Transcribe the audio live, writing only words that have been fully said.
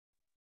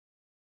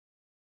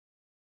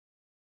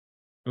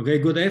Okay,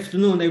 good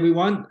afternoon,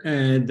 everyone.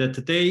 And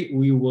today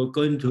we were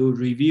going to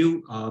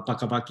review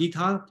Bhagavad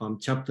Gita from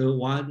chapter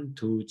 1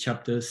 to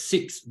chapter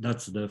 6.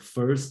 That's the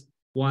first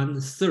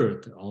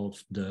 1/3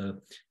 of the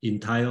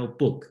entire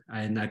book.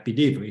 And I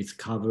believe it's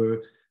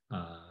covered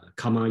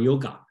Karma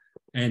Yoga.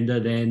 And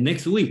then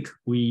next week,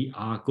 we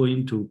are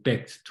going to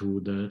back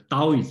to the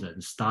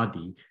Taoism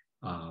study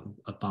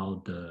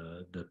about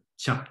the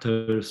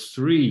chapter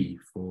 3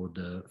 for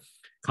the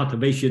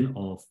cultivation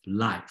of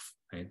life.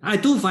 Right? I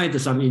do find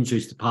some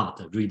interesting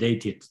part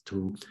related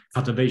to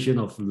cultivation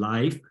of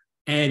life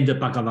and the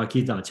Bhagavad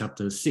Gita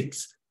chapter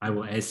 6. I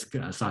will ask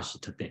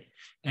Sashi today.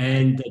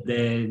 And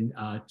then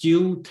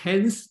June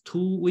 10th,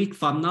 2 weeks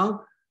from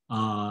now,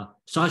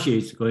 Sashi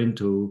is going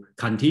to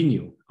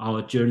continue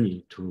our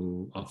journey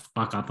of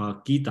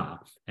Bhagavad Gita,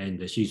 and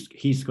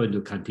he's going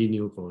to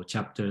continue for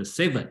chapter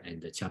 7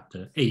 and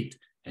chapter 8,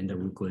 and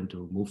then we're going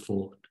to move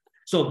forward.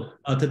 So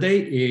today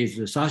is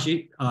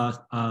Sashi's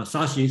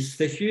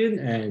session,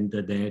 and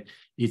then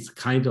it's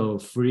kind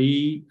of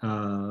free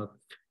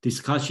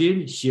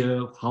discussion.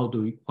 Share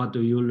what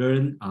do you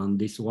learn on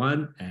this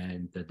one,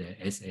 and then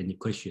ask any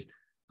question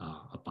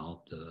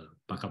about the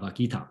Bhagavad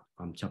Gita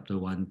from chapter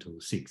 1 to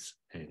 6,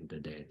 and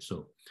then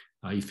so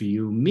if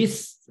you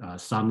miss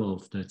some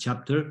of the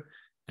chapter,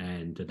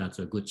 and that's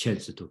a good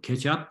chance to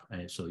catch up,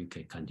 and so you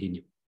can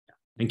continue.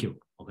 Thank you.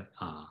 Okay,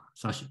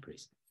 Sashi,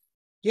 please.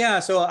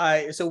 Yeah, so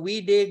we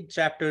did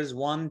chapters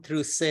 1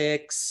 through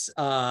 6.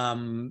 I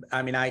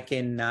mean, I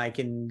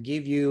can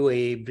give you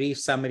a brief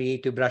summary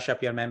to brush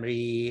up your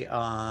memory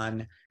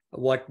on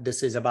what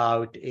this is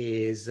about.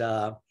 It's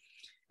a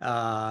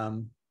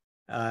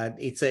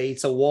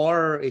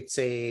war. It's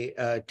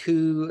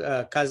two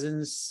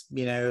cousins.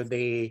 You know,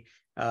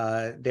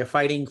 they're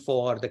fighting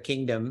for the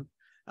kingdom.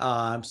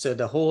 So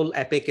the whole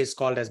epic is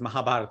called as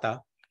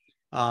Mahabharata.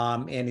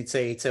 And it's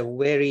a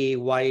very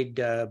wide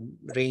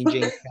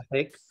ranging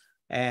epic,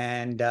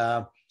 and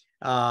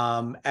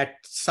at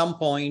some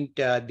point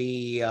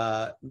the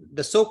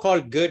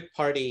so-called good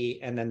party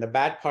and then the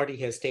bad party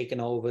has taken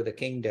over the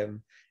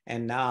kingdom,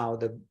 and now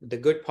the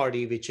good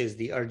party, which is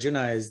the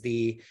Arjuna, is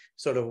the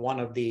sort of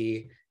one of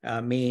the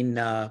main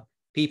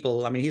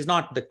people. I mean, he's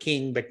not the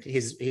king, but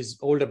his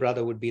older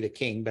brother would be the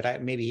king,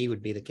 but maybe he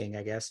would be the king,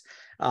 I guess.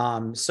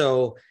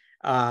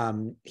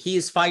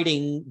 He's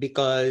fighting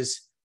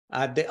because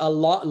a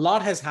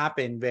lot has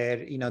happened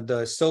where, you know,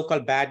 the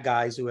so-called bad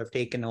guys who have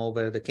taken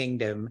over the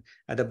kingdom,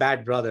 the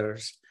bad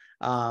brothers.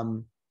 I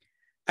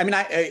mean,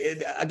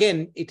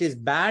 again, it is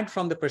bad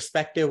from the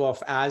perspective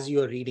of as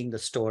you're reading the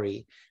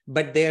story,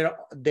 but there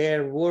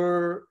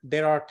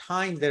are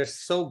times there's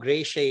so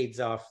gray shades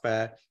of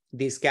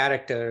these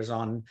characters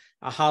on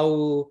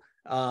how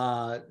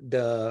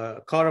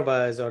the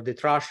Kauravas or the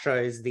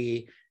Dhritarashtra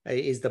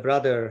is the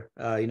brother,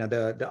 you know,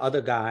 the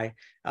other guy.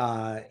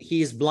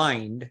 He's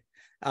blind.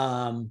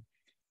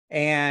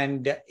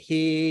 And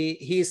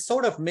he's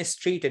sort of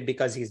mistreated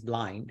because he's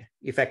blind,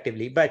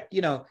 effectively. But,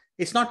 you know,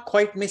 it's not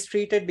quite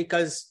mistreated,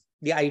 because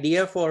the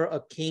idea for a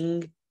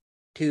king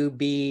to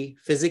be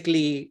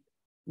physically,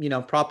 you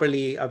know,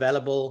 properly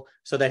available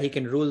so that he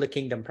can rule the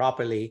kingdom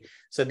properly.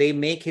 So they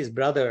make his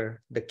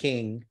brother the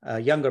king,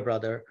 younger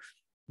brother,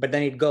 but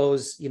then it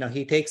goes, you know,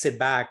 he takes it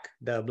back,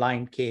 the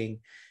blind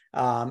king.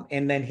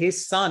 And then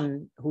his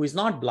son, who is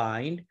not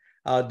blind,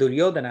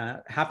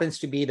 Duryodhana, happens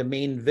to be the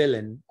main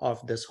villain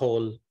of this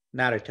whole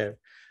narrative.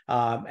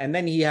 And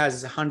then he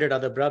has 100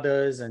 other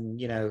brothers, and,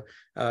 you know,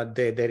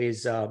 there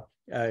is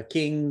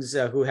kings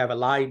who have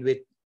allied with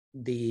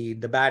the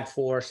bad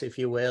force, if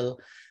you will.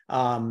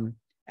 And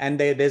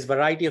there's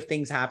variety of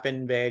things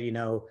happen where, you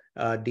know,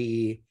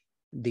 the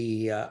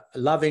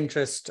love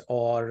interest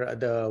or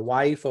the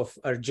wife of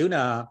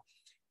Arjuna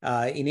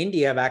in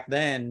India back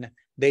then,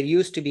 there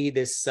used to be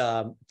this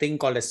thing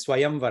called a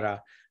Swayamvara,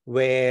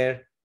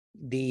 where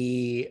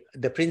the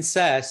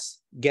princess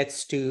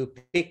gets to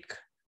pick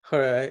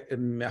her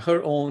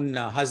own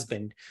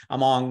husband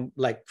among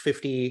like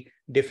 50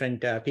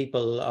 different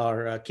people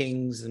or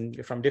kings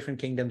and from different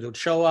kingdoms would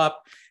show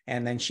up,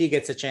 and then she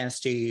gets a chance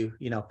to,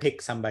 you know, pick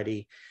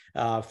somebody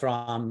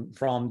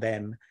from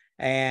them.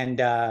 And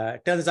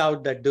turns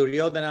out that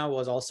Duryodhana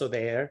was also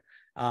there,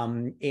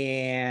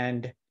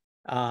 and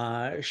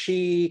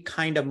she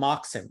kind of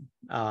mocks him.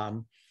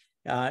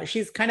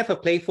 She's kind of a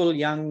playful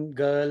young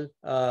girl,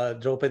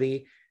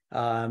 Draupadi.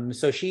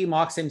 So she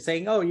mocks him,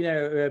 saying, "Oh, you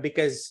know,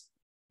 because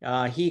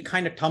he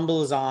kind of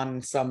tumbles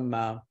on some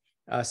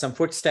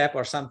footstep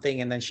or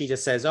something," and then she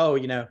just says, "Oh,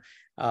 you know,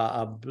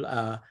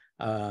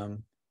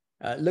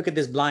 look at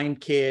this blind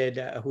kid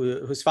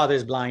whose father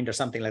is blind," or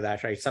something like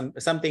that, right?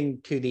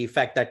 Something to the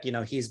effect that, you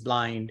know, he's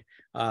blind,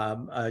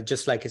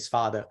 just like his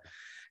father,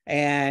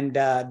 and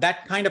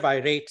that kind of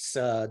irates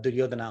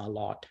Duryodhana a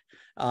lot.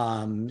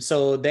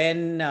 So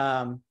then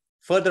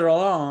further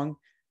along,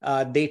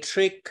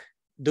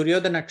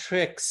 Duryodhana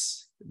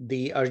tricks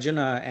the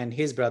Arjuna and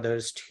his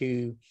brothers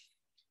to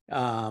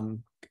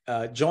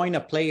join a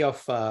play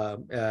of,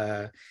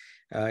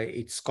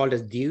 it's called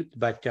as Dyut,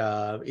 but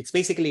it's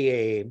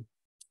basically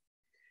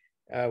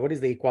what is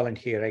the equivalent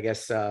here? I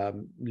guess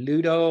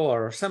Ludo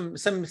or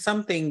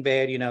something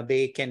where, you know,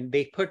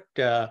 they put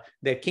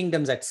their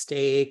kingdoms at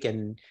stake,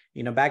 and,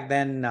 you know, back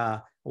then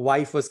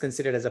wife was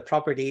considered as a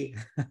property.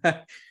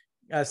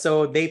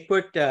 So they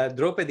put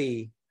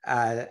Draupadi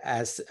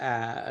as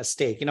a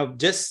stake, you know,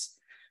 just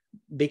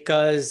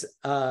because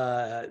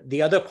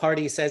the other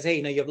party says, hey,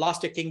 you know, you've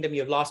lost your kingdom,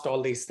 you've lost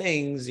all these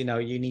things, you know,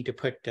 you need to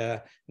put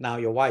now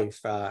your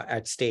wife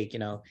at stake, you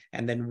know,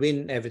 and then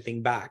win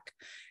everything back.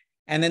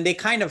 And then they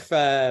kind of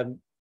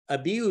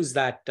abuse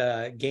that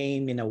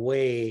game in a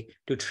way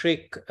to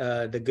trick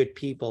the good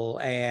people,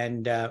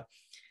 and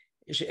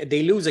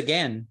they lose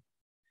again.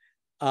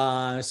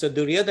 So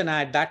Duryodhana,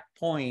 at that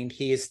point,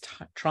 he is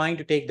trying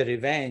to take the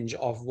revenge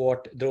of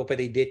what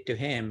Draupadi did to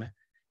him.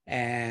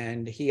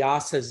 And he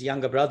asks his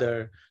younger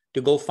brother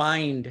to go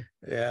find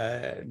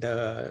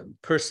the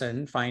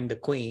person, find the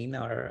queen,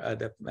 or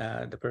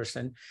the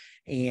person.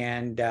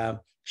 And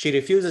she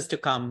refuses to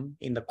come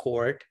in the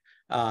court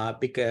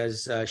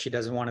because she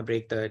doesn't want to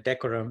break the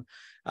decorum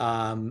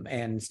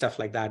and stuff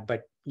like that.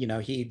 But, you know,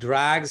 he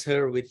drags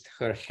her with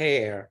her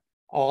hair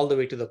all the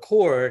way to the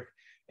court.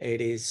 It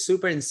is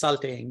super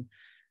insulting.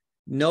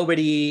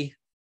 Nobody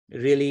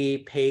really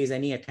pays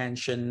any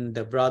attention.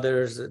 The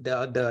brothers,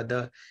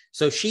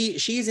 so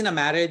she's in a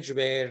marriage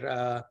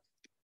where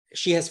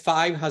she has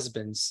 5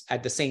 husbands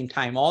at the same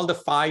time. All the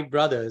 5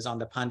 brothers on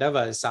the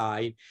Pandava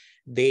side,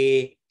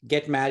 they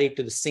get married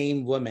to the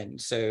same woman.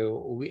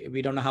 So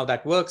we don't know how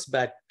that works,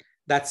 but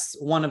that's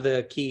one of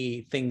the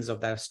key things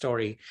of that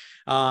story.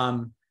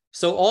 So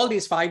all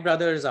these 5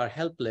 brothers are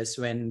helpless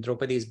when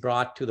Draupadi is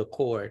brought to the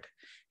court.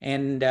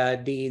 And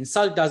the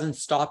insult doesn't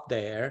stop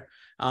there.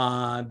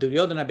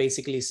 Duryodhana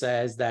basically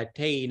says that,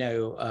 hey, you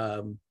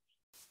know,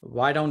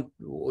 why don't,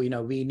 you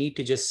know, we need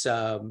to just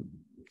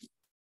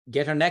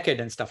get her naked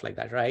and stuff like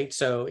that, right?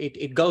 So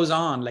it goes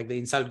on, like the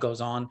insult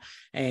goes on,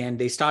 and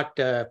they start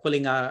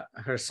pulling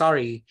her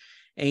sari,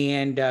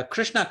 and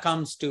Krishna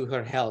comes to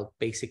her help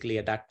basically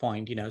at that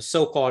point, you know,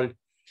 so-called.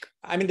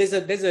 I mean, there's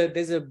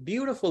a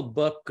beautiful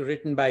book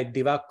written by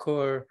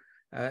Divakar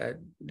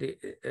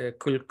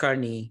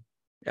Kulkarni.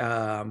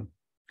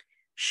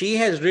 She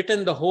has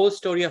written the whole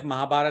story of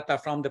Mahabharata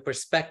from the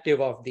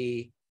perspective of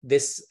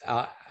this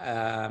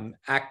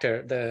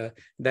actor,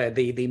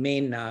 the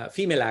main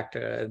female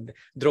actor,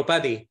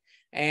 Draupadi,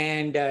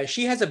 and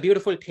she has a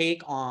beautiful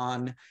take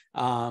on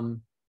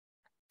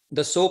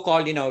the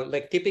so-called, you know,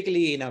 like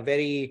typically in a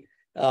very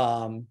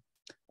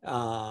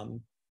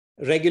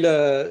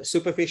regular,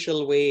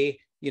 superficial way,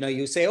 you know,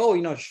 you say, oh,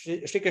 you know,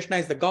 Shri Krishna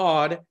is the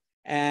God,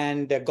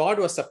 and God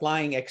was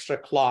supplying extra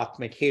cloth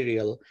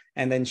material,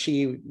 and then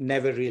she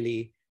never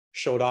really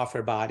showed off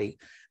her body.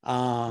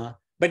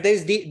 But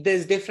there's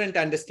different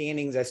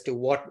understandings as to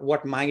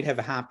what might have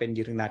happened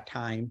during that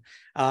time.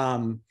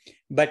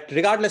 But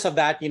regardless of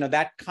that, you know,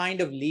 that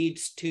kind of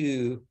leads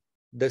to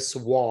this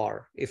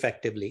war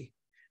effectively.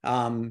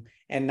 And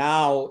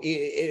now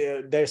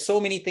there's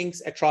so many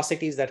things,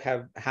 atrocities that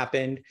have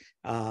happened,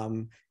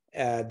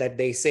 that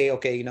they say,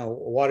 okay, you know,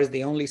 war is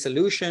the only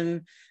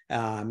solution.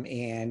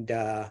 And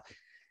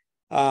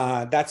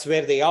that's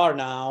where they are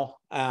now.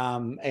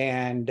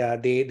 And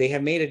they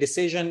have made a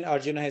decision.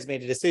 Arjuna has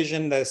made a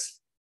decision.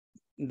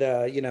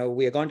 You know,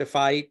 we are going to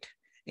fight.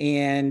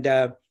 And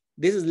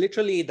this is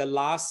literally the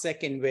last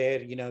second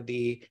where, you know,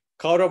 the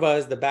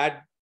Kauravas, the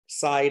bad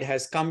side,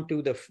 has come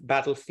to the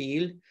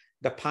battlefield.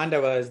 The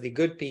Pandavas, the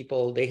good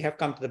people, they have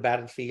come to the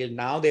battlefield.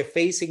 Now they're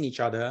facing each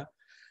other.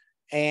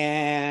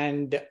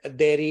 And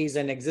there is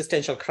an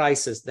existential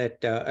crisis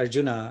that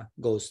Arjuna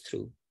goes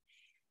through.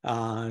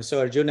 So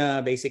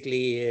Arjuna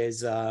basically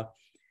is,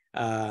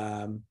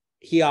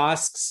 he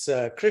asks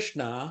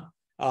Krishna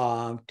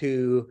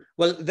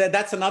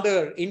that's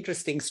another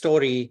interesting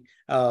story,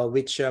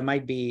 which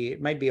might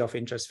be of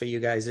interest for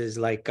you guys, is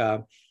like,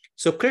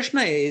 so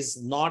Krishna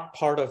is not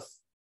part of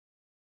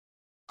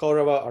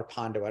Kaurava or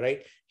Pandava,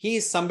 right?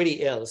 He's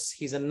somebody else.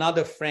 He's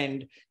another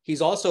friend.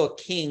 He's also a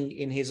king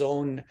in his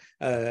own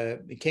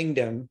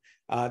kingdom.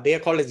 They are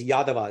called as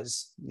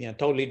Yadavas, you know,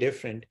 totally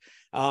different.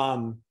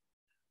 But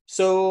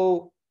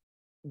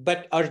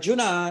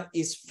Arjuna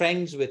is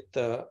friends with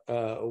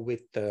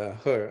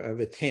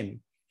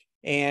him.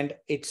 And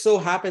it so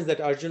happens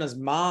that Arjuna's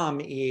mom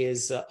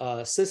is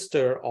a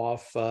sister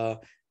of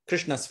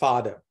Krishna's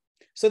father.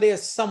 So they are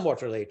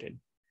somewhat related.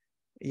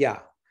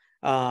 Yeah.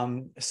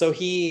 So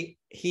he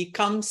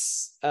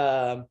comes,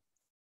 so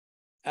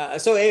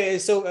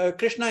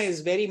Krishna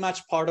is very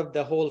much part of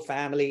the whole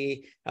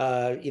family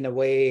in a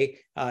way.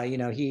 You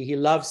know, he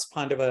loves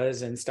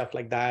Pandavas and stuff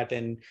like that,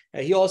 and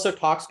he also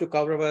talks to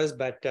Kauravas.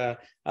 But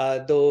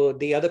though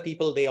the other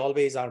people, they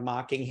always are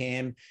mocking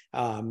him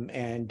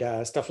and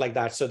stuff like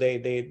that. So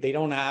they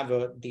don't have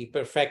the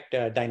perfect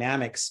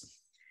dynamics.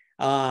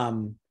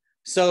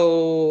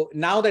 So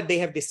now that they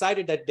have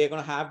decided that they're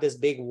going to have this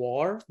big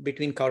war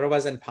between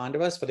Kauravas and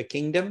Pandavas for the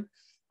kingdom,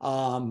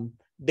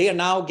 they are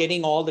now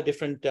getting all the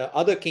different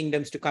other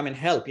kingdoms to come and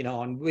help, you know,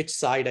 on which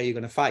side are you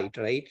going to fight,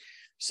 right?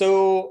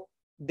 So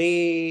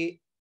they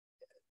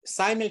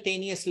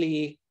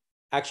simultaneously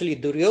actually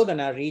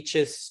Duryodhana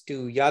reaches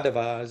to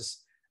Yadavas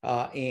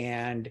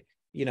and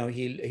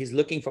he's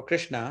looking for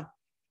Krishna,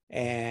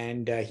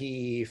 and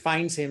he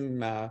finds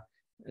him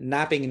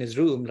napping in his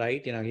room,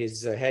 right?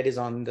 His head is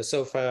on the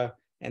sofa,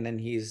 and then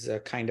he's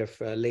kind of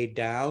laid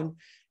down,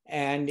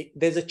 and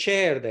there's a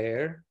chair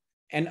there,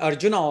 and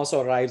Arjuna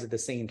also arrives at the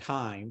same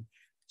time.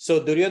 So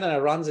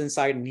Duryodhana runs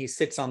inside and he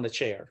sits on the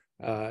chair,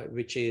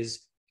 which is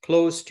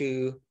close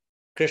to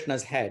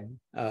Krishna's head,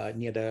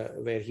 near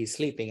where he's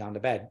sleeping on the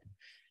bed.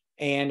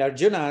 And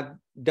Arjuna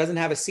doesn't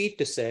have a seat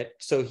to sit,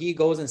 so he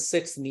goes and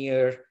sits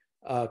near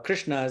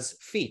Krishna's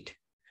feet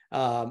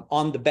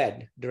on the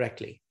bed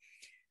directly.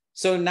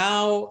 So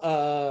now,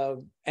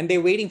 and they're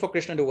waiting for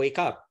Krishna to wake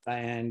up,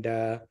 and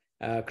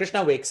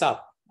Krishna wakes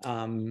up.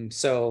 And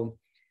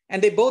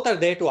they both are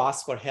there to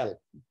ask for help.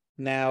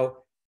 Now,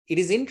 it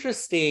is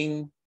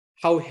interesting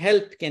how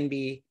help can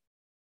be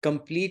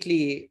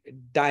completely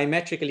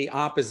diametrically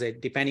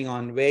opposite depending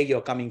on where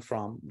you're coming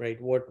from, right?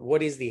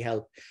 What is the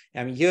help?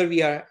 I mean,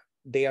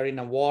 they are in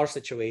a war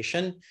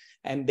situation,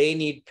 and they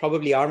need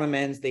probably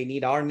armaments, they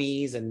need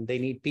armies, and they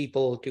need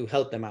people to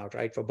help them out,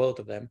 right? For both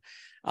of them.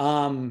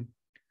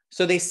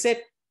 So they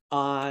sit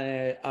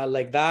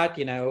like that,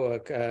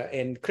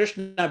 and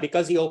Krishna,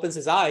 because he opens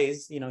his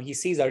eyes, he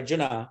sees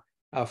Arjuna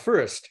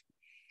first.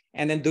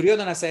 And then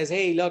Duryodhana says,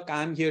 hey, look,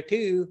 I'm here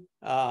too.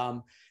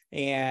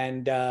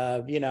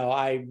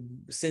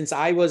 Since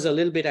I was a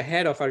little bit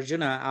ahead of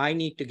Arjuna, I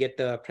need to get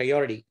the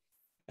priority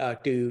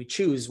to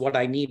choose what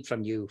I need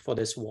from you for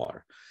this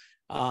war.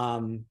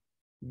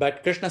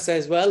 But Krishna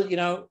says, well,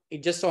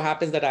 it just so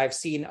happens that I've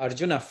seen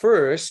Arjuna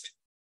first,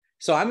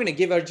 so I'm going to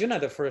give Arjuna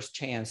the first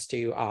chance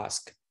to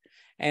ask.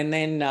 And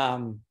then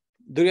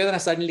Duryodhana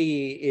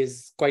suddenly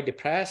is quite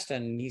depressed,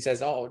 and he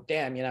says, oh,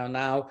 damn,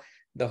 now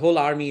the whole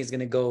army is going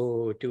to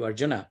go to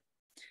Arjuna.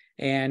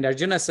 And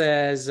Arjuna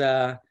says,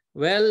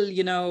 well,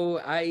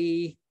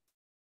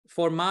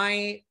 for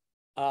my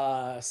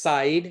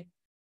side,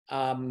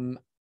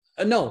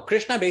 no,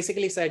 Krishna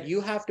basically said,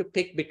 you have to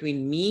pick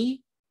between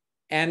me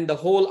and the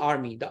whole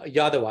army, the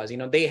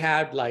Yadavas. They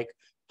had like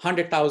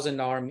 100,000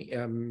 army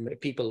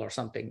people or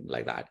something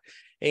like that.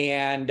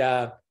 And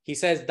he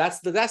says, that's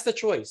the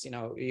choice.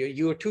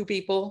 You are two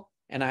people,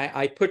 and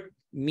I put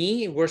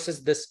me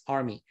versus this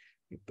army.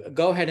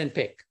 Go ahead and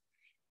pick.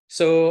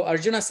 So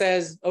Arjuna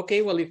says,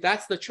 okay, well, if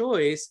that's the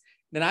choice,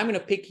 then I'm going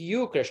to pick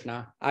you,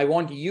 Krishna. I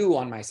want you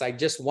on my side,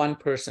 just one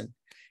person.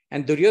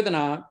 And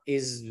Duryodhana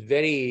is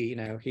very,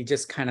 he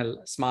just kind of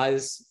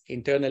smiles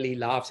internally,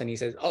 laughs, and he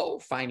says, oh,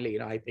 finally,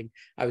 I think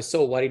I was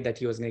so worried that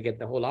he was going to get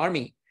the whole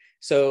army.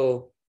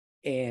 So,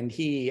 and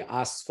he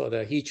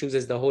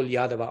chooses the whole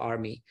Yadava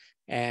army,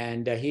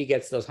 and he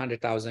gets those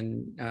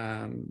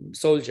 100,000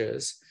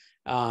 soldiers.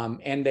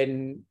 And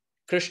then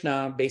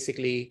Krishna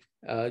basically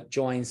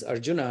joins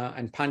Arjuna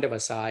and Pandava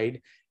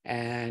side,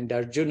 and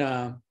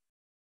Arjuna,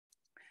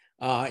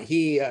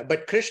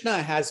 but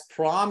Krishna has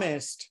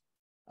promised,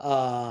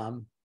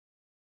 who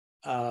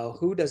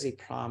does he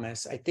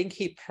promise? I think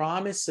he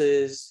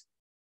promises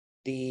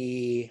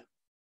the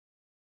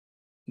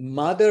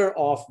mother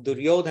of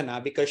Duryodhana,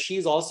 because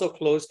she's also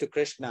close to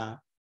Krishna.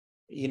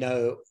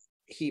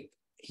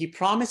 He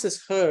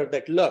promises her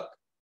that, look,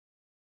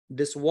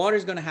 this war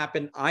is going to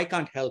happen. I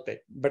can't help it,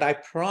 but I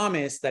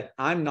promise that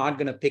I'm not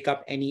going to pick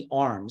up any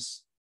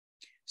arms.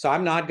 So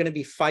I'm not going to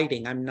be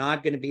fighting. I'm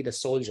not going to be the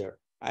soldier.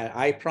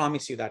 I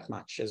promise you that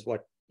much, is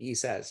what he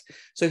says.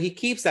 So he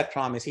keeps that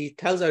promise. He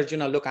tells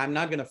Arjuna, look, I'm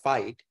not going to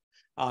fight.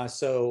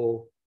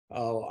 So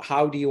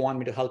how do you want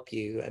me to help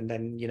you? And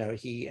then,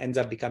 he ends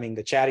up becoming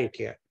the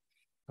charioteer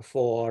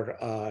for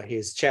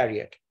his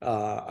chariot,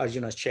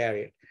 Arjuna's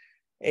chariot.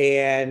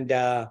 And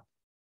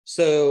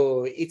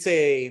so it's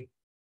a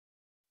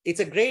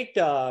great,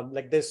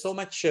 there's so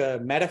much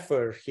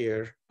metaphor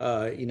here,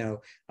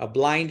 a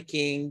blind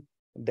king,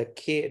 the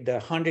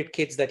 100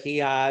 kids that he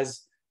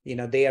has,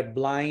 they are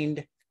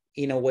blind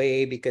in a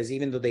way, because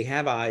even though they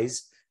have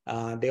eyes,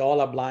 they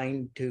all are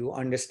blind to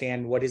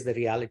understand what is the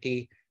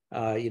reality.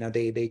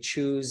 They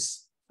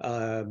choose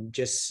there's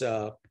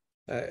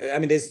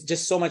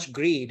just so much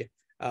greed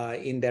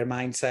in their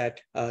mindset,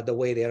 the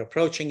way they're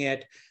approaching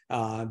it.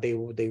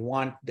 They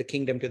want the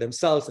kingdom to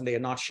themselves, and they are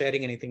not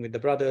sharing anything with the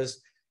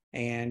brothers.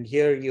 And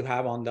here you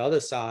have on the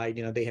other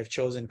side, they have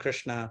chosen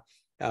Krishna,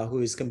 who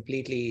is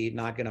completely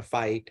not going to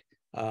fight.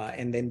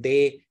 And then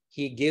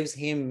he gives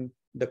him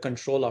the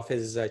control of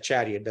his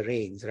chariot, the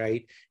reins,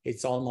 right?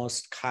 It's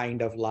almost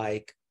kind of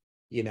like,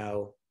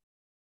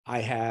 I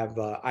have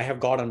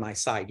God on my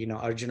side.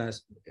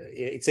 Arjuna's,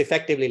 it's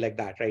effectively like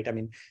that, right? I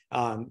mean,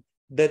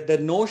 the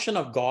notion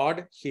of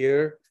God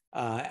here,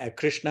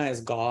 Krishna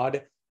as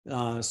God,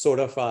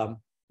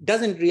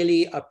 doesn't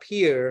really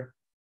appear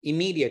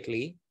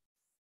immediately.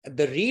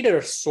 The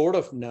reader sort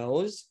of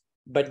knows,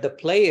 but the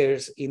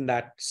players in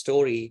that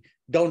story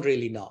don't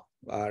really know,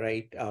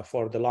 right?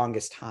 For the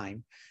longest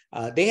time.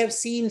 They have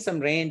seen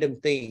some random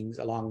things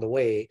along the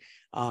way.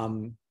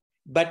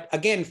 But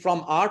again,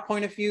 from our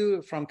point of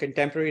view, from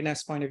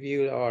contemporariness point of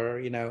view,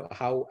 or,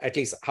 how, at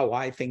least how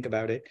I think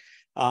about it,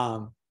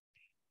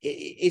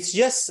 it's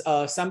just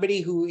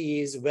somebody who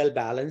is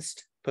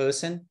well-balanced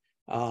person,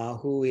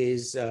 who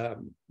is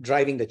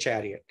driving the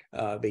chariot,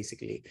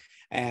 basically.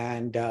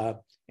 And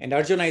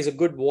Arjuna is a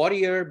good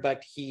warrior,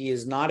 but he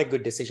is not a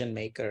good decision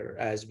maker,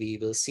 as we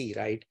will see,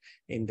 right,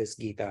 in this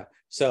Gita.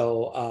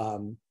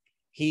 So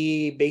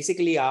he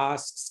basically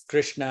asks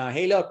Krishna,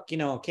 hey, look,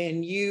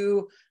 can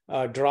you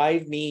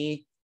drive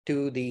me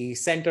to the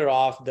center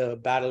of the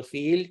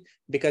battlefield?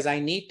 Because I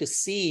need to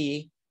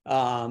see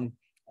who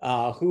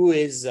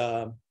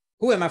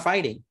am I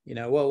fighting?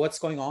 What's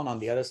going on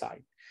the other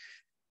side?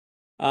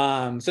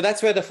 So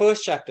that's where the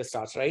first chapter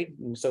starts, right?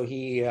 And so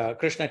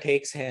Krishna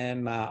takes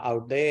him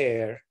out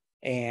there,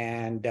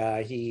 and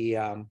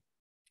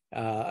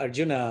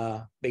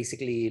Arjuna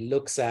basically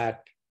looks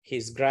at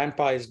his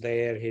grandpa is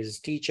there, his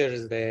teacher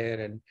is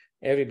there, and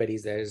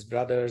everybody's there, his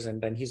brothers.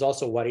 And then he's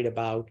also worried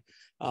about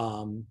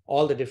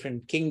all the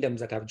different kingdoms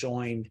that have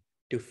joined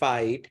to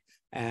fight.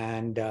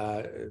 And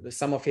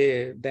some of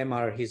them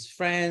are his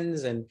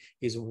friends, and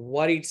he's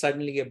worried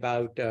suddenly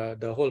about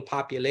the whole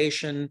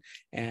population.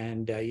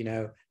 And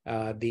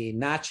the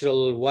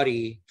natural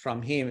worry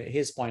from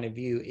his point of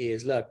view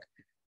is, look,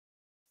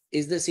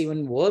 is this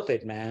even worth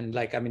it, man?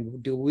 Like, I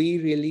mean, do we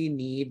really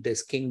need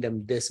this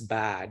kingdom this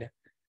bad?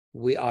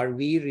 Are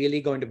we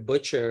really going to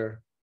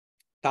butcher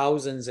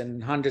thousands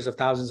and hundreds of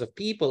thousands of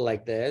people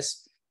like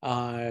this?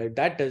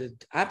 That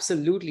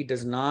absolutely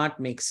does not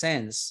make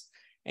sense.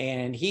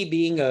 And he,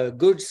 being a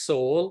good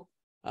soul,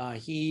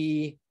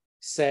 he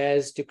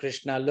says to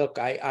Krishna, look,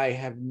 I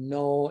have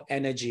no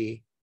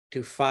energy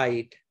to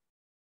fight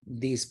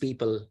these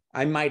people.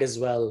 I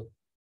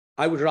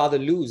would rather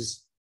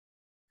lose.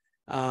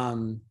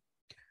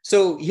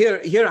 So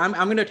here I'm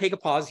going to take a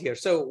pause here.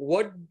 So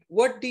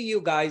what do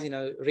you guys,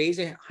 raise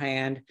a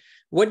hand.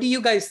 What do you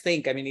guys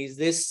think? I mean, is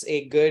this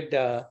a good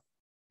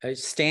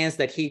stance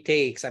that he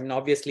takes? I mean,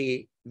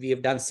 obviously we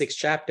have done 6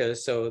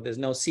 chapters, so there's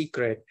no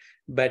secret.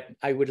 But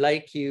I would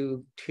like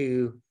you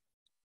to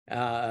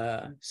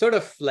sort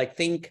of like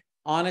think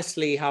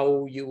honestly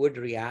how you would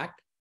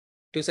react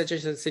to such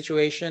a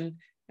situation.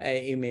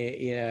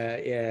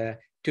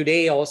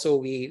 Today also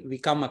we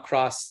come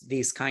across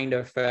these kind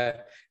of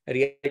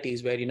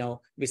realities where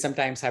we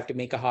sometimes have to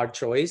make a hard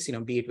choice,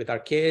 be it with our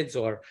kids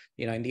or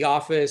in the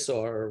office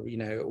or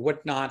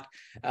whatnot,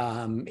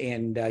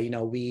 and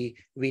we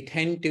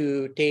tend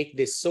to take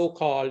this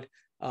so-called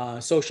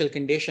social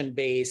condition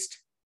based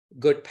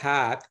good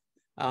path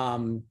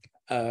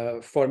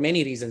for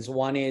many reasons.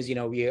 One is,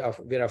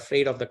 we're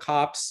afraid of the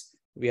cops,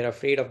 we are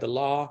afraid of the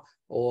law,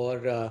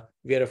 or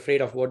we are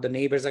afraid of what the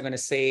neighbors are going to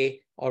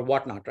say or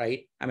whatnot,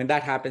 right? I mean,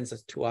 that happens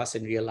to us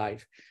in real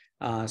life.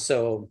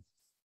 So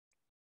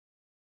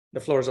the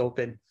floor is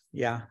open.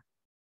 Yeah.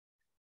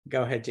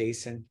 Go ahead,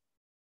 Jason.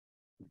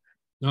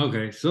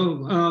 Okay.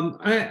 So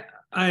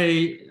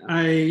I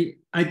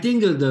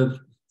think to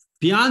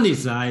be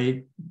honest,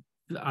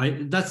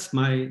 that's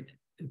my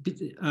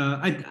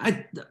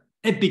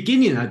at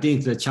beginning, I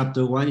think the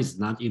chapter 1 is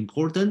not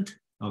important,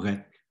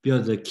 okay,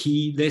 because the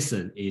key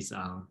lesson is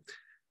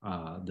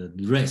the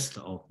rest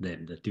of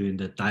them during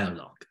the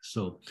dialogue.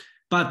 So,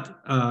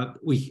 but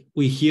we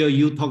hear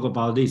you talk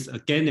about this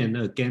again and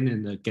again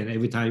and again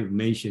every time you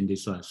mention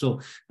this one.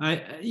 So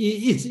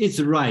it's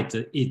right.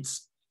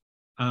 It's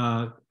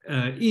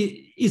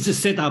a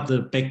set up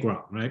the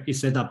background, right? It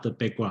set up the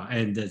background,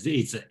 and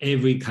it's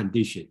every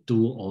condition,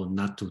 do or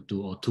not to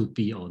do, or to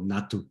be or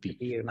not to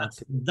be.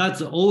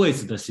 That's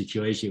always the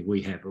situation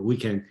we have. We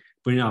can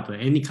bring up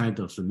any kind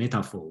of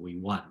metaphor we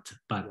want,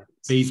 but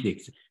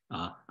basics,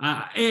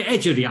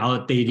 actually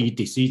our daily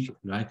decision,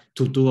 right?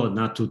 To do or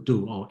not to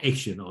do, or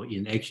action or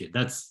inaction.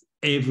 That's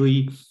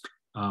every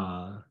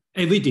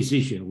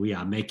decision we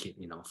are making,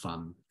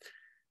 from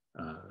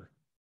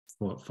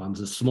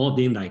the small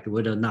thing like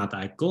whether or not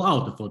I go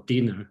out for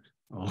dinner,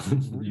 or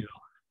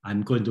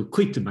I'm going to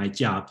quit my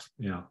job.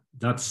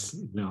 That's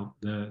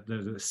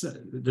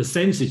the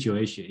same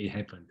situation. It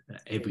happened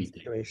every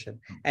day.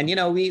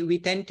 And we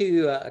tend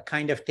to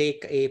kind of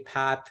take a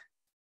path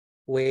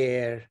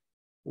where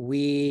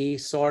we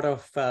sort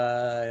of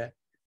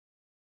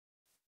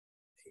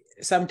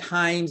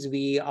sometimes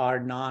we are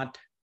not.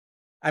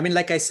 I mean,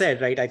 like I said,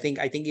 right? I think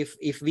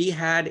if we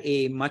had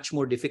a much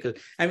more difficult.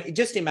 I mean,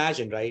 just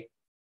imagine, right?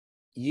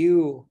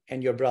 You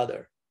and your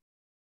brother,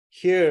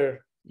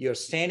 here you're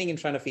standing in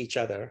front of each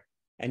other,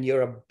 and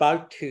you're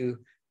about to,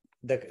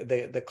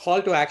 the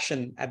call to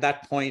action at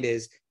that point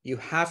is you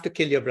have to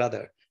kill your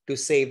brother to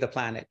save the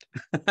planet.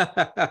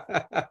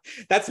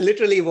 That's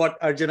literally what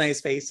Arjuna is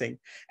facing.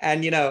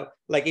 And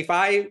like if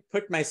I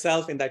put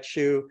myself in that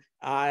shoe,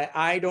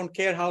 I don't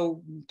care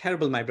how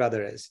terrible my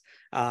brother is.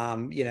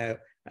 Would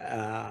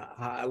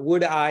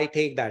I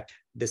take that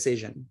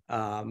decision?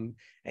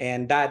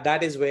 And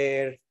that is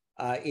where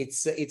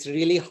it's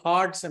really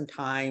hard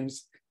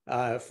sometimes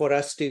for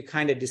us to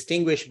kind of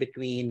distinguish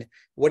between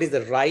what is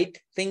the right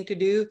thing to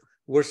do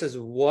versus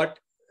what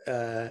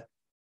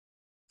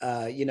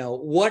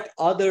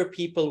other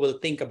people will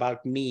think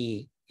about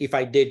me if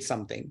I did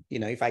something,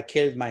 if I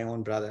killed my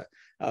own brother,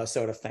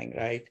 sort of thing,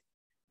 right?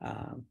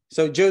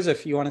 So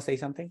Joseph, you want to say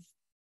something?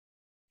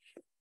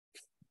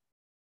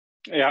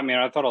 Yeah, I mean,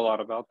 I thought a lot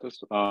about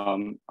this.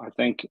 I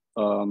think,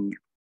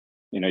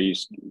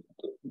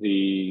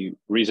 the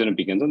reason it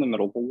begins in the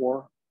middle of a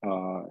war,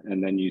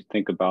 and then you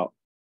think about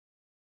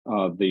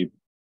the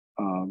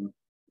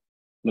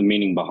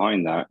meaning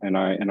behind that, and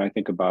I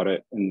think about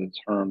it in the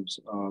terms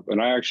of,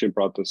 and I actually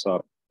brought this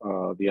up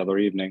the other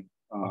evening.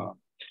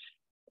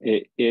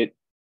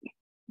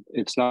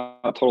 It's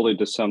not totally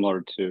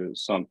dissimilar to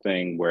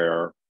something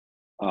where,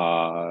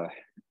 and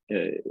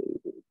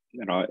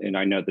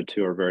I know the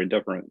two are very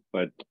different,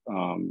 but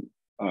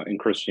in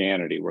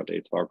Christianity, where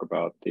they talk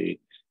about the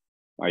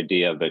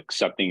idea of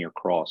accepting your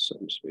cross, so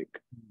to speak,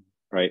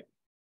 right?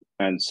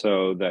 And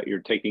so that you're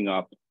taking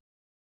up,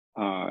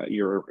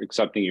 you're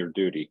accepting your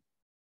duty.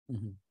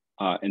 Mm-hmm.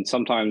 And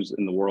sometimes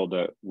in the world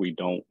that we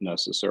don't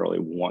necessarily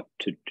want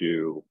to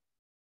do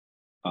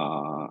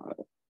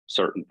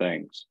certain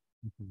things.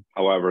 Mm-hmm.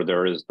 However,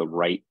 there is the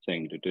right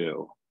thing to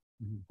do,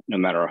 mm-hmm. no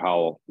matter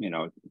how,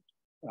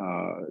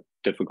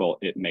 difficult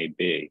it may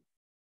be.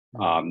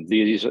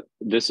 Mm-hmm.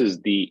 This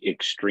is the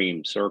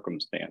extreme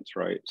circumstance,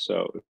 right?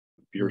 So if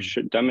you're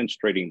mm-hmm.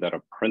 demonstrating that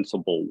a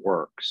principle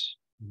works,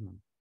 mm-hmm.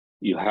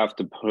 you have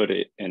to put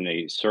it in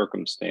a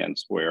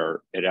circumstance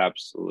where it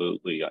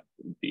absolutely,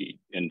 the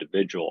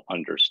individual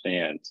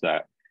understands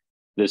that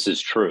this is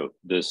true.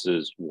 This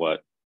is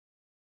what,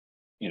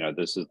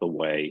 this is the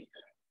way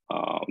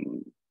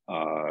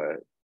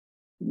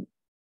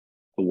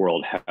the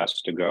world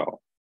has to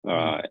go.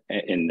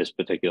 In this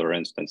particular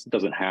instance, it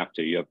doesn't have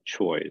to, you have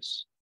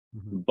choice,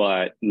 mm-hmm.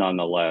 but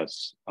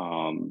nonetheless,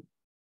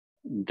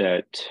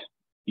 that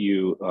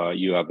you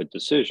have a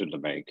decision to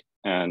make,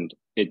 and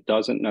it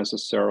doesn't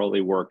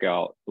necessarily work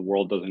out. The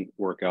world doesn't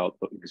work out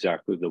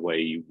exactly the way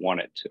you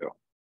want it to.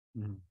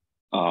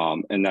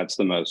 Mm-hmm. And that's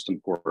the most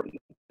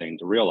important thing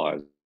to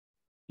realize.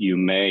 You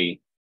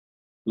may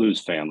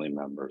lose family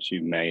members.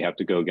 You may have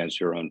to go against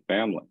your own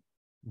family.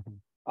 Mm-hmm.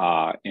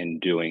 In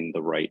doing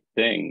the right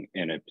thing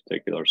in a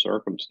particular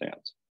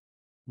circumstance.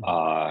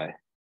 Mm-hmm.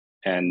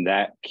 And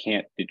that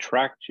can't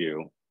detract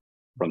you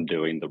from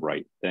doing the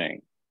right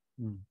thing.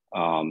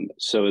 Mm-hmm.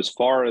 So as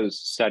far as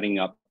setting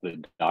up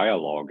the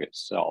dialogue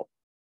itself,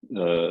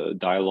 the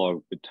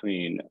dialogue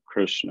between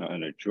Krishna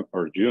and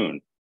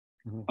Arjun,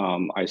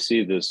 mm-hmm. I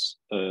see this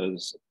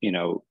as,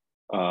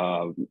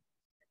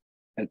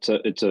 it's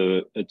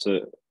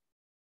a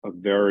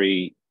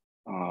very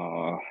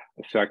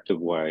effective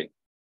way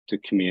to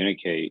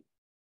communicate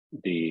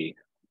the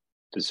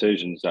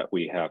decisions that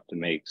we have to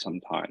make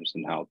sometimes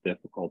and how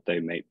difficult they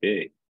may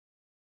be.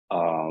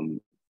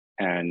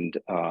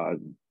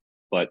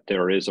 But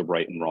there is a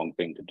right and wrong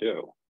thing to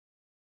do.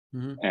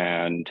 Mm-hmm.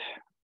 And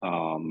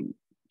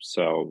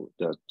so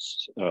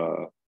that's,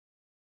 I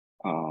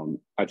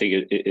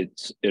think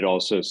it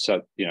also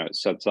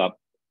sets up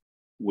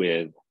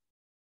with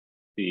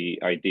the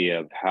idea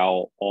of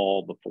how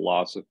all the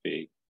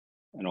philosophy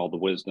and all the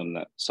wisdom,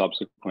 that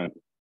subsequent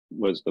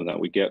wisdom that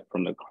we get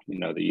from the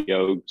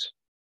yogs,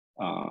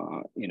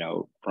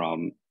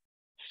 from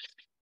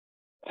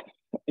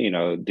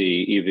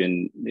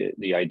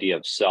the idea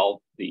of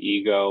self, the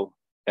ego,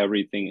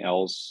 everything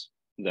else,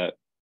 that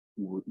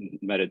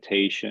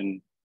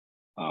meditation,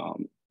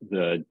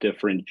 the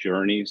different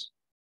journeys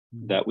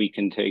mm-hmm. that we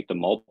can take, the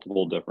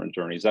multiple different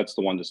journeys. That's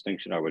the one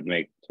distinction I would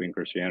make between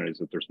Christianity, is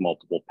that there's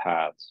multiple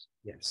paths.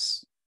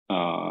 Yes.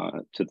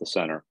 To the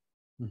center.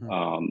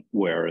 Mm-hmm.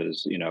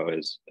 Whereas,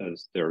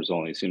 as there's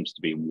only seems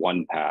to be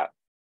one path.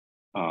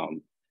 Mm-hmm.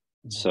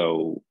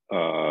 So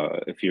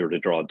if you were to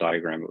draw a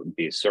diagram, it would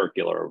be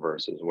circular,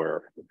 versus where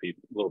it would be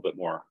a little bit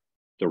more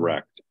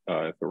direct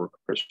if it were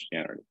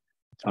Christianity.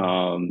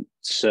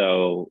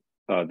 So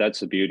that's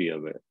the beauty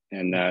of it.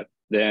 And that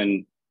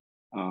then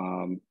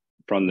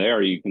from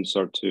there, you can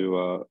start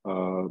to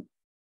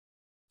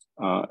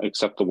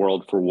accept the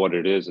world for what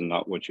it is and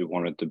not what you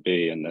want it to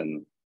be. And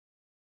then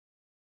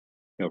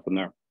go from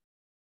there.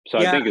 So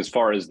yeah. I think as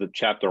far as the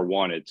chapter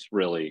 1, it's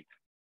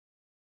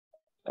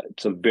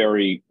a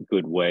very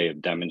good way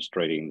of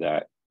demonstrating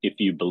that if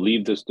you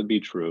believe this to be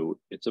true,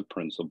 it's a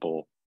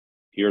principle.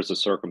 Here's a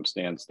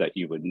circumstance that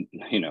you would,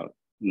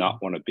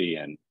 not want to be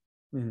in.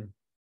 Mm-hmm.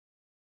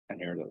 And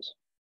here it is.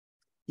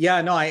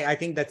 Yeah, no, I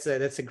think that's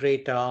a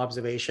great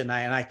observation.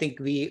 And I think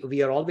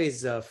we are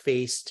always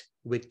faced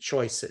with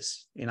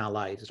choices in our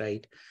lives,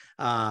 right?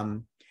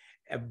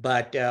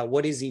 But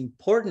what is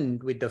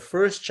important with the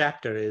first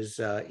chapter is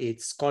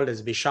it's called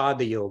as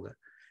Vishada Yoga,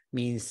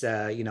 means,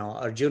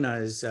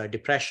 Arjuna's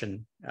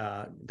depression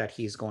that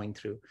he's going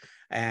through.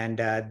 And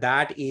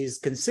that is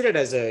considered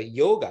as a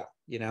yoga,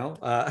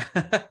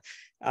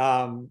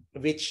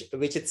 which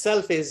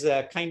itself is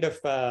kind of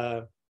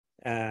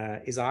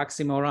is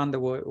oxymoron, the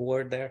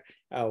word there,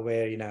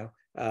 where,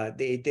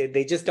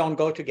 they just don't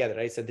go together,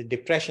 right? So the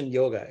depression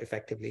yoga,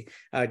 effectively,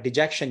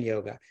 dejection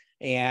yoga.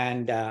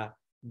 And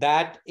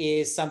that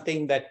is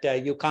something that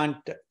you can't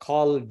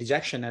call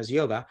dejection as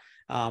yoga,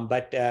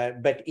 but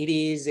it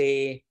is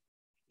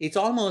it's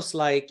almost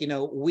like,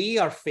 we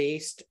are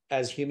faced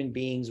as human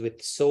beings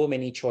with so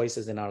many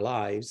choices in our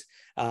lives.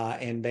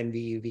 And then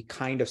we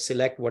kind of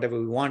select whatever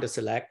we want to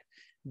select,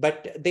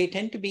 but they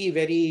tend to be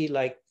very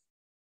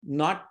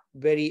not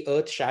very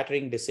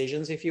earth-shattering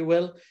decisions, if you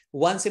will.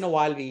 Once in a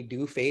while, we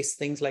do face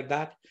things like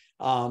that.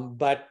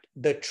 But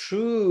the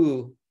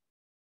true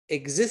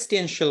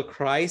existential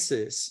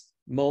crisis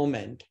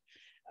moment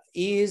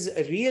is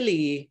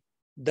really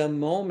the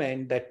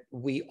moment that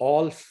we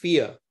all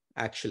fear,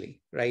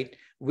 actually, right?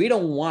 We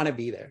don't want to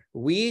be there.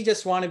 We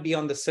just want to be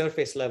on the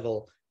surface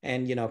level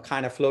and,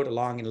 kind of float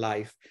along in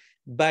life.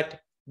 But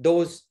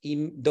those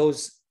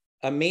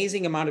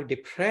amazing amount of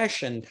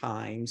depression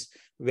times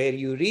where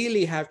you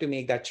really have to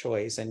make that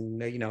choice,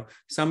 and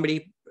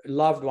somebody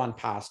loved one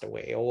passed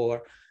away,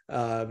 or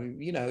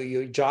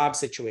your job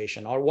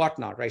situation or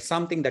whatnot, right?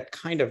 Something that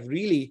kind of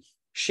really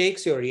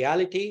shakes your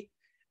reality.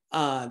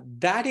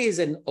 That is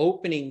an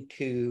opening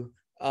to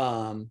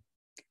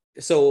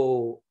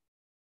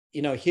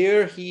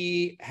here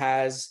he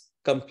has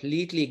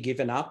completely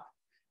given up,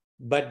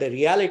 but the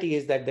reality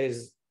is that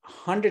there's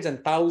hundreds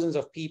and thousands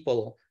of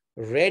people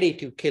ready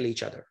to kill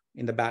each other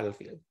in the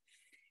battlefield.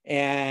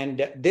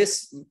 And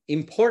this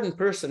important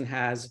person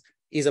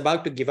is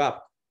about to give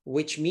up,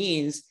 which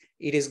means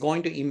it is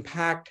going to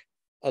impact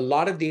a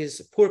lot of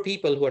these poor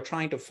people who are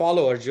trying to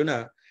follow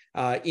Arjuna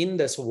in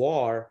this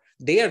war.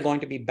 They are going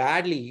to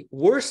be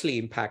worsely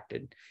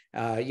impacted.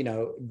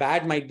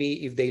 Bad might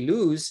be if they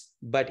lose,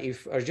 but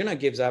if Arjuna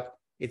gives up,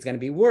 it's going to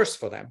be worse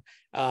for them.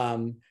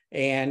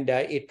 And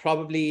it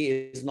probably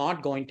is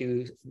not going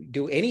to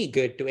do any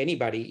good to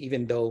anybody,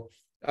 even though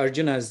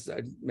Arjuna's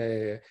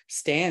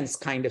stance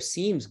kind of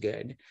seems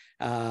good.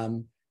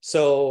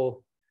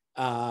 So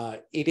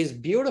it is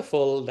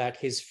beautiful that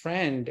his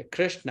friend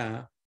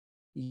Krishna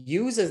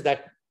uses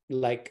that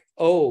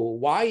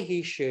why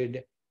he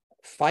should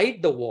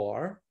fight the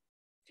war.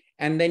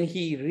 And then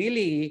he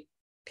really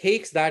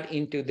takes that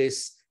into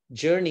this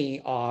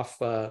journey of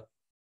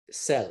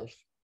self,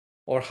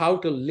 or how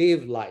to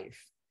live life.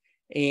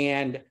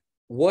 And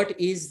what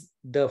is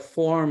the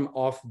form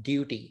of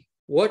duty?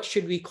 What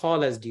should we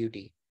call as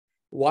duty?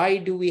 Why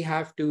do we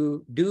have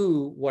to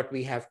do what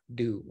we have to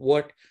do?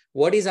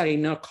 What is our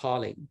inner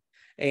calling?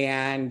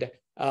 And,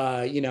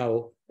 how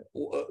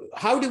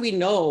do we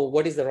know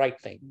what is the right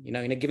thing, in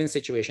a given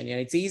situation?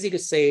 It's easy to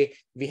say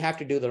we have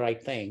to do the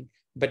right thing,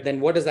 but then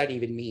what does that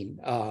even mean?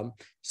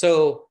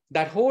 So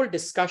that whole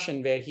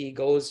discussion where he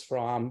goes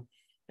from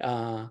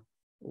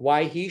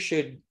why he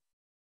should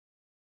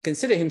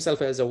consider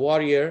himself as a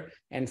warrior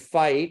and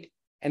fight,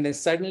 and then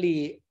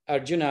suddenly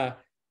Arjuna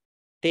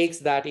takes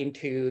that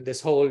into this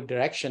whole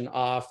direction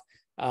of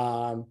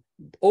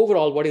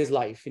overall, what is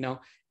life,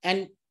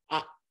 And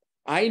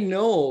I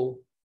know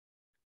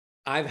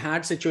I've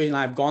had situations,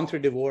 I've gone through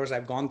divorce,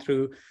 I've gone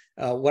through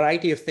a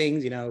variety of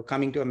things,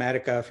 coming to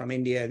America from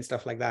India and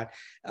stuff like that.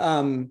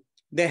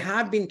 There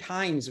have been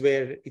times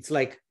where it's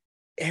like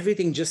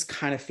everything just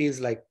kind of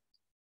feels like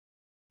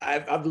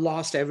I've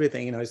lost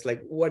everything, it's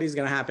like, what is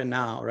going to happen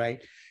now,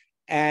 right?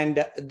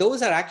 And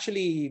those are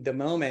actually the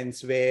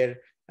moments where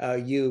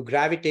you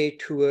gravitate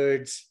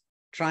towards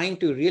trying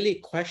to really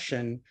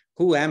question,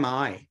 who am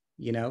I?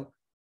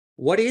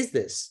 What is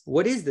this?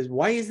 What is this?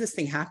 Why is this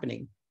thing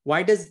happening?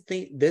 Why does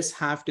this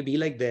have to be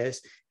like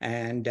this?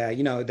 And,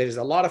 there's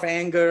a lot of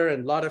anger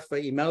and a lot of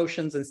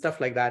emotions and stuff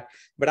like that.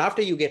 But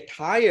after you get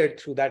tired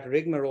through that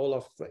rigmarole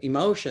of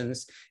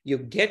emotions, you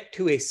get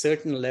to a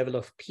certain level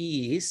of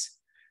peace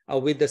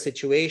with the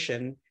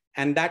situation.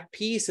 And that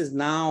peace is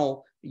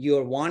now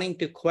you're wanting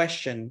to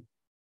question,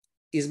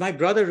 is my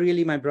brother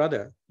really my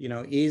brother?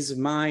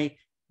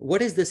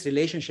 What is this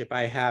relationship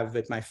I have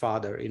with my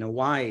father?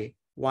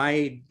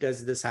 Why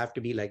does this have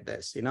to be like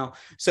this?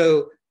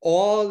 So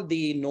all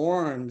the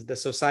norms the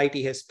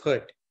society has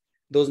put,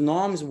 those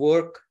norms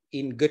work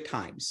in good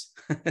times.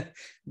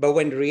 But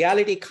when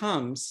reality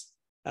comes,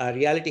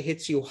 reality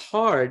hits you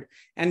hard,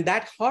 and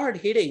that hard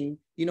hitting,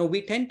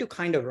 we tend to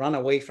kind of run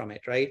away from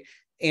it, right?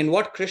 And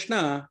what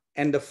Krishna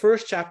and the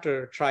first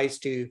chapter tries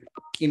to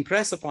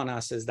impress upon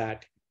us is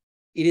that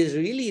it is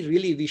really,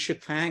 really, we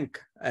should thank,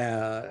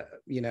 the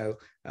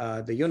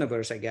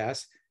universe, I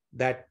guess,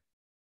 that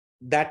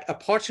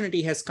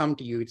opportunity has come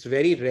to you. It's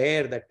very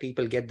rare that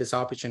people get this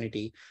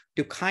opportunity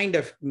to kind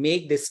of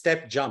make this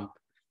step jump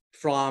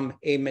from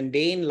a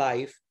mundane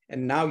life.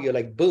 And now you're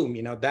like, boom,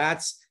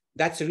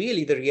 that's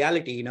really the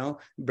reality,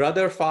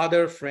 brother,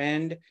 father,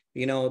 friend,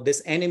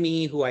 this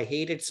enemy who I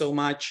hated so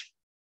much.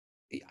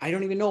 I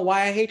don't even know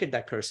why I hated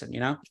that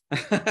person,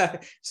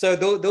 So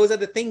those are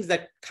the things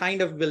that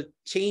kind of will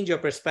change your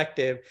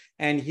perspective.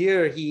 And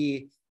here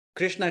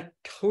Krishna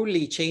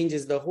totally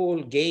changes the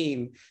whole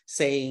game,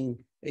 saying,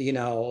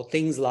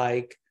 things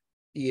like,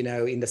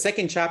 in the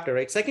second chapter,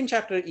 right? Second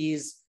chapter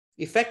is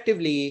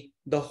effectively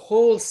the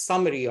whole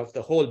summary of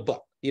the whole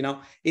book.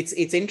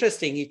 It's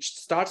interesting. It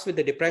starts with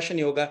the depression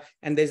yoga,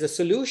 and there's a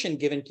solution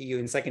given to you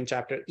in second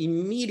chapter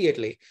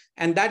immediately.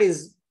 And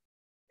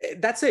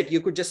that's it.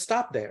 You could just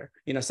stop there.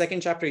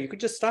 Second chapter, you could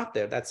just stop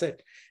there. That's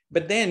it.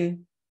 But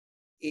then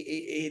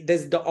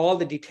there's all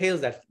the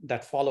details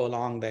that follow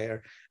along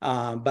there.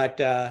 But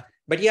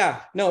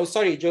yeah, no,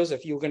 sorry,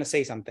 Joseph, you were going to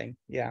say something.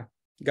 Yeah,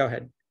 go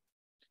ahead.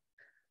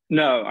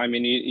 No, I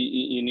mean,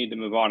 you need to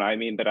move on. I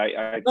mean, but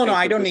I no,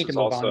 I don't need to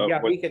move on.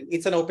 Yeah, we can.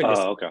 It's an open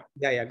discussion. Okay.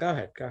 Yeah, go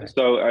ahead.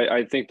 So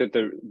I think that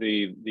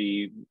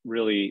the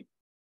really,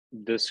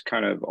 this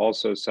kind of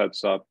also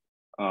sets up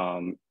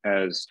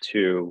as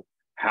to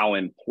how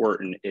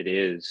important it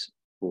is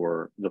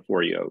for the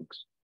four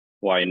yogs,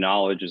 why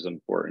knowledge is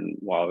important,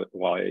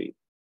 why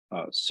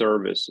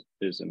service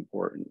is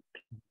important,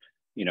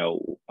 you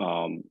know,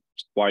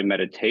 why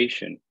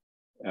meditation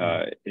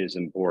is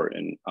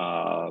important,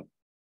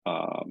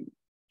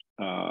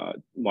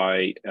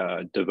 why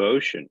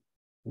devotion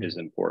is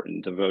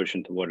important,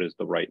 devotion to what is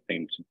the right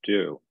thing to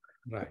do.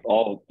 Right.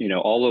 All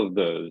of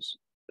those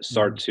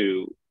start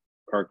to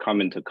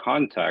come into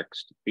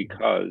context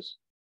because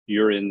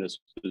you're in this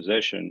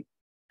position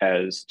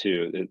as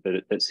to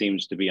that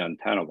seems to be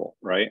untenable,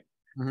 right?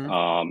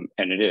 And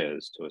it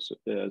is to us,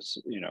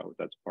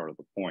 that's part of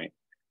the point.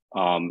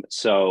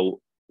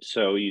 So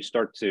you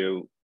start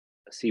to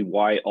see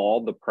why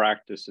all the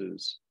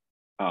practices,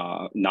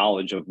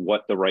 knowledge of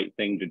what the right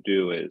thing to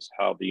do is,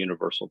 how the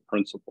universal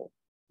principle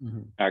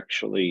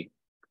actually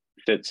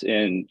fits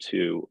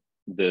into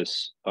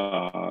this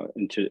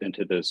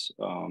into this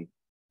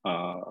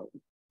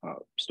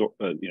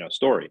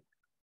story.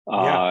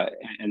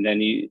 And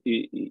then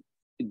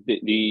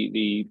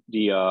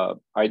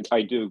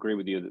I do agree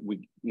with you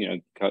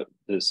that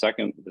the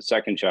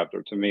second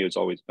chapter to me has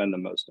always been the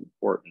most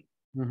important,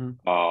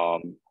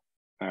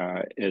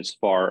 as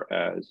far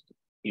as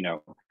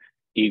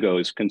ego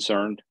is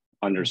concerned,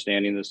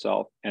 understanding the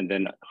self, and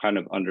then kind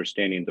of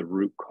understanding the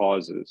root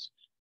causes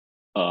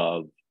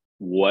of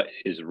what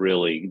is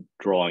really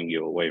drawing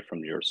you away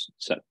from your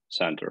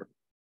center.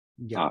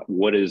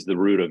 What is the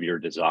root of your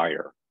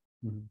desire,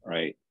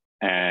 right?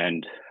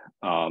 And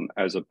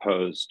as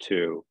opposed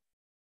to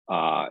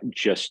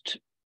just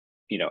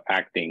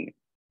acting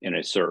in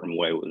a certain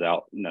way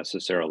without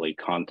necessarily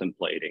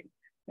contemplating.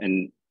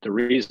 And the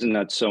reason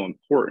that's so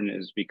important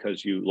is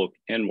because you look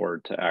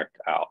inward to act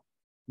out.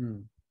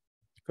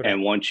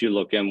 And once you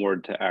look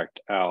inward to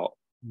act out,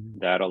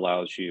 that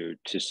allows you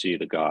to see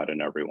the God in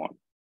everyone.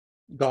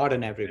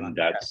 And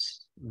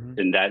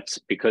that's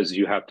because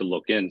you have to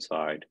look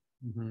inside,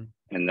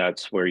 and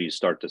that's where you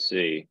start to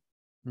see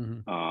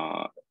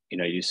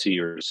you see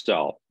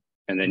yourself,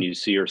 and then you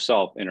see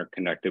yourself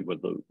interconnected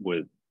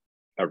with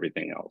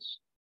everything else.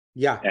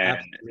 And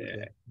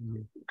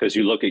because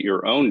you look at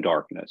your own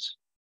darkness,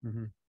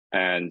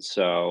 and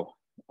so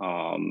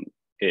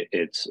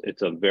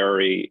it's a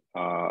very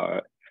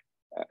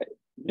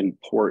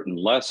important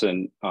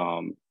lesson,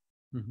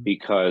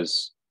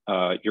 because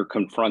you're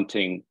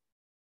confronting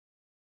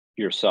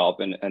yourself,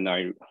 and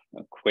I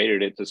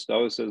equated it to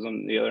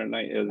Stoicism the other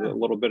night a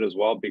little bit as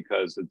well,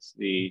 because it's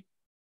the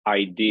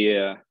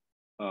idea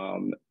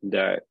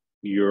that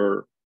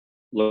you're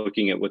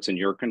looking at what's in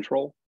your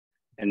control,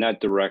 and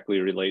that directly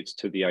relates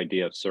to the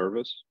idea of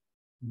service,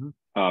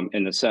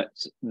 in the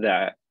sense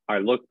that I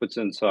look what's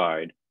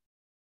inside,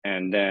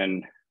 and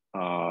then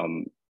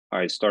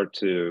I start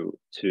to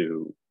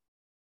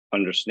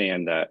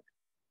understand that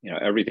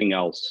everything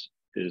else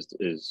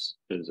is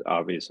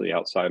obviously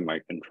outside my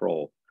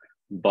control,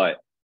 but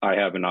I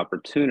have an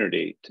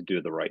opportunity to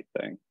do the right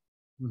thing.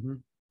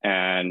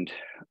 And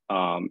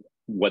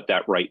what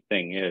that right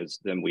thing is,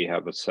 then we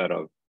have a set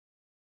of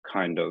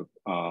kind of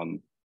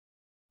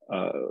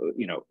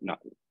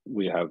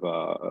we have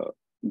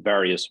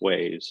various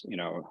ways,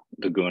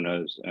 the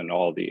gunas and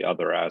all the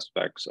other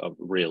aspects of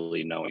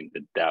really knowing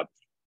the depth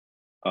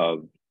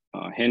of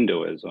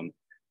Hinduism,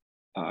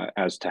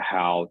 as to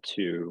how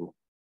to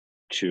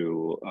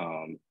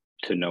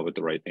know what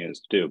the right thing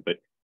is to do. But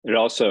it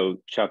also,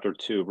 chapter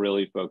 2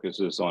 really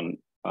focuses on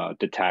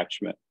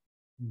detachment,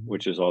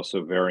 which is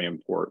also very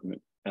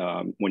important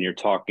when you're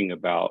talking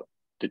about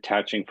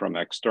detaching from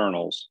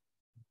externals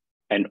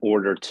in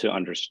order to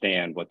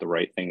understand what the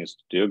right thing is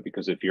to do.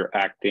 Because if you're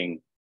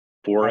acting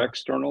for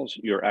externals,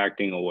 you're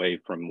acting away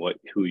from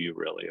who you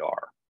really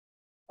are.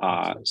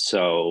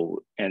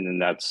 So, and then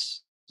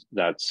that's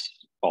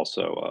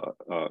also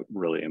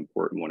really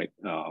important when it,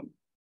 I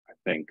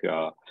think,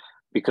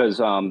 because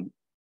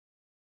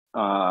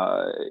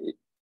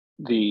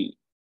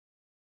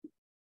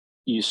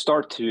you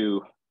start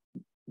to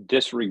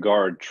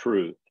disregard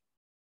truth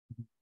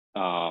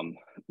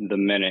the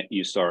minute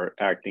you start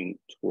acting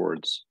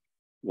towards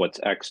what's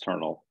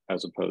external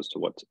as opposed to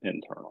what's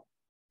internal.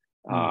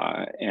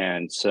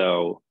 And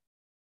so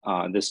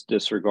this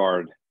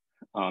disregard,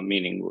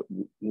 meaning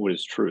what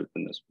is truth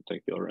in this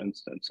particular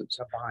instance, it's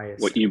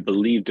what you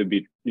believe to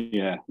be,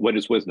 what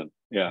is wisdom.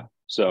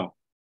 So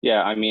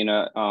I mean,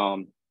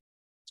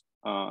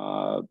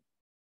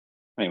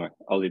 anyway,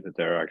 I'll leave it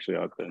there. Actually,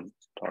 I've been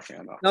talking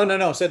about.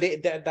 No. So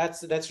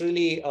that's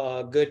really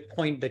a good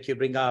point that you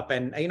bring up.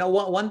 And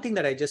one thing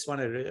that I just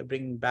want to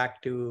bring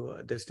back to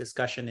this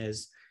discussion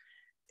is,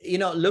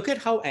 look at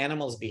how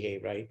animals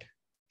behave, right?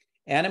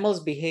 Animals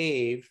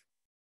behave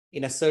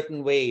in a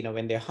certain way. You know,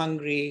 when they're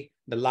hungry,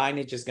 the lion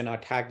is just going to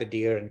attack the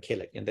deer and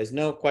kill it. And there's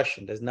no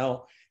question, there's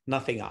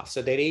nothing else.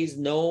 So there is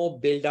no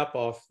buildup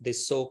of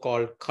this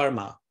so-called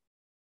karma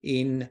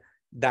in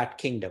that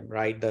kingdom,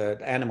 right? The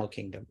animal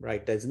kingdom,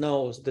 right? There's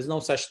no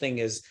such thing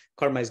as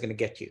karma is going to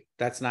get you.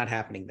 That's not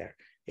happening there.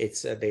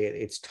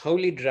 It's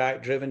totally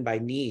driven by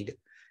need.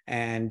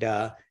 And,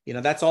 you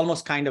know, that's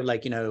almost kind of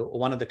like, you know,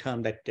 one of the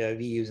terms that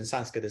we use in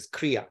Sanskrit is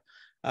kriya.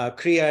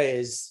 Kriya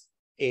is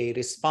a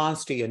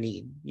response to your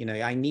need. You know,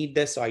 I need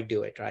this, so I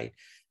do it, right?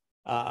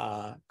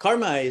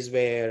 Karma is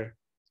where,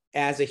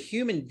 as a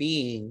human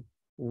being,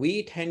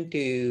 we tend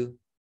to,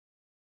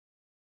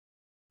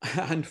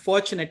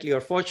 unfortunately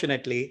or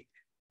fortunately,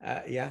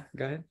 yeah,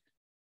 go ahead.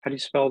 How do you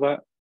spell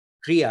that?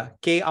 Kriya,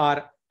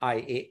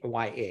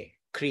 K-R-I-A-Y-A.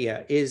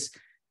 Kriya is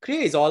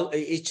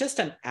just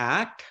an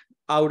act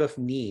out of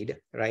need,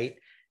 right?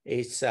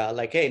 It's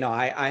like, hey, no,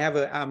 I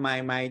have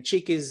my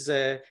cheek is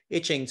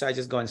itching, so I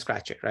just go and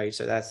scratch it, right?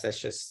 So that's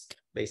just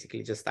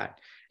basically just that.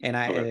 And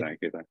Thank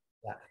you.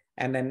 Yeah.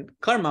 And then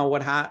karma,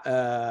 what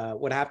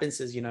happens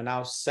is, you know,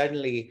 now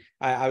suddenly,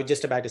 I was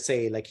just about to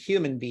say, like,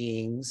 human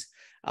beings,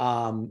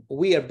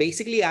 we are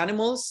basically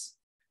animals,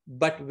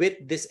 but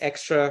with this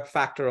extra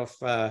factor of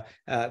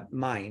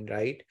mind,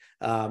 right?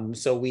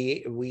 So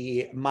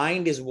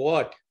mind is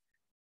what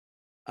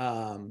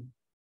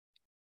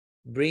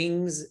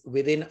brings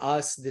within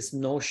us this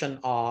notion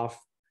of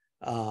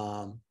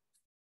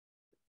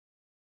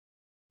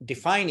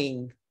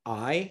defining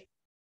I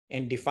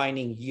and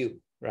defining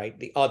you, right?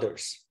 The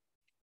others,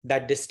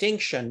 that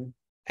distinction.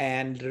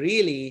 And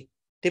really,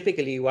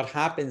 typically what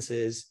happens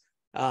is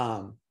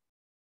our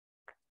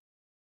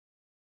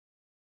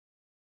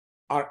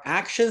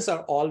actions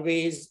are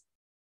always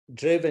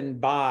driven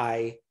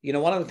by, you know,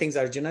 one of the things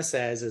Arjuna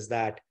says is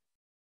that,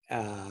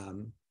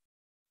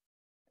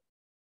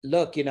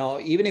 look, you know,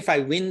 even if I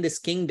win this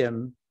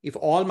kingdom, if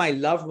all my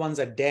loved ones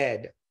are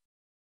dead,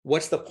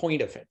 what's the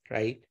point of it,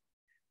 right?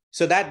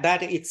 So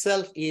that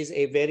itself is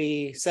a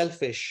very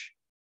selfish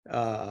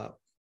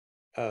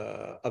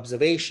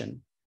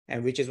observation,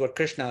 and which is what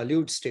Krishna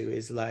alludes to,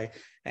 is like,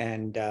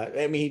 and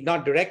I mean,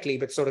 not directly,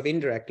 but sort of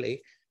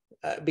indirectly,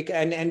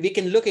 and we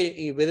can look at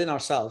it within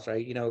ourselves,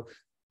 right? You know,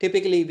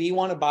 typically we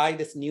want to buy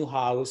this new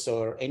house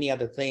or any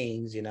other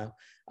things, you know.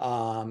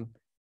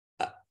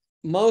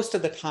 Most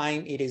of the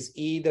time it is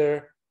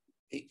either,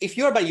 if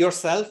you're by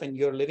yourself and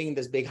you're living in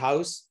this big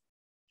house,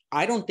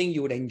 I don't think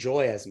you would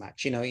enjoy as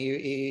much. You know,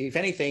 if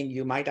anything,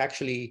 you might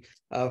actually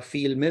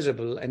feel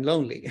miserable and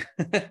lonely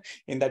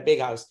in that big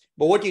house.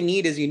 But what you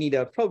need is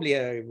probably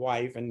a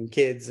wife and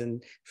kids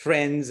and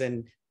friends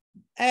and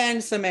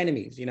some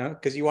enemies, you know,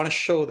 because you want to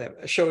show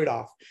it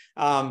off.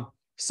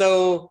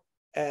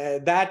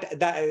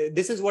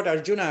 This is what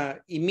Arjuna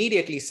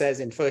immediately says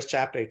in first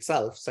chapter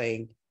itself,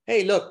 saying,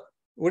 hey, look,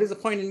 what is the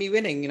point in me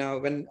winning, you know,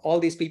 when all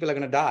these people are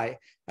going to die?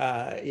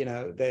 You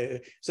know,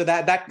 so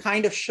that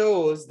kind of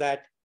shows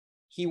that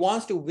he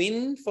wants to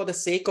win for the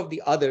sake of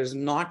the others,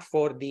 not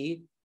for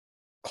the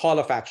call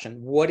of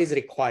action, what is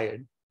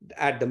required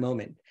at the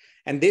moment.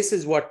 And this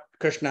is what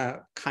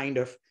Krishna kind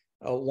of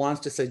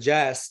wants to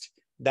suggest,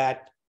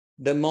 that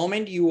the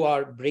moment you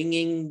are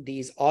bringing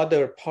these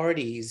other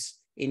parties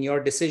in your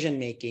decision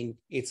making,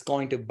 it's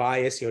going to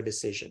bias your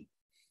decision.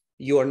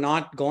 You are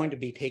not going to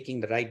be taking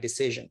the right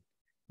decision.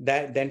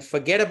 Then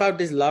forget about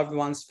these loved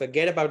ones,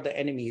 forget about the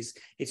enemies.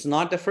 It's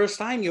not the first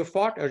time you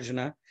fought,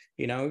 Arjuna.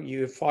 You know,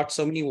 you've fought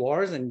so many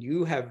wars and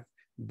you have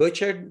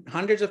butchered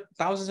hundreds of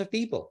thousands of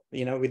people,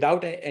 you know,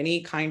 without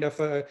any kind of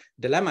a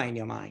dilemma in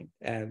your mind.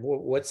 And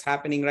what's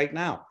happening right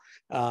now?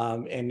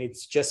 And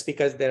it's just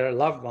because there are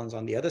loved ones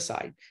on the other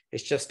side.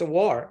 It's just a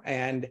war.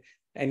 And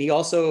he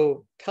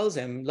also tells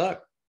him,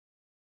 look,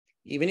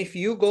 even if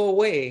you go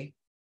away,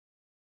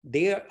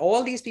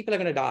 all these people are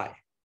going to die.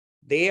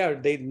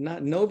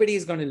 Nobody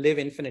is going to live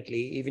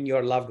infinitely, even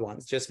your loved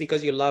ones. Just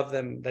because you love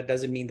them, that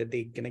doesn't mean that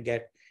they're going to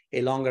get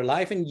a longer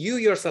life, and you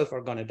yourself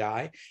are going to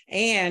die,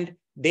 and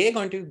they're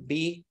going to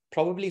be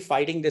probably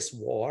fighting this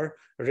war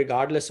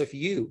regardless of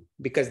you,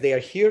 because they are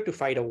here to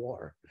fight a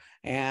war,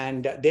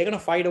 and they're going to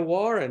fight a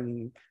war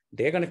and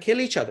they're going to kill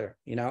each other,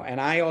 you know,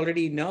 and I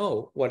already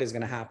know what is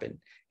going to happen,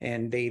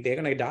 and they're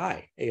going to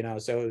die, you know,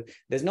 so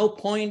there's no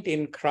point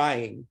in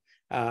crying.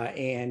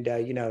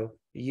 You know,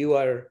 you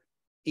are,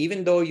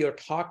 even though you're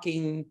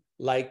talking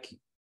like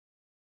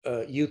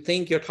you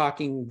think you're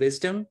talking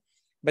wisdom,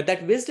 but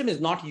that wisdom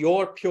is not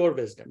your pure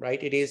wisdom,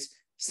 right? It is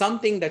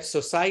something that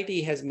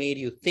society has made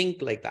you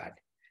think like that.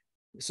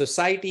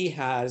 Society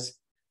has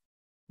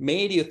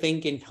made you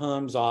think in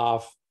terms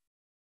of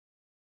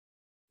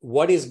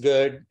what is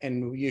good,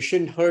 and you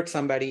shouldn't hurt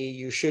somebody,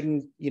 you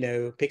shouldn't, you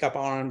know, pick up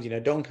arms, you know,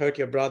 don't hurt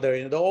your brother,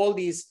 you know, all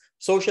these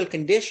social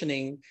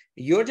conditioning,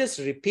 you're just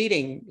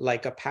repeating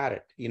like a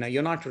parrot, you know,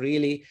 you're not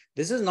really,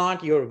 this is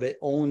not your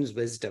own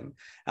wisdom.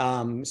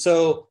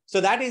 So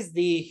that is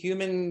the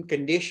human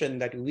condition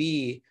that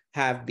we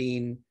have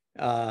been,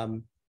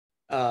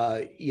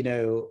 you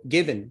know,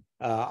 given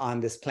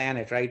on this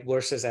planet, right?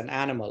 Versus an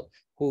animal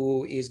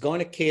who is going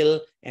to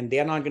kill and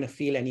they're not going to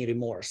feel any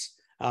remorse.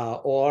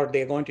 or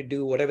they're going to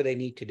do whatever they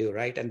need to do,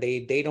 right? And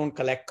they don't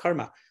collect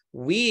karma.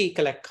 We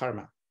collect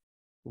karma.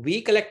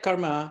 We collect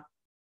karma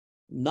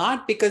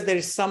not because there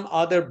is some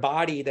other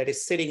body that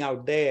is sitting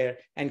out there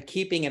and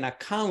keeping an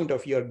account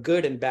of your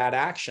good and bad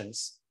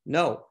actions.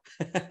 No,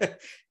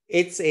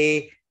 it's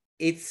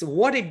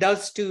what it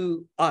does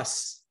to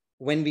us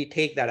when we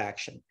take that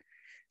action.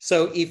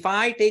 So if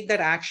I take that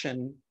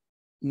action,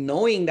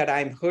 knowing that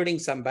I'm hurting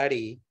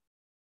somebody,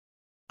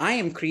 I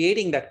am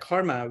creating that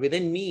karma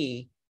within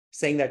me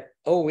saying that,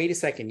 oh, wait a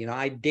second,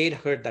 I did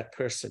hurt that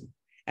person.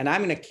 And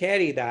I'm going to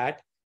carry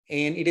that,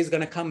 and it is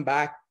going to come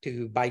back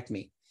to bite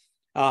me.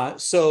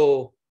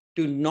 So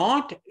to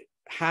not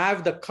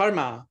have the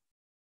karma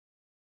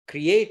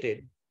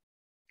created,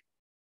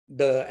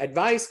 the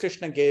advice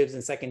Krishna gives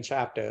in second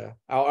chapter,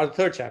 or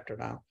third chapter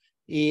now,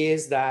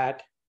 is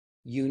that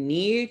you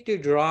need to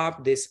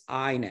drop this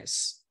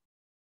I-ness,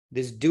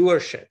 this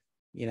doership.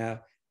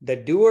 The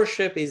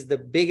doership is the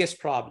biggest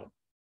problem.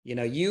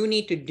 You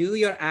need to do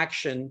your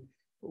action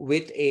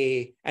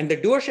and the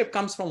doership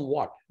comes from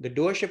what? The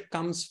doership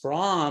comes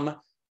from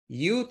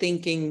you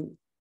thinking,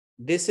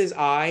 this is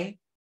I,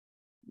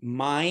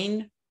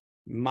 mine,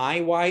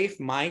 my wife,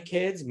 my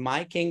kids,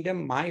 my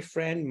kingdom, my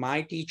friend,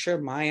 my teacher,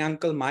 my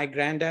uncle, my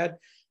granddad,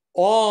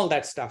 all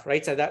that stuff,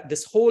 right? So that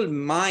this whole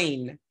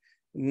mine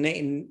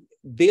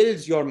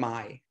builds your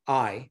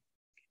I,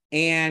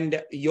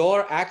 and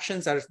your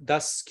actions are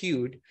thus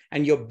skewed,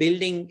 and you're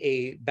building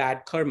a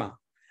bad karma,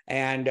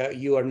 and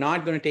you are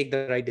not going to take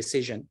the right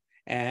decision,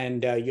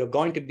 and you're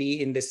going to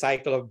be in this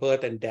cycle of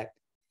birth and death.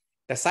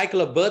 The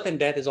cycle of birth and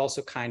death is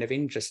also kind of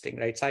interesting,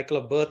 right? Cycle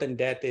of birth and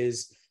death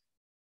is,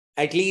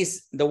 at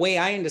least the way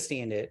I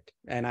understand it,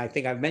 and I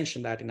think I've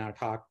mentioned that in our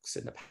talks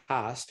in the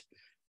past,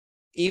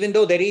 even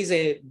though there is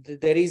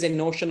a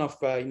notion of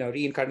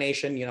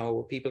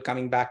reincarnation, people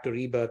coming back to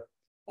rebirth,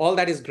 all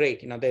that is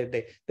great.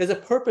 There's a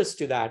purpose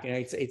to that.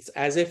 It's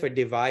as if a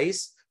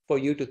device for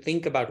you to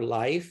think about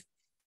life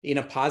in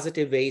a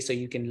positive way, so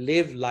you can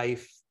live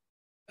life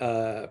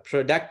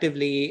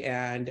productively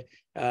and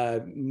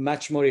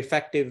much more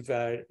effective,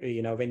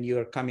 when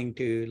you're coming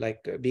to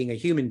being a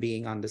human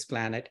being on this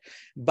planet.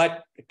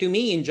 But to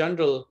me, in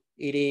general,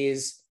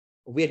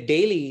 we're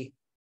daily,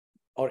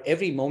 or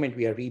every moment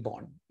we are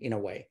reborn in a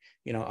way.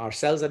 Our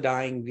cells are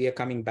dying, we are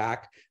coming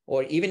back.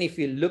 Or even if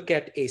you look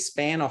at a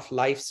span of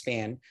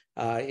lifespan,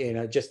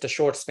 just a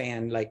short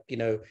span,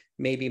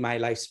 maybe my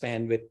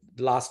lifespan with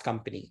the last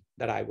company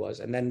that I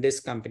was, and then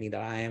this company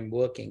that I am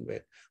working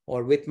with,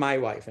 or with my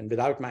wife and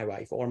without my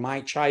wife, or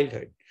my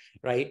childhood,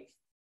 right?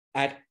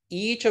 At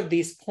each of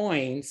these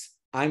points,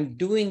 I'm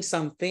doing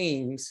some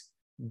things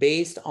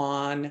based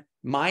on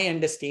my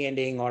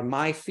understanding or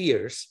my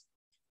fears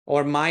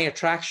or my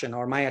attraction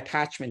or my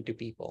attachment to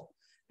people.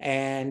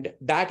 And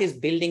that is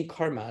building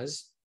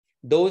karmas.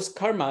 Those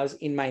karmas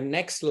in my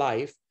next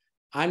life,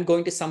 I'm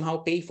going to somehow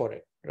pay for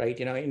it, right?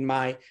 In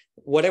my,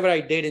 whatever I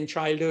did in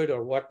childhood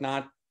or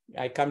whatnot,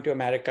 I come to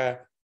America,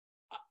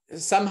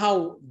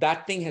 somehow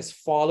that thing has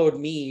followed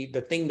me,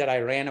 the thing that I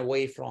ran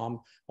away from,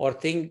 or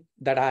thing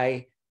that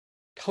I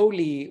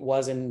totally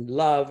was in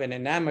love and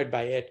enamored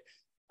by it.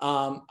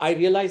 I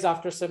realized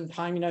after some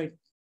time,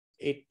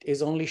 it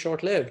is only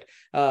short-lived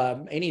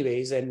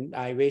anyways, and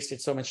I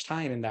wasted so much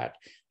time in that.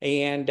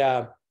 And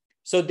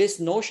so this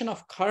notion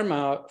of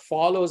karma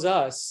follows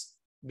us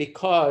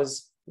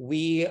because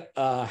we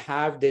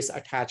have this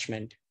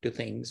attachment to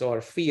things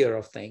or fear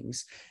of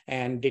things.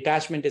 And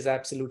detachment is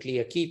absolutely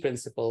a key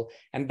principle.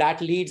 And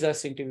that leads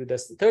us into the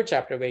third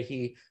chapter, where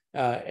he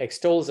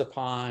extols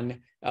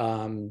upon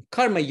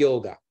karma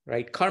yoga,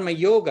 right? Karma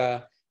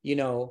yoga,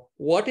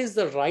 what is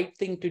the right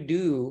thing to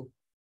do?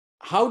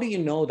 How do you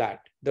know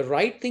that? The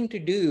right thing to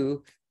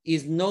do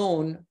is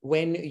known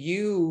when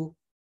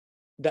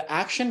the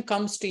action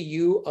comes to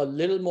you a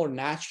little more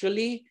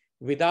naturally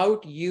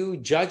without you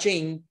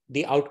judging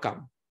the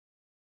outcome.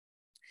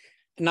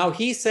 Now,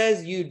 he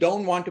says you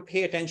don't want to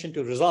pay attention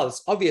to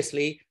results.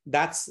 Obviously,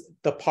 that's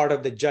the part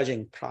of the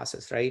judging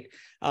process, right?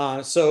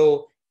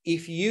 So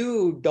if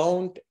you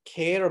don't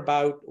care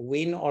about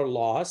win or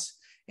loss,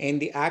 and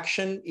the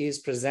action is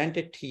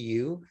presented to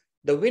you,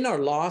 the win or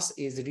loss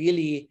is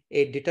really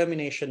a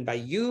determination by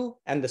you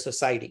and the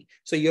society.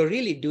 So you're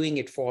really doing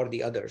it for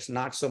the others,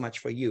 not so much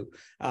for you.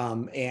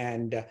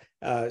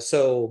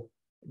 So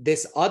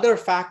this other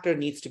factor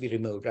needs to be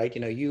removed, right?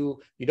 You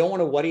don't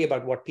want to worry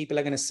about what people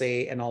are going to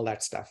say and all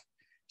that stuff.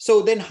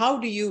 So then how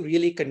do you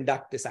really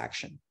conduct this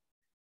action?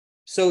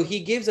 So he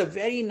gives a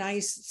very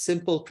nice,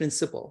 simple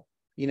principle,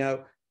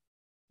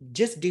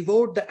 just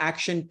devote the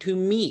action to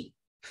me.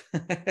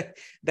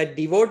 That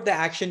devote the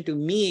action to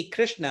me,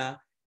 Krishna,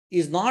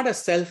 is not a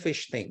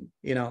selfish thing.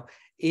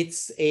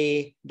 It's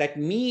that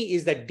me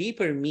is that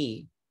deeper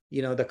me,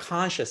 the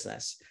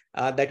consciousness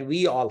that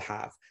we all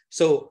have.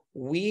 So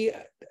the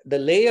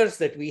layers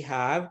that we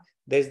have,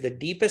 there's the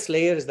deepest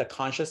layer is the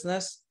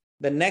consciousness.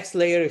 The next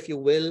layer, if you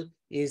will,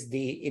 is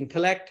the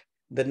intellect.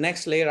 The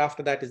next layer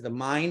after that is the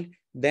mind,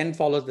 then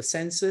follows the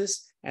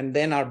senses, and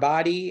then our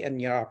body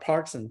and our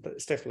parts and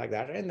stuff like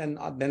that. And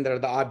then there are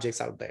the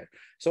objects out there.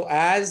 So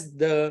as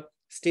the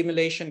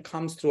stimulation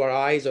comes through our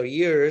eyes or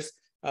ears,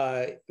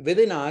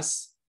 within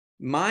us,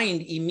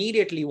 mind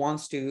immediately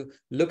wants to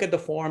look at the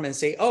form and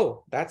say,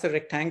 oh, that's a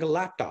rectangle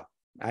laptop.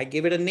 I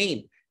give it a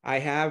name. I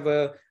have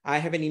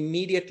an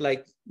immediate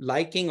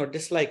liking or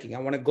disliking. I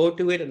want to go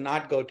to it and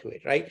not go to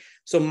it, right?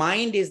 So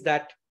mind is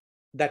that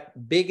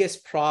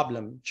biggest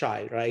problem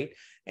child, right?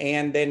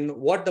 And then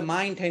what the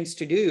mind tends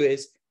to do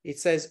is it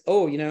says,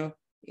 oh,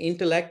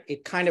 intellect,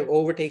 it kind of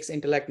overtakes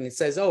intellect, and it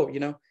says, oh,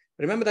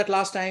 remember that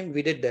last time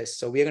we did this,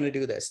 so we're going to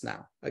do this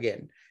now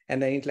again.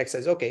 And then intellect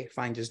says, okay,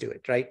 fine, just do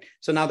it, right?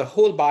 So now the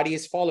whole body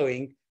is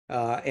following,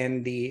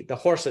 and the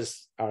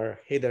horses are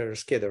hither,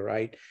 skither,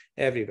 right?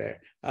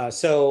 Everywhere.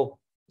 So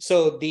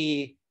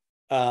the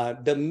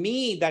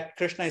me that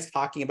Krishna is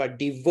talking about,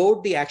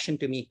 devote the action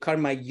to me,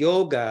 karma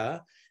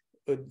yoga.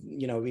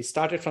 We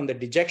started from the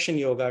dejection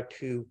yoga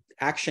to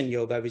action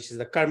yoga, which is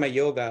the karma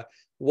yoga.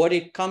 What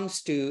it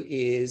comes to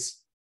is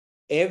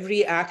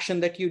every action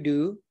that you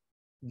do,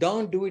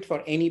 don't do it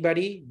for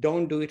anybody.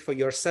 Don't do it for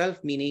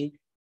yourself, meaning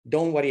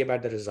don't worry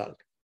about the result.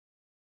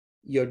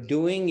 You're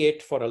doing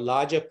it for a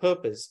larger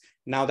purpose.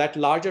 Now, that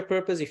larger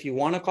purpose, if you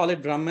want to call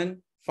it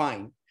Brahman,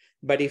 fine.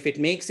 But if it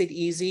makes it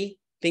easy,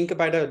 think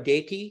about a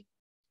deity,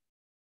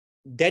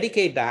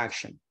 dedicate the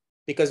action.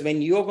 Because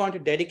when you're going to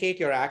dedicate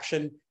your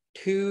action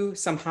to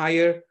some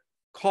higher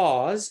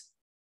cause,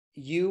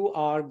 you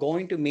are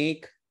going to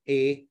make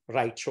a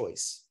right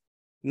choice,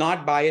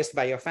 not biased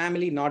by your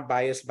family, not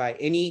biased by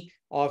any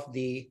of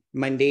the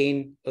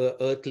mundane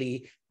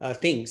earthly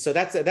things. So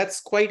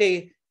that's quite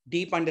a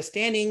deep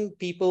understanding.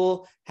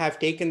 People have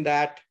taken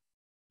that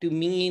to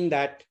mean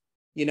that,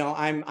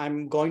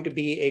 I'm going to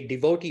be a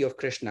devotee of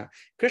Krishna.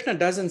 Krishna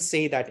doesn't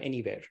say that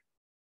anywhere.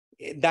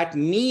 That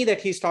me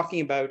that he's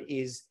talking about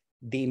is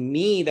the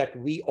me that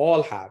we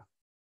all have.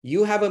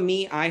 You have a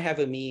me, I have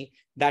a me.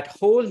 That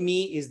whole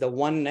me is the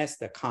oneness,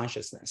 the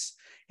consciousness.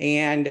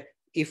 And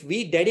if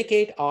we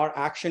dedicate our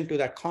action to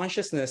that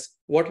consciousness,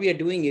 what we are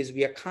doing is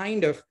we are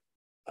kind of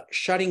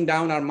shutting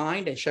down our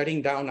mind and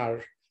shutting down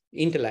our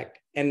intellect.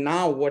 And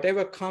now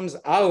whatever comes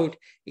out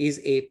is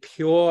a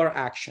pure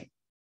action.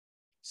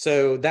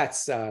 So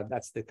that's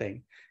the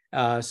thing.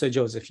 So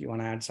Joseph, you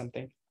want to add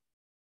something?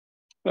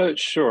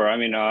 Sure. I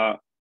mean,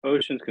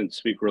 Ocean can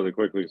speak really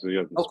quickly because he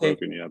hasn't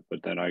spoken yet,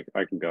 but then I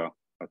can go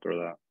after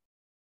that.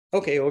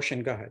 Okay,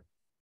 Ocean, go ahead.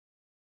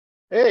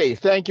 Hey,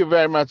 thank you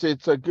very much.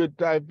 It's a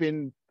good. I've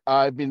been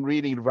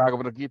reading the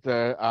Bhagavad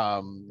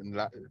Gita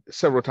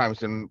several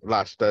times in the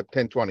last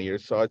 10, 20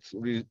 years, so it's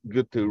really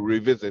good to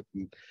revisit.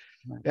 And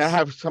I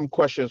have some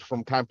questions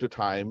from time to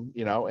time,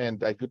 and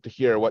good to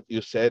hear what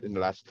you said in the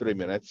last 3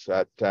 minutes.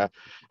 I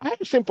have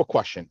a simple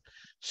question.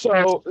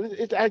 So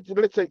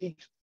let's say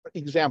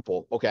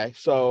example, okay?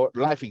 So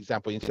life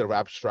example instead of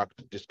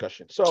abstract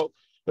discussion. So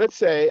let's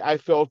say I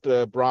felt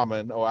a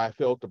Brahman, or I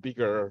felt a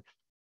bigger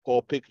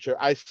whole picture.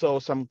 I saw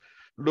some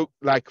look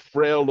like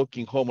frail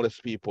looking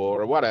homeless people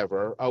or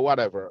whatever,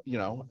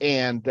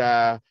 and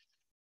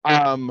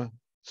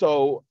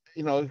so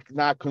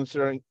not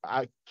considering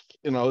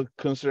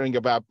considering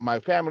about my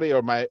family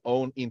or my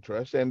own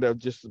interests, and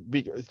just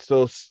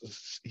so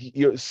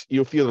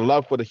you feel the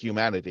love for the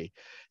humanity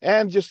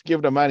and just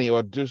give the money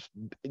or just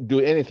do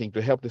anything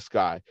to help this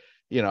guy,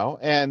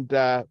 and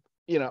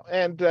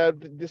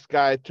this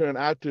guy turned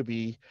out to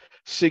be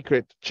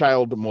secret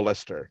child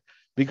molester.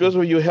 Because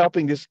of you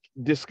helping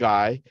this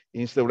guy,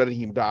 instead of letting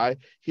him die,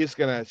 he's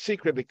gonna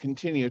secretly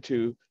continue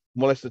to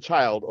molest the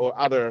child or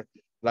other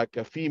like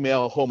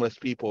female homeless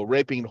people,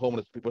 raping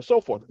homeless people,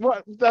 so forth.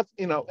 Well, that's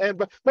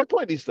but my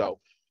point is though,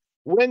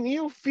 when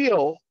you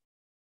feel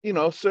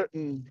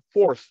certain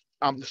force,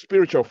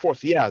 spiritual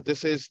force,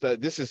 this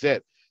is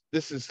it.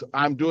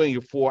 I'm doing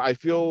it for. I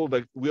feel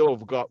the will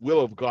of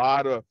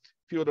God, or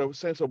feel the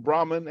sense of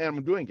Brahman, and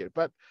I'm doing it.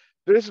 But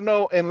there's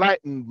no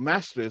enlightened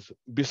masters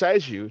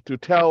besides you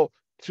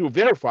to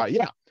verify,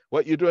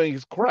 what you're doing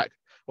is correct,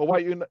 or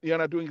what you're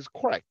not doing is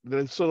correct.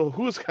 So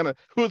who's gonna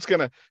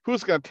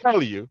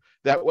tell you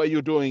that what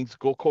you're doing is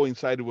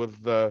coincide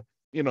with the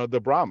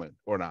Brahman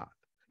or not?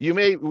 You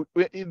may,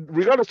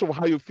 regardless of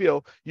how you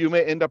feel, you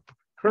may end up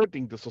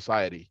hurting the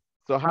society.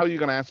 So how are you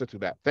gonna answer to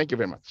that? Thank you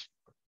very much.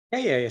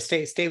 Yeah.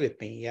 Stay with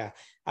me. Yeah,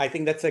 I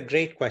think that's a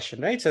great question,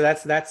 right? So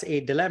that's a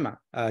dilemma.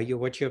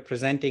 What you're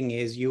presenting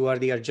is you are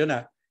the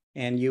Arjuna,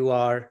 and you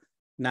are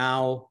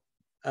now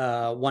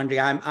wondering.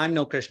 I'm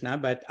no Krishna,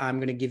 but I'm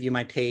going to give you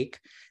my take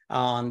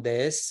on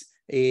this.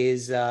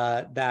 Is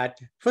that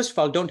first of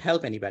all, don't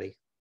help anybody.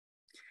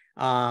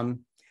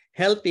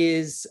 Help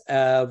is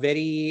a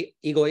very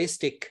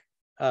egoistic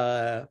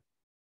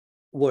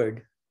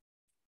word.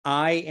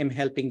 I am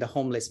helping the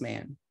homeless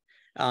man.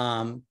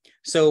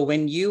 So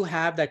when you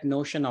have that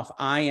notion of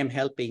I am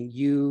helping,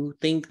 you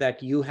think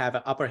that you have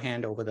an upper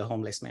hand over the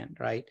homeless man,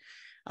 right?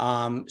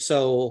 And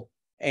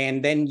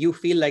then you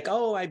feel like,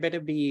 oh, I better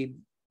be,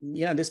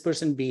 this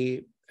person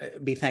be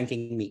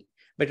thanking me.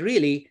 But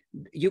really,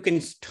 you can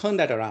turn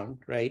that around,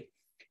 right?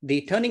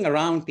 the turning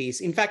around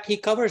piece, in fact, he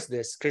covers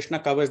this, Krishna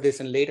covers this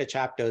in later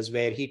chapters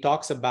where he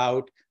talks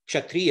about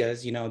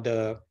Kshatriyas,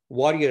 the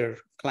warrior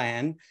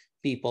clan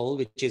people,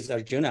 which is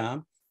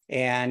Arjuna,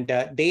 and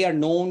they are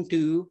known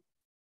to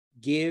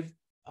give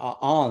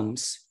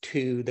alms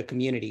to the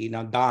community.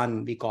 Now,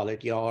 dan, we call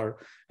it, your,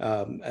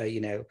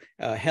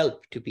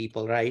 help to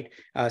people, right?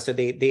 So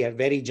they are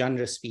very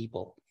generous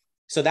people.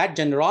 So that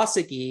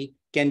generosity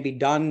can be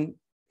done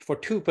for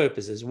two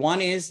purposes.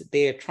 One is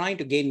they're trying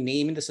to gain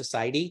name in the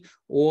society,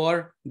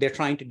 or they're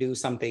trying to do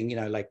something,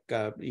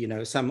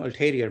 some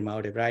ulterior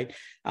motive, right?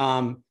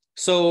 When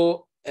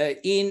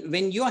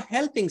you're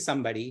helping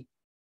somebody,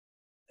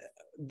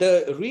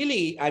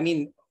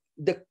 the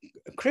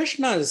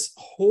Krishna's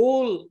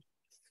whole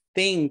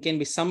thing can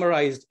be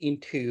summarized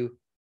into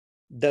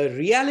the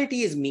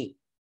reality is me.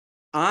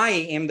 I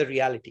am the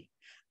reality.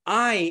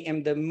 I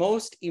am the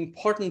most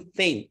important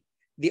thing.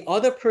 The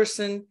other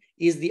person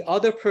is the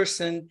other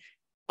person.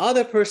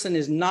 Other person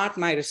is not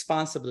my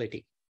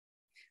responsibility.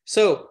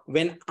 So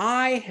when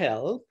I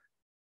help,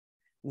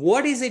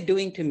 what is it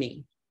doing to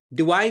me?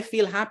 Do I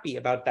feel happy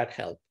about that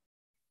help?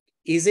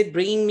 Is it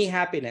bringing me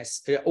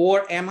happiness?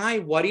 Or am I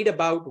worried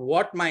about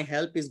what my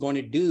help is going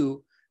to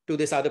do to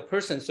this other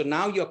person? So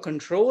now you're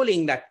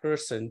controlling that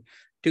person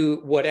to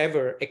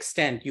whatever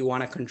extent you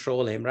want to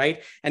control him,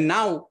 right? And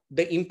now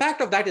the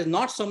impact of that is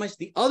not so much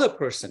the other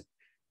person.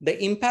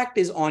 The impact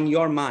is on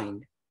your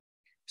mind.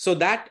 So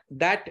that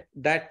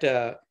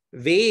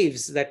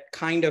waves, that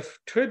kind of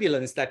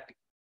turbulence that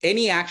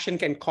any action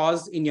can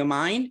cause in your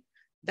mind,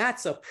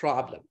 that's a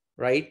problem,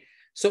 right?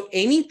 So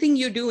anything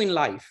you do in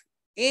life,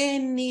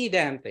 any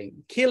damn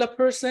thing, kill a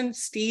person,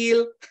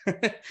 steal,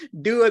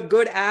 do a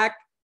good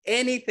act,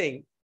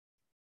 anything,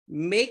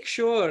 make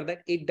sure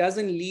that it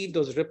doesn't leave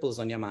those ripples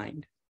on your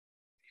mind.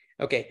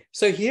 Okay,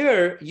 so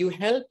here you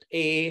helped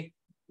a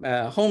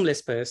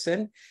homeless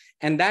person,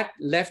 and that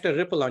left a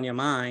ripple on your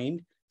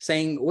mind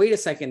saying, wait a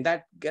second,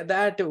 that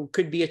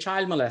could be a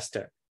child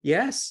molester.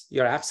 Yes,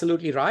 you're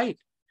absolutely right.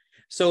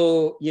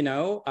 So,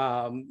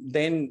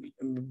 then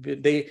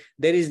there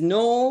is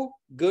no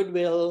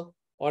goodwill,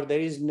 or there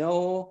is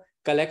no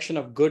collection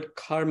of good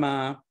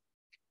karma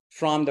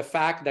from the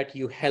fact that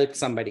you helped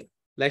somebody.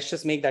 Let's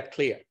just make that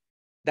clear.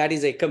 That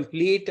is a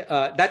complete,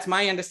 that's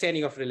my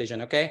understanding of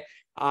religion, okay?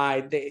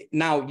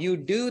 Now, you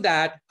do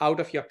that out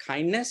of your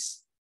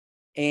kindness,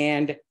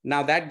 and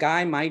now that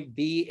guy might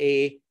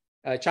be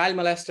a child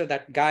molester,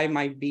 that guy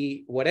might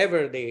be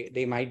whatever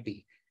they might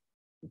be.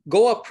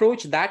 Go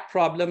approach that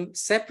problem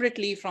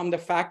separately from the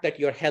fact that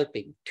you're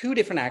helping. Two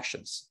different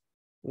actions.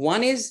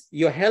 One is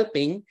you're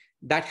helping.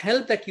 That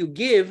help that you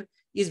give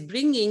is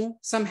bringing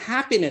some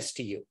happiness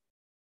to you.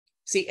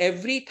 See,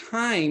 every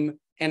time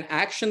an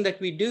action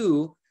that we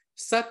do,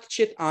 Sat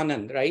Chit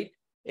Anand, right?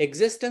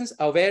 Existence,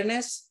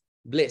 awareness,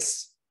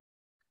 bliss.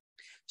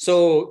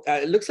 So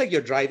it looks like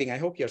you're driving. I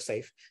hope you're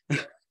safe.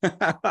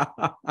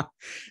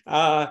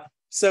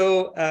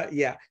 So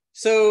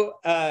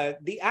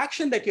the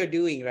action that you're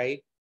doing,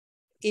 right?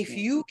 If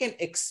you can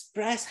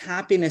express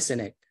happiness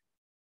in it,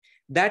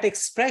 that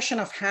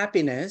expression of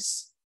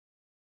happiness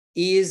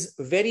is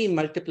very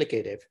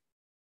multiplicative.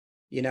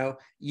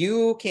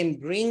 You can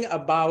bring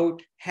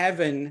about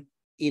heaven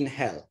in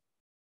hell.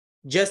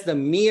 Just the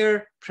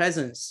mere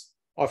presence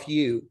of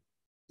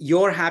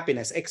your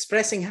happiness,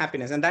 expressing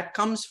happiness, and that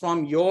comes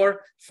from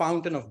your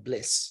fountain of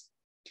bliss.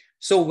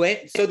 So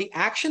the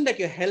action that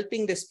you're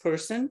helping this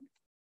person,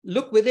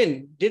 look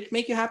within. Did it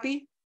make you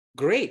happy?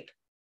 Great.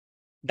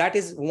 That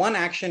is one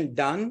action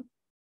done.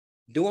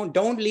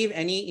 Don't leave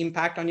any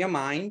impact on your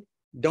mind.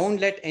 Don't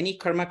let any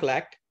karma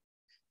collect.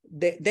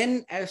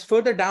 Then as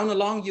further down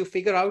along, you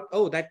figure out,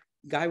 oh, that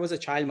guy was a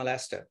child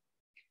molester.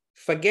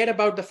 Forget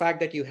about the fact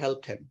that you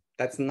helped him.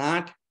 That's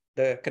not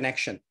the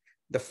connection.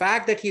 The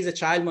fact that he's a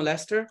child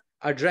molester,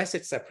 address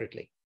it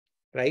separately,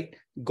 right?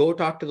 Go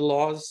talk to the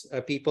laws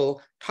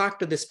people, talk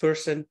to this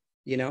person,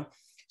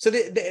 So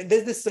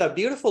there's this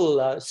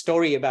beautiful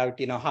story about,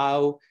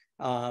 how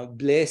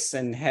bliss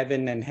and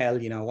heaven and hell,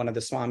 one of the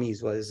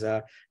Swamis was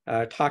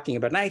talking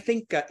about. And I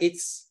think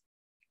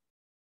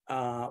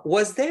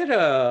was there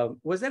a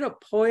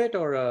poet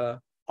or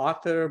a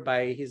author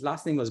by, his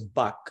last name was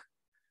Buck,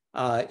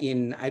 I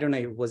don't know,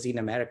 it was in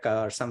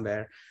America or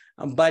somewhere,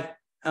 but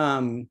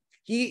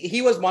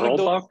he was one Earl of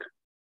those. Buck?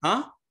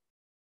 Huh?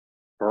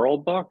 Earl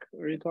Buck?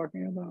 Are you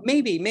talking about?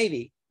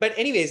 Maybe. But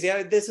anyways,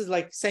 yeah, this is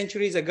like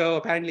centuries ago.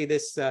 Apparently,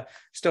 this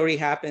story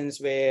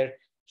happens where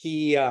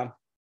he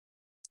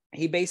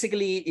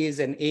basically is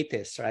an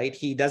atheist, right?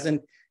 He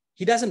doesn't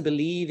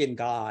believe in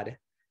God.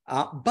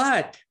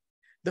 But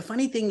the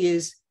funny thing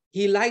is,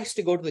 he likes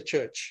to go to the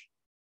church.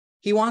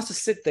 He wants to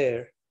sit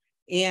there.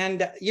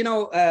 And,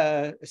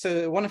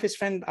 so one of his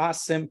friends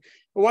asks him,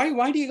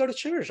 why do you go to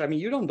church? I mean,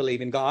 you don't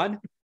believe in God.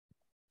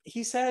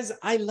 He says,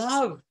 I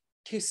love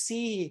to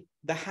see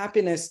the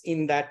happiness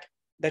in that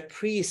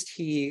priest,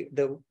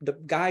 the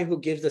guy who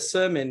gives the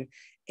sermon,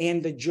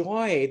 and the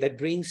joy that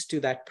brings to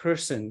that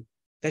person.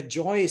 That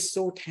joy is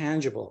so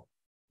tangible.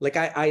 Like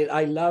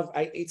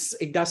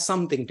it does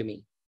something to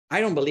me.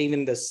 I don't believe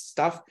in this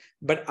stuff,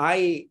 but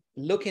I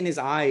look in his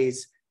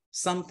eyes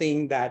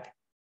something that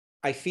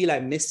I feel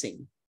I'm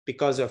missing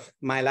because of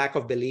my lack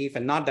of belief,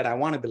 and not that I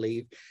want to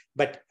believe,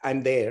 but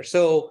I'm there.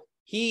 So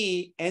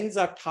he ends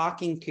up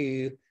talking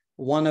to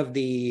one of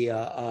the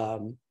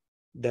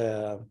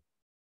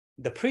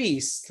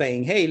priests,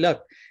 saying, "Hey,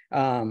 look,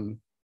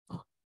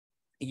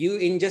 you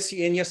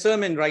in your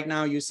sermon right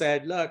now, you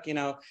said, look,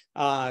 good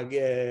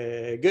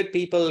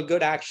people,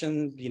 good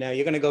actions,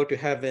 you're going to go to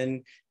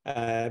heaven.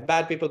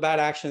 Bad people, bad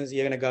actions,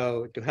 you're going to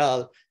go to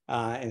hell,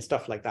 and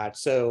stuff like that."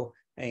 So,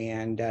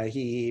 and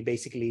he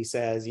basically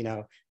says,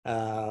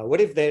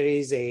 what if there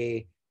is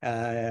a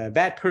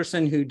bad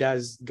person who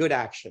does good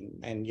action,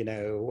 and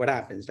what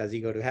happens? Does he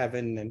go to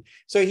heaven? And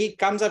so he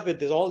comes up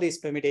with all these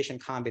permutation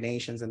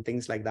combinations and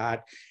things like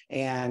that.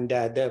 And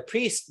the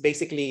priest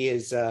basically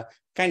is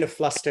kind of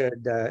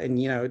flustered, and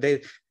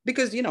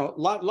because a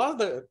lot of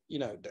the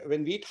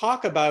when we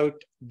talk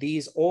about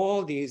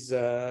all these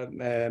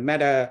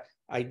meta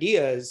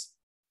ideas,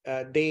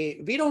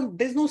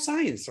 there's no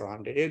science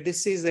around it.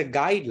 This is a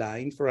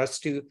guideline for us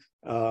to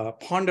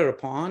ponder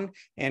upon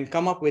and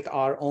come up with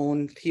our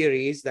own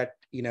theories that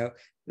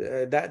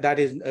that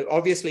is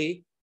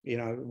obviously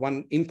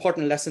one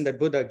important lesson that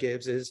Buddha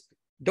gives is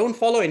don't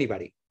follow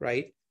anybody,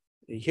 right?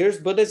 Here's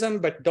Buddhism,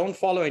 but don't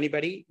follow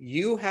anybody.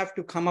 You have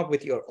to come up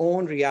with your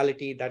own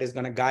reality that is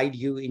going to guide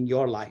you in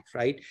your life,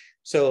 right?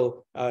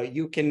 So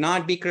you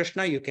cannot be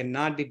Krishna, you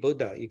cannot be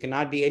Buddha, you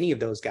cannot be any of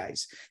those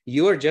guys.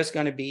 You are just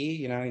going to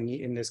be,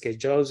 in this case,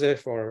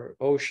 Joseph or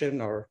Ocean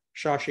or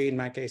Shashi in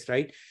my case,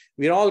 right?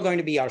 We're all going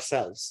to be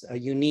ourselves,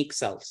 unique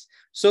selves.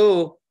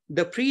 So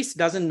the priest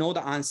doesn't know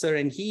the answer,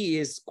 and he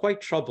is quite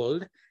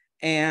troubled.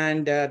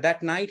 And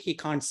that night he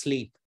can't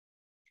sleep.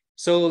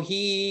 So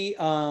he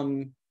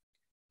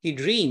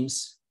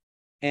dreams,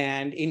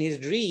 and in his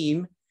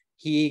dream,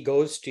 he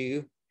goes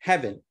to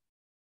heaven.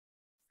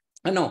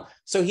 No,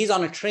 so he's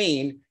on a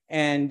train,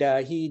 and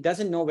he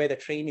doesn't know where the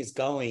train is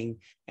going.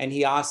 And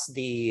he asks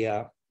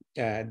the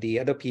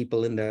other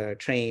people in the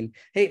train,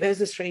 "Hey, where's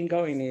this train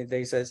going?" And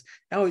they says,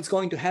 "Oh, it's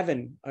going to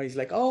heaven." He's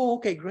like, "Oh,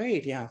 okay,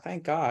 great. Yeah,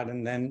 thank God."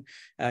 And then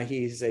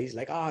he's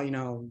like,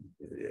 "Oh,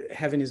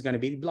 heaven is going to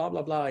be blah,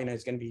 blah, blah.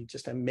 It's going to be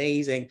just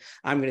amazing.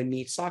 I'm going to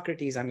meet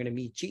Socrates. I'm going to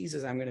meet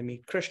Jesus. I'm going to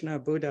meet Krishna,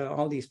 Buddha,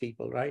 all these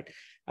people, right?"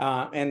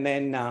 And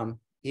then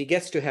he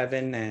gets to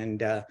heaven,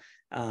 and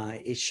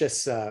it's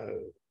just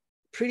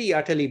pretty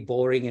utterly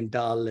boring and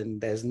dull.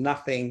 And there's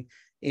nothing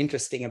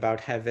interesting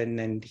about heaven.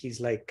 And he's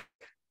like,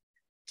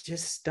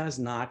 just does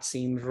not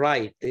seem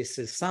right.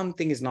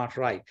 Something is not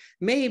right.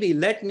 Maybe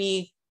let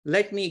me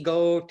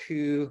go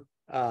to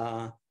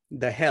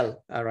the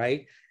hell. All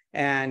right.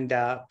 And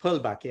pull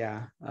back.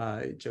 Yeah.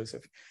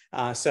 Joseph.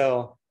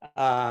 So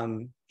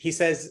he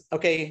says,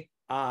 okay,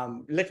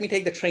 let me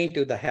take the train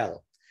to the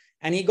hell.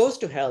 And he goes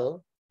to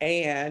hell,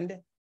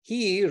 and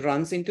he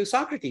runs into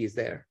Socrates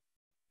there.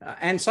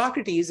 And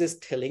Socrates is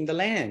tilling the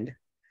land.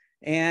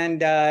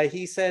 And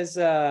he says,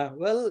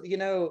 well,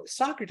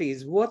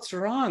 Socrates, what's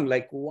wrong?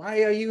 Like,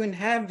 why are you in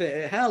hell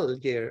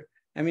here?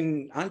 I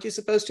mean, aren't you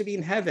supposed to be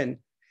in heaven?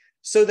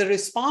 So the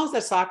response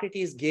that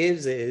Socrates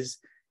gives is,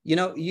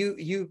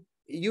 you,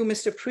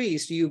 Mr.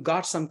 Priest, you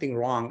got something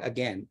wrong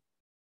again.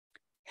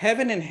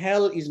 Heaven and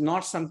hell is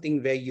not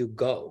something where you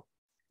go.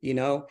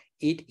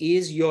 It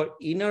is your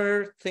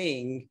inner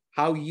thing,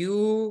 how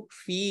you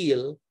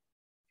feel.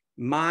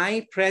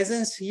 My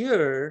presence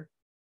here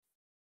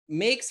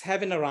makes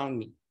heaven around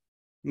me.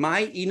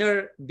 My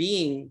inner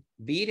being,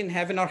 be it in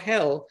heaven or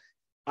hell,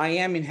 I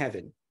am in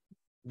heaven.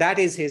 That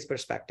is his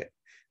perspective.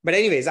 But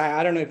anyways,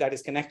 I don't know if that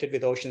is connected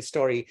with Ocean's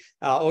story,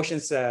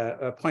 Ocean's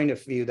point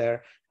of view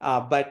there.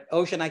 But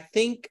Ocean, I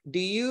think, do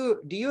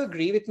you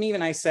agree with me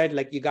when I said,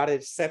 like, you got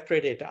to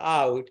separate it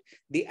out?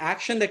 The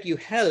action that you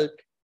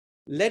helped,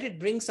 let it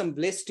bring some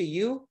bliss to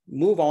you,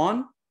 move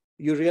on.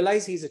 You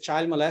realize he's a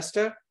child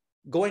molester,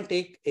 go and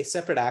take a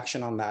separate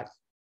action on that.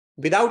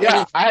 Without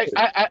that's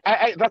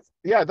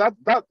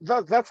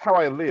how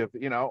I live.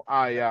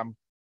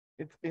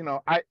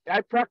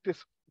 I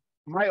practice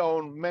my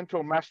own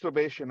mental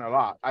masturbation a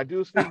lot. I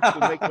do things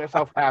to make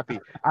myself happy.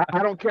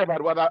 I don't care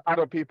about what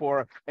other people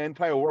or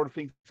entire world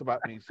thinks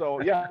about me.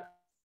 So yeah,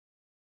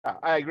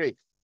 I agree.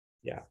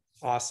 Yeah,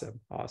 awesome.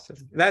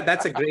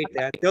 That's a great.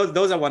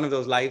 Those are one of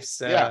those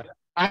life's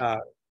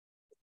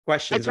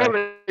questions. I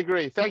totally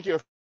agree. Thank you.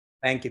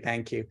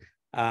 Thank you.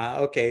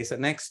 Okay, so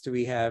next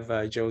we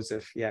have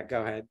Joseph. Yeah,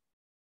 go ahead.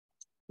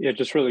 Yeah,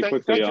 just really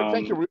quickly.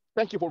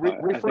 Thank you for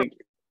referring.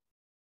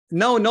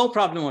 No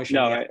problem, Ocean.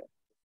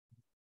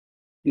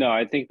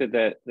 I think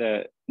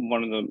that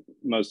one of the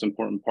most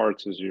important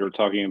parts is you're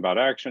talking about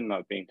action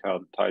not being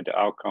tied to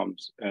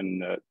outcomes,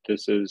 and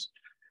this is,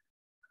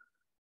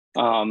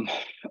 kind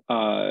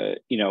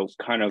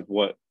of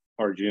what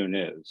Arjun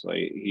is.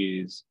 Like,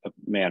 he's a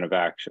man of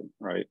action,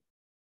 right?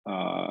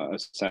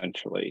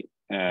 Essentially,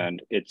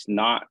 and it's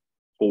not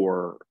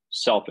for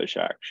selfish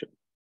action.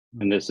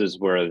 And this is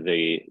where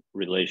the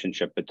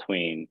relationship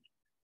between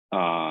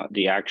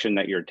the action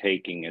that you're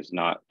taking is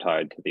not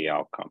tied to the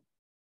outcome.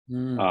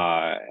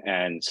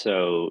 And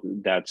so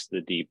that's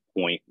the deep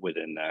point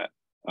within that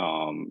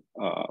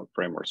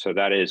framework. So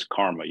that is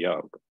karma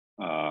yoga.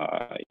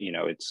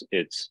 It's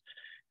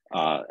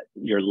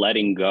you're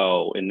letting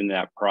go, and in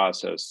that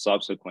process,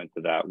 subsequent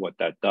to that, what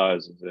that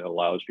does is it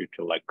allows you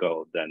to let go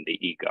of then the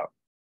ego.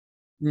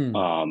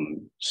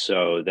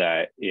 So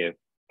that if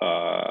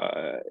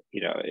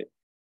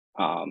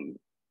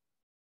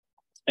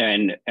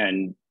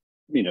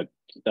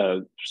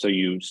so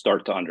you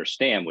start to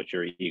understand what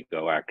your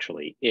ego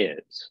actually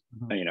is.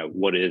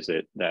 What is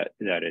it that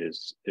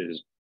is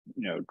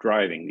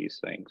driving these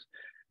things.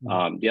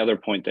 The other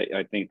point that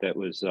I think that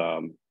was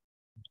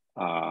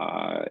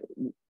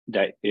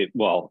that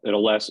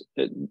it'll less,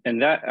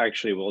 and that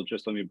actually will,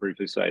 just let me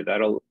briefly say,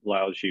 that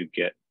allows you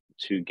get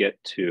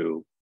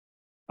to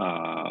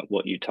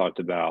what you talked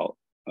about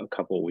a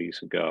couple of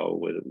weeks ago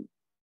with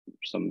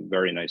some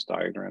very nice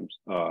diagrams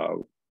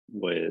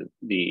with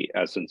the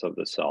essence of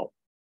the self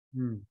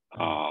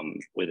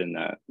within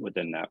that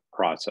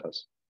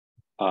process.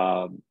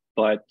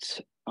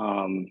 But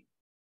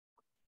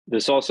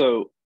this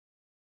also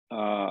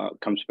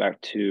comes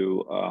back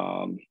to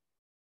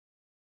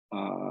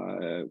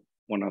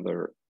one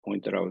other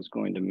point that I was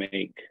going to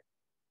make.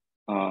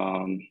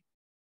 I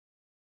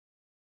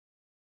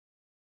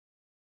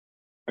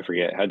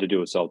forget, it had to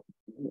do with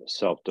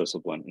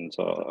self-discipline and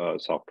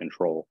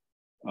self-control.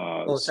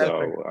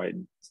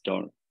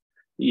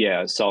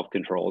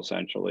 Self-control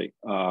essentially.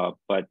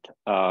 But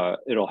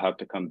it'll have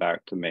to come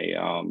back to me.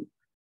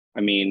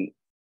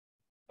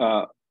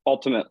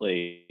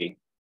 Ultimately,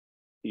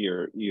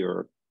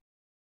 you're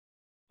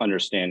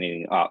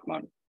understanding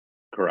Atman,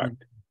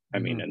 correct?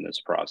 In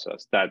this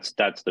process, that's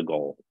the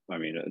goal.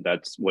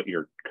 That's what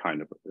you're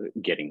kind of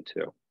getting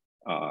to.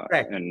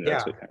 Correct. And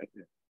that's what kind of,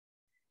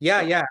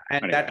 and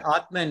anyway. That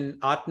Atman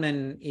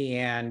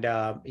and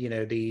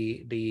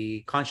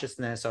the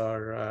consciousness,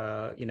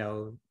 or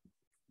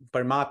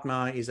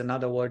Paramatma is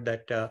another word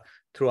that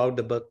throughout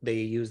the book they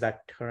use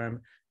that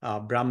term.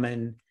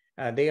 Brahman,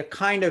 they are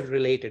kind of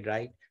related,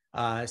 right?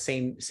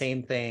 Same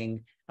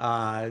thing.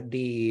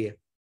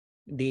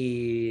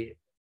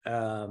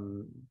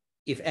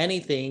 If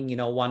anything,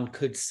 one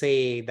could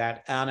say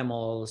that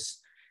animals,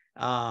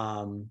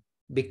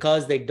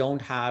 because they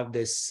don't have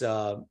this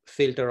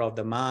filter of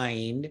the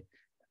mind,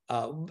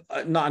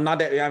 not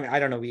that, I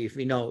don't know if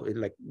we know,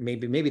 like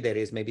maybe there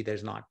is, maybe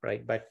there's not,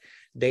 right? But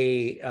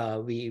they,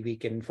 we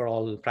can, for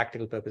all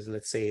practical purposes,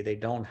 let's say they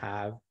don't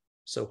have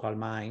so-called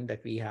mind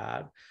that we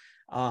have.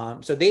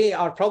 So they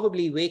are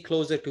probably way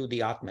closer to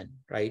the Atman,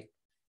 right?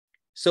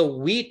 So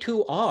we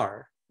too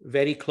are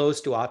very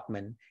close to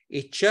Atman.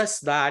 It's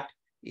just that,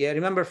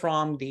 remember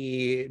from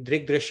the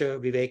Drigdrisha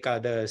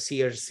Viveka, the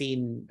seer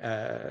seen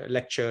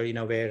lecture,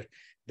 where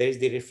there's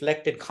the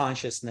reflected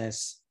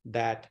consciousness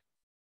that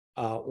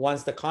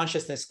once the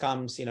consciousness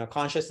comes,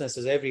 consciousness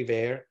is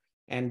everywhere,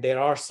 and there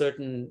are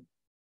certain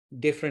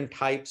different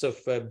types of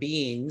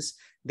beings.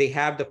 They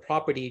have the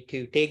property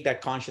to take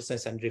that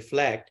consciousness and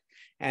reflect.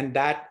 And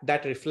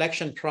that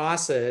reflection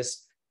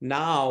process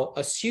now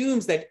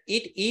assumes that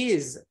it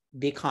is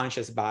the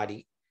conscious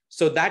body.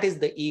 So that is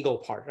the ego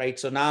part, right?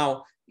 So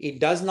now it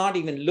does not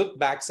even look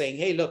back saying,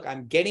 hey, look,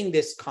 I'm getting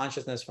this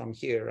consciousness from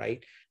here,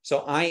 right? So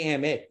I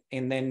am it.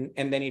 And then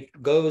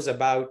it goes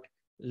about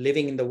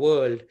living in the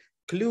world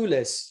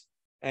clueless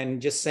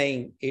and just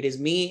saying it is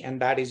me and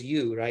that is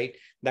you, right?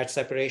 That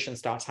separation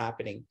starts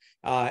happening.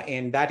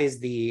 And that is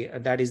the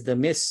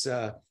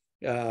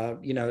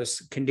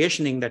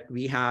conditioning that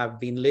we have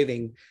been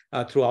living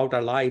throughout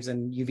our lives.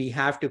 And we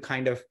have to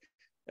kind of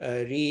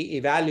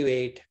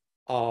reevaluate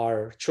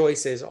our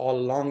choices all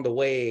along the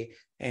way.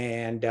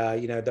 And,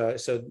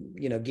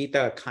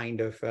 Gita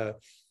kind of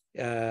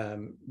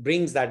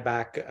brings that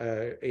back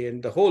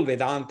in the whole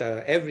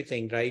Vedanta,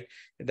 everything, right?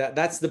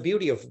 That's the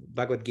beauty of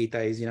Bhagavad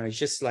Gita is, it's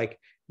just like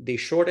the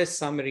shortest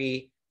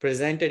summary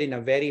presented in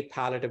a very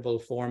palatable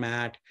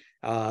format.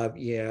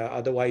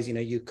 Otherwise,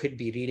 you could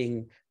be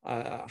reading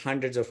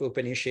hundreds of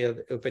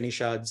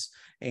Upanishads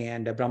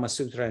and Brahma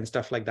Sutra and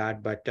stuff like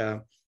that. But,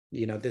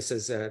 this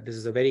is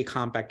a very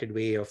compacted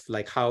way of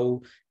like,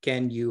 how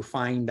can you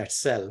find that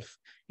self?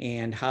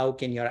 And how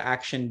can your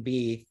action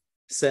be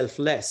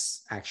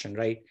selfless action,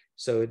 right?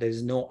 So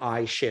there's no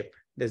I-ship.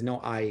 There's no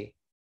I.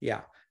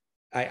 Yeah,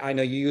 I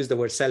know you use the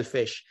word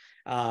selfish,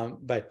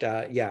 but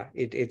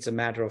it's a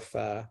matter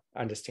of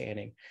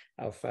understanding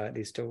of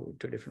these two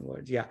different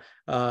words. Yeah.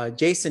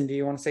 Jason, do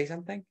you want to say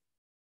something?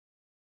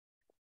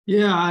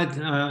 Yeah, I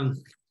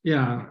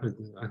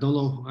don't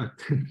know.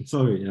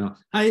 Sorry.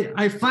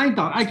 I find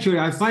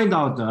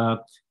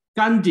out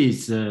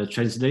Gandhi's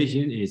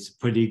translation is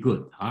pretty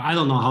good. I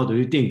don't know how do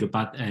you think,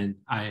 but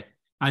I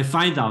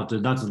find out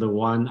that's the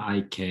one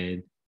I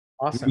can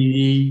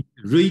really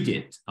read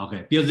it.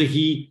 Okay, because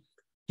he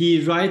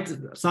writes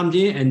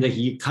something and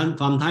he can,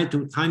 from time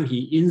to time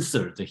he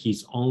insert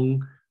his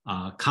own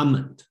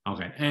comment.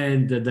 Okay,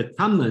 and the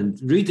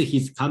comment, read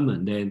his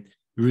comment, then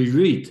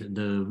reread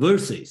the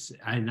verses,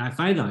 and I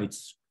find out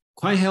it's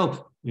quite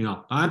helpful.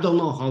 I don't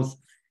know how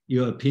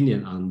your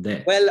opinion on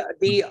that? Well,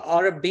 the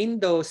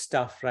Aurobindo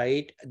stuff,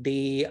 right?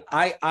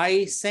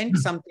 I sent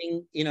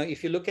something,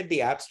 if you look at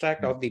the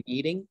abstract of the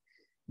meeting,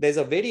 there's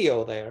a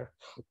video there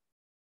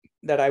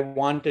that I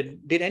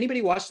wanted. Did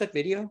anybody watch that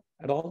video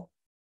at all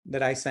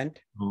that I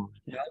sent? Oh.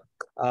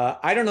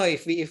 I don't know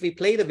if we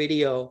play the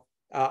video.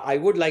 I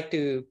would like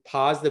to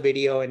pause the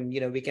video and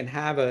we can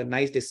have a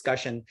nice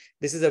discussion.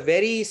 This is a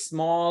very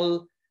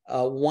small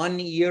 1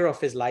 year of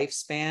his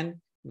lifespan,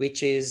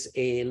 which is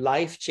a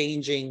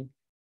life-changing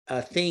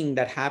thing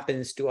that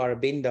happens to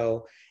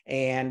Aurobindo.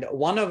 And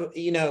one of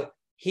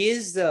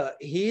his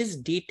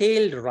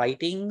detailed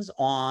writings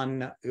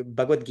on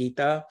Bhagavad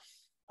Gita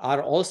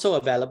are also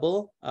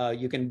available.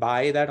 You can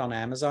buy that on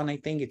Amazon. I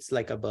think it's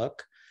like a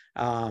book.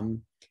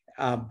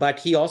 But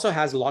he also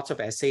has lots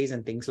of essays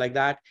and things like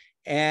that.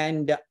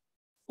 And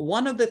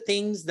one of the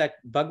things that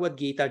Bhagavad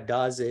Gita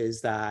does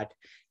is that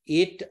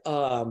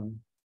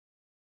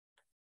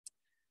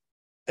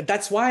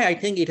that's why I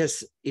think it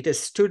has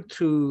stood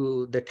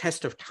through the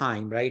test of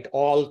time, right?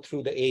 All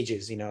through the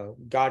ages,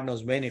 God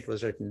knows when it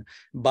was written,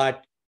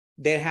 but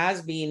there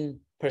has been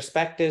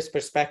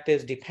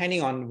perspectives,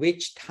 depending on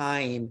which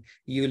time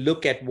you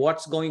look at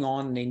what's going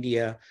on in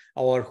India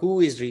or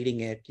who is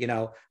reading it.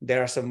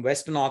 There are some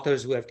Western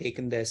authors who have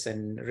taken this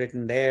and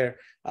written their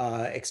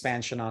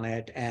expansion on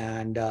it.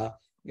 And,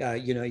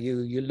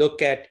 you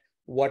look at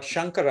what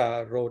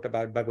Shankara wrote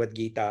about Bhagavad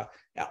Gita,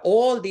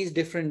 all these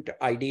different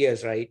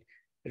ideas, right?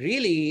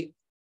 Really,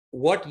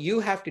 what you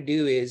have to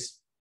do is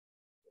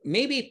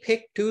maybe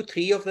pick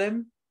 2-3 of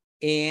them,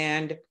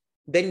 and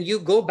then you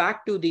go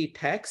back to the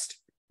text.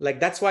 Like,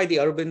 that's why the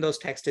Aurobindo's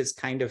text is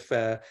kind of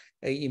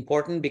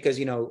important, because,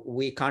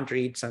 we can't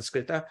read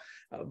Sanskrit.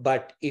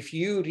 But if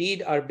you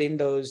read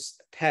Aurobindo's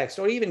text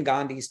or even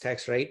Gandhi's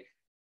text, right,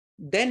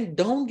 then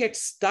don't get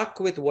stuck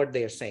with what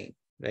they're saying,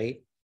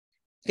 right?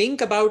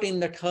 Think about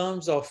in the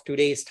terms of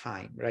today's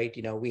time, right?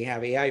 We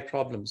have AI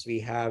problems.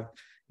 We have,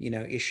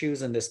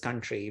 issues in this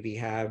country. We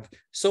have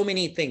so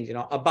many things,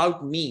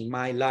 about me,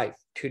 my life,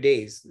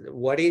 today's,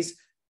 what is,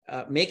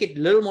 make it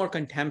a little more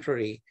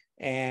contemporary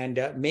and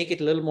make it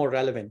a little more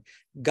relevant.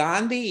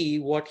 Gandhi,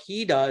 what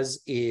he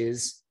does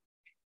is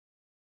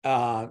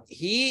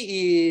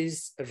he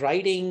is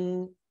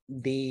writing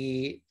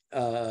the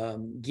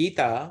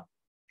Gita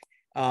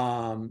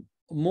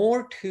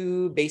more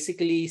to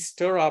basically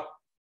stir up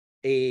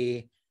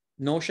a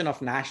notion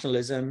of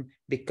nationalism,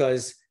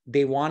 because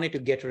they wanted to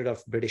get rid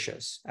of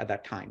Britishers at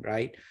that time,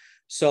 right?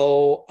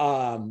 So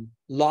a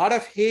lot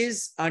of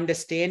his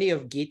understanding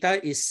of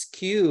Gita is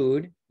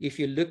skewed, if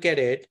you look at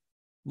it,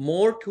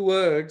 more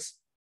towards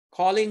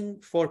calling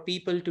for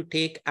people to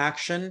take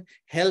action,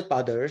 help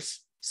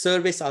others,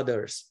 service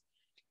others.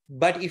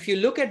 But if you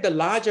look at the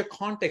larger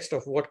context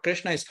of what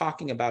Krishna is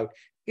talking about,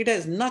 it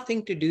has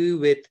nothing to do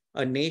with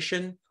a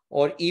nation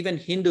or even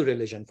Hindu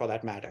religion for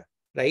that matter,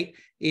 right?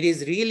 It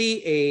is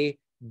really a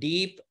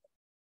deep,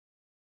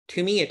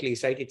 to me at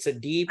least, right? It's a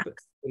deep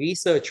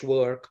research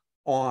work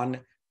on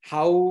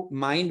how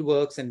mind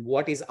works and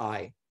what is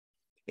I.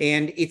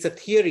 And it's a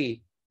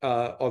theory,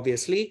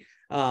 obviously.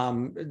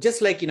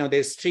 Just like,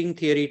 there's string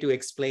theory to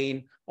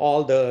explain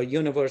all the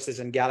universes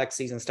and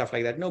galaxies and stuff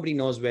like that. Nobody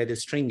knows where the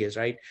string is,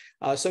 right?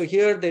 So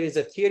here there is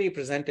a theory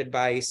presented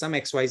by some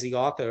XYZ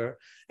author,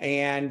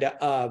 and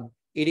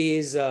it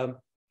is,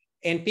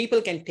 and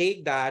people can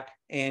take that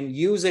and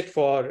use it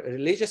for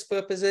religious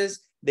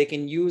purposes. They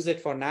can use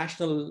it for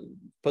national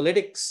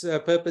politics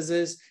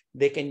purposes.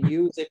 They can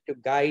use it to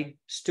guide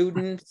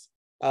students.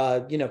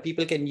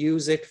 People can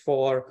use it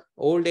for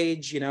old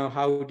age,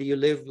 how do you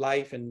live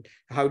life and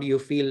how do you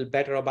feel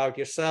better about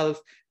yourself?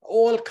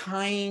 All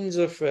kinds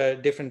of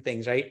different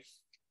things, right?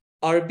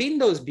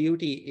 Aurobindo's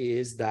beauty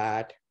is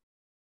that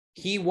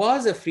he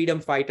was a freedom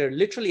fighter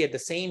literally at the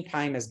same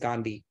time as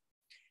Gandhi.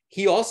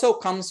 He also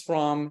comes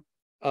from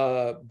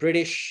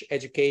British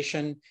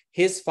education.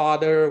 His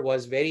father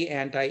was very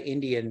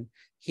anti-Indian.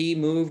 He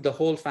moved the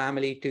whole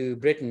family to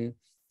Britain,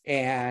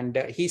 and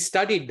he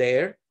studied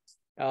there.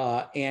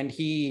 And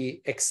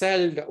he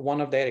excelled one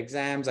of their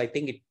exams. I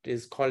think it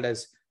is called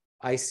as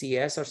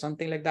ICS or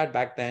something like that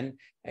back then.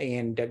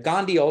 And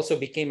Gandhi also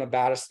became a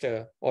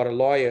barrister or a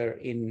lawyer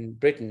in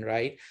Britain,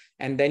 right?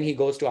 And then he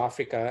goes to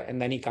Africa,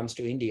 and then he comes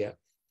to India.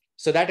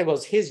 So that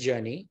was his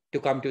journey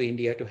to come to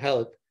India to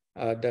help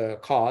the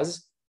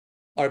cause.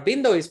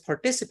 Aurobindo is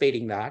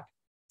participating that.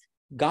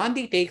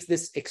 Gandhi takes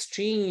this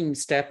extreme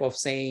step of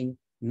saying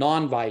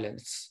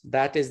non-violence.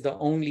 That is the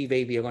only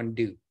way we are going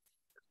to do.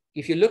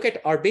 If you look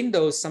at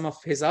Aurobindo, some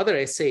of his other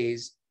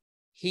essays,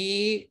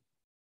 he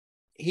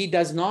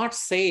does not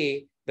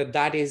say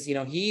that is,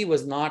 he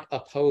was not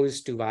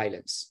opposed to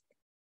violence.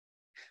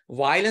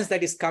 Violence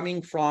that is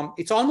coming from,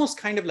 it's almost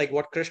kind of like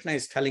what Krishna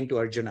is telling to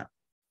Arjuna,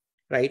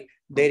 right?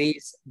 There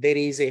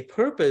is a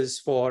purpose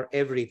for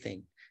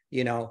everything,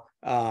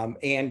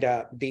 and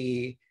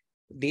the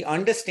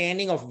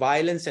understanding of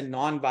violence and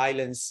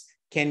non-violence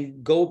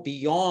can go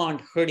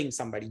beyond hurting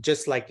somebody,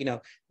 just like,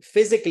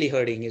 physically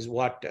hurting is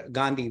what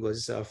Gandhi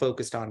was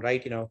focused on,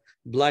 right?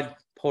 Blood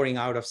pouring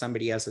out of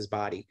somebody else's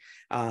body.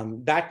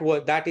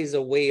 That is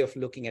a way of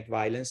looking at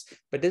violence.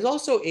 But there's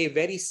also a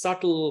very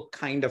subtle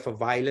kind of a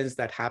violence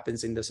that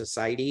happens in the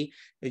society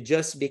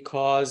just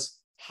because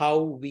how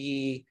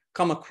we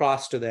come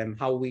across to them,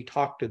 how we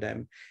talk to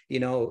them.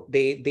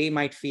 They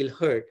might feel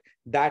hurt.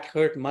 That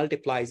hurt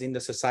multiplies in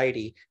the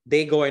society.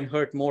 They go and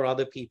hurt more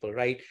other people,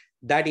 right?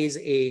 That is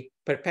a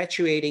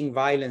perpetuating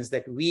violence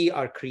that we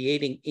are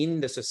creating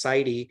in the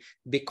society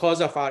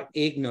because of our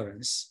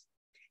ignorance.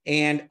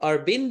 And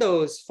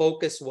Aurobindo's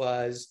focus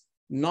was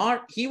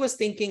not, he was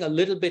thinking a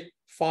little bit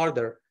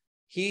farther.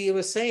 He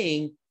was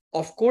saying,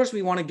 of course,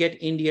 we want to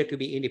get India to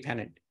be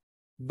independent,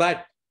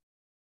 but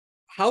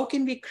how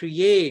can we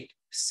create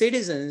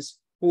citizens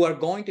who are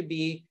going to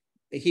be,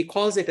 he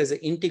calls it as an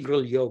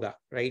integral yoga,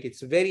 right?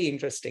 It's very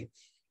interesting.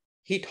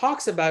 He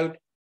talks about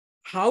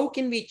how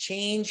can we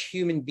change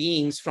human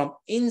beings from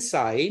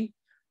inside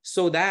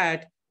so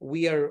that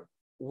we are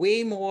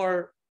way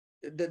more,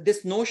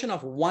 this notion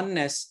of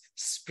oneness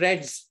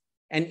spreads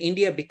and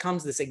India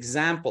becomes this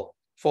example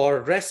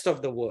for rest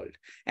of the world.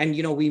 And,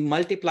 we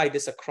multiply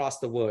this across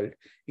the world.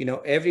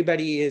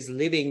 Everybody is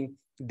living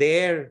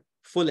their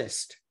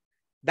fullest.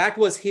 That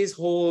was his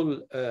whole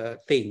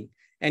thing.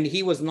 And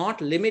he was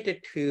not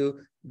limited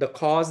to the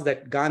cause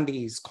that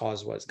Gandhi's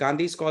cause was.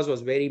 Gandhi's cause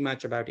was very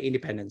much about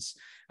independence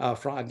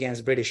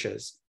against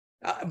Britishers.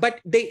 But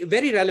they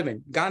very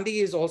relevant. Gandhi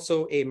is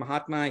also a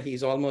Mahatma.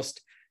 He's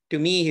almost, to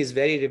me, he's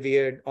very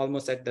revered,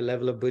 almost at the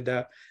level of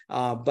Buddha.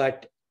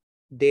 But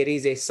there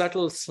is a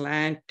subtle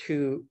slant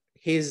to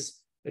his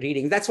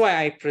reading. That's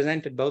why I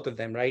presented both of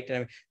them, right?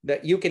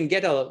 That you can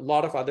get a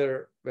lot of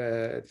other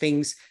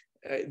things.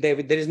 There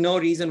is no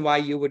reason why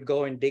you would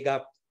go and dig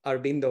up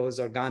Aurobindo's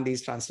or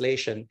Gandhi's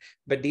translation,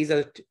 but these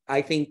are,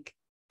 I think,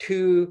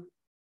 two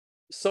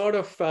sort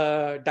of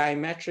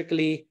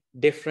diametrically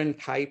different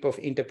type of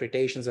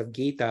interpretations of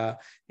Gita,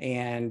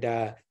 and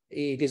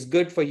it is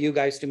good for you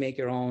guys to make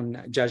your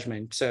own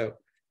judgment. So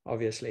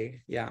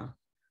obviously, yeah.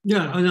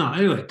 Yeah, no,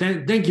 anyway,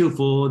 thank you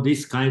for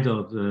this kind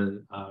of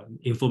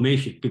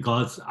information,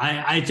 because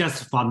I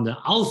just, from the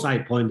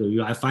outside point of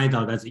view, I find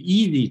out that's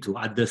easy to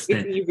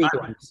understand. It's easy to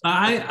understand.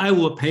 But I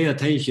will pay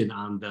attention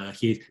on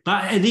his,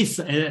 but at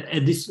least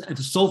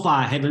so far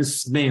I haven't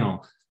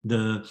smelled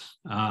the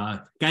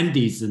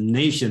Gandhi's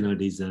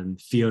nationalism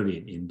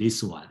feeling in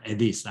this one. At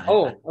least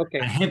I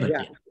haven't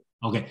yet.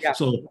 Okay, yeah.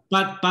 So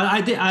but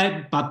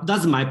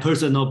that's my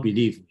personal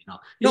belief,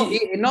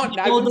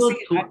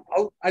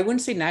 I wouldn't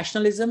say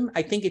nationalism.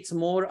 I think it's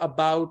more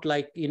about,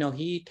 like,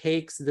 he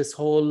takes this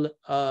whole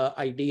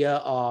idea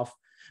of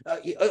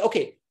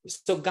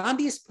so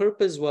Gandhi's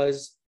purpose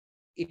was,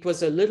 it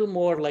was a little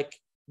more like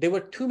there were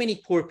too many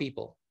poor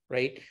people,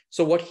 right?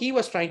 So what he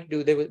was trying to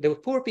do, there were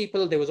poor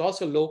people, there was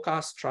also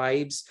low-caste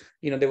tribes,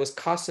 there was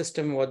caste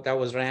system that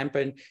was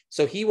rampant.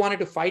 So he wanted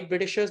to fight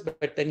Britishers,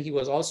 but then he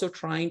was also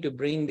trying to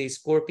bring these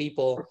poor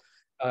people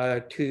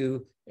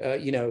to,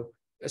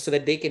 so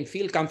that they can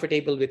feel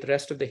comfortable with the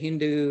rest of the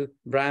Hindu,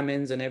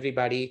 Brahmins and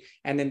everybody,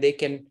 and then they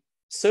can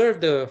serve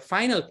the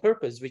final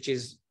purpose, which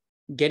is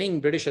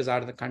getting Britishers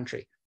out of the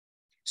country.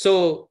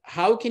 So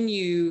how can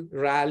you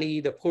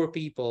rally the poor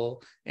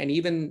people? And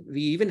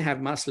we even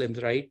have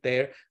Muslims right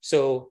there.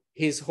 So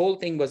his whole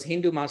thing was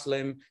Hindu,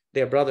 Muslim,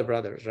 they're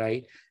brothers,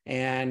 right?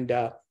 And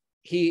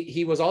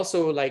he was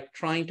also like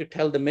trying to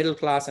tell the middle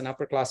class and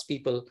upper class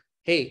people,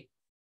 hey,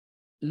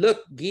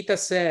 look, Gita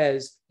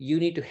says you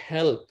need to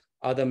help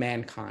other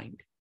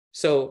mankind.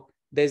 So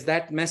there's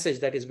that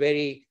message that is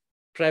very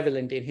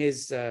prevalent in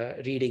his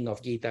reading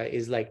of Gita,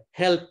 is like,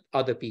 help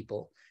other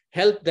people.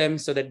 Help them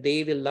so that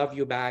they will love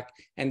you back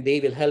and they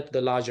will help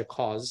the larger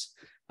cause.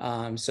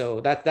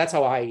 So that's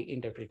how I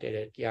interpreted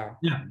it. Yeah.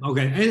 Yeah.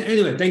 Okay.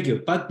 Anyway, thank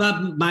you. But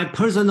my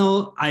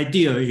personal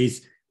idea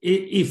is,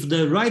 if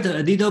the writer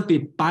a little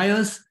bit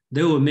biased,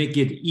 they will make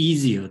it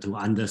easier to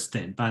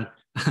understand. But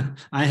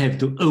I have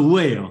to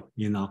aware,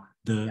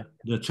 the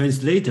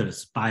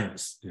translator's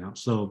bias.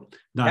 So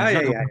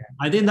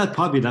I think that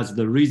probably that's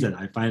the reason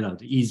I find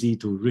out easy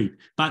to read.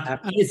 But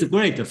it's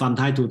great from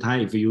time to time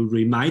if you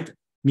remind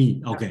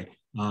me, okay,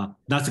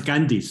 that's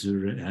Gandhi's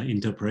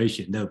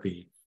interpretation. That would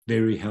be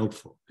very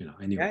helpful,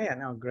 anyway.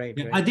 Great.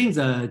 I think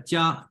the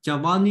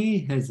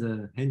Javani has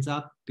a hands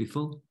up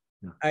before.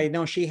 I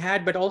know she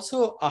had, but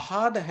also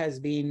Ahad has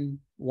been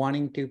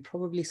wanting to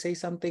probably say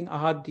something.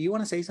 Ahad, do you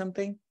want to say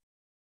something?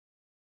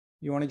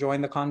 You want to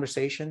join the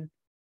conversation?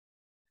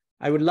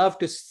 I would love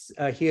to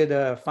hear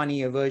the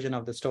funnier version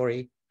of the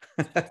story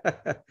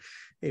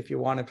if you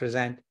want to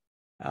present.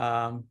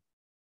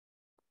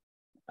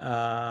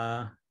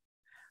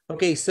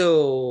 Okay,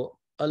 so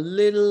a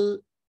little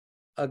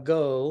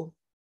ago,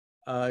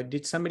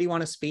 did somebody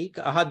want to speak?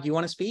 Ahad, do you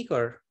want to speak,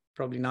 or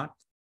probably not?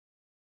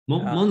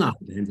 Mona,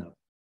 hands up.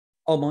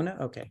 Oh, Mona?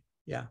 Okay,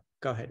 yeah,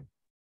 go ahead.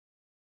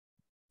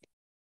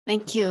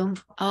 Thank you.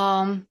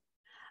 I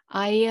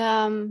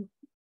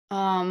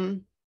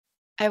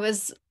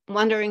was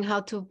wondering how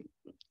to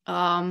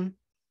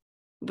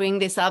bring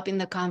this up in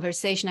the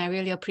conversation. I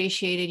really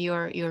appreciated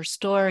your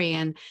story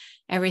and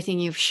everything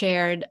you've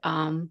shared.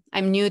 I'm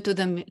new to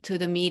the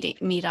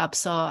meetup,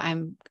 so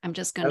I'm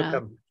just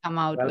gonna come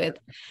out with.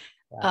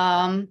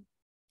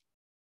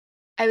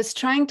 I was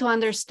trying to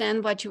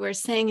understand what you were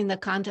saying in the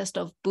context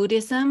of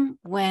Buddhism,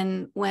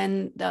 when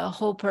the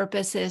whole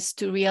purpose is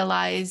to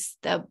realize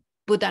the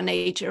Buddha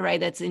nature, right?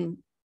 That's in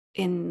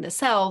the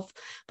self,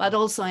 but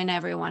also in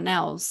everyone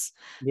else.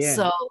 Yeah.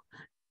 So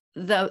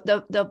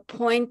the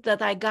point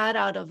that I got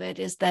out of it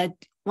is that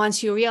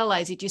once you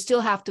realize it, you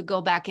still have to go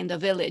back in the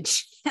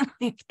village and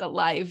live the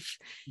life.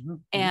 Mm-hmm.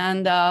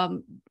 And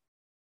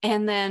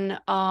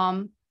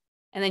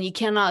then you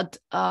cannot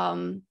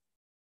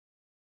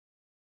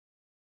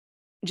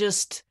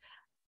just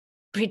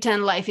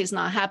pretend life is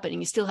not happening.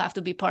 You still have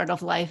to be part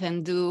of life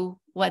and do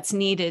what's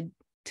needed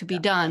to be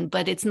done,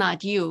 but it's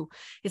not you.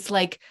 It's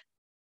like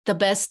the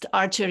best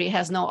archery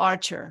has no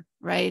archer,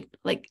 right?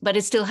 Like, but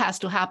it still has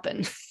to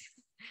happen.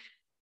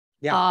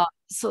 Yeah.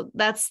 So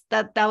that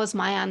was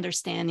my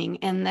understanding.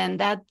 And then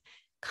that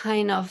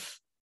kind of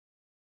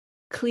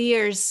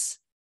clears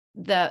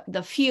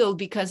the field,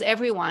 because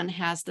everyone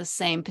has the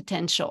same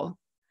potential.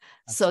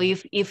 So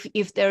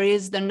if there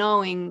is the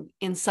knowing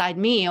inside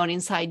me or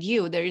inside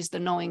you, there is the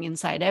knowing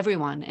inside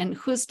everyone. And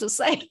who's to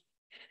say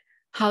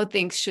how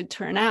things should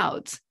turn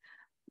out,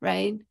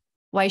 right?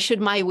 Why should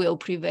my will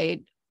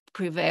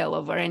prevail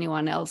over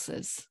anyone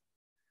else's?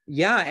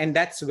 Yeah, and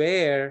that's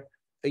where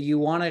you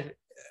want to,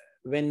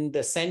 when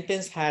the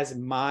sentence has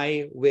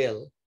my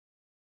will,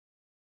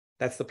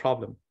 that's the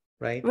problem,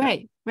 right?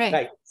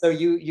 Right. So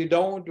you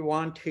don't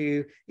want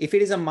to, if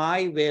it is a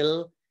my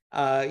will,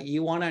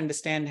 you want to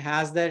understand,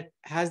 has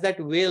that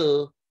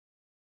will,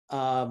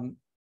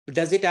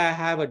 does it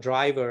have a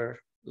driver?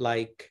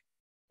 Like,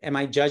 am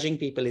I judging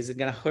people? Is it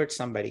going to hurt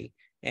somebody?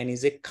 And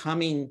is it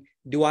coming?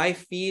 Do I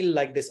feel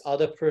like this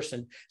other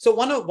person? So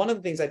one of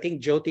the things, I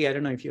think, Jyoti, I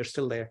don't know if you're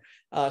still there.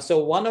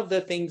 So one of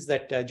the things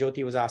that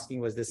Jyoti was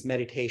asking was this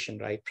meditation,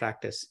 right?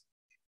 Practice.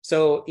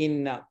 So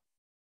in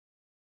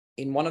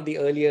one of the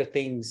earlier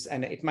things,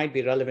 and it might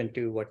be relevant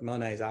to what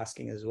Mona is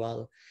asking as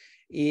well,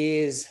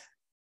 is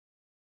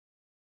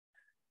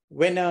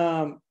when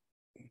a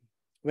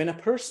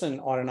person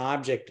or an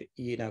object,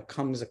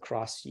 comes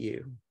across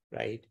you,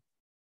 right?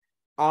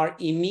 Our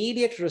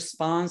immediate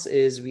response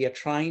is we are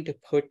trying to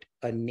put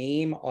a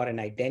name or an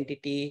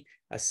identity,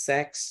 a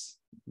sex,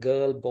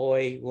 girl,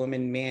 boy,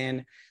 woman,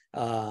 man,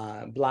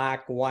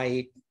 black,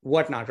 white,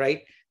 whatnot,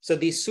 right? So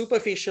these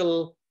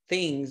superficial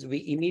things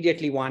we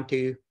immediately want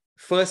to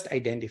first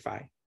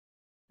identify,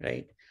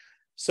 right?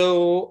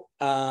 So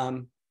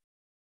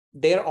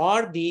there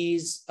are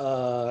these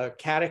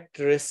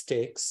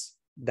characteristics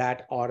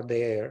that are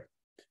there.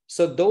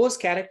 So those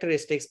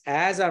characteristics,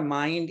 as our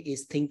mind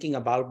is thinking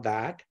about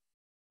that,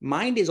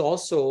 mind is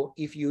also,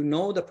 if you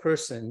know the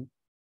person,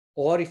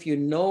 or if you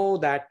know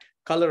that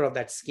color of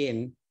that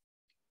skin,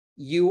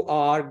 you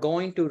are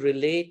going to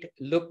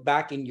look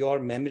back in your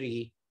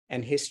memory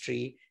and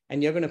history,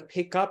 and you're going to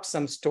pick up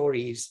some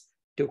stories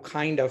to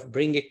kind of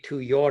bring it to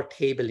your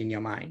table in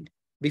your mind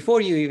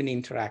before you even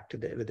interact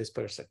with this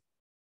person,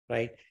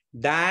 right?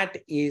 That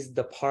is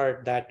the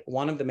part that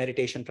one of the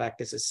meditation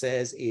practices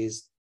says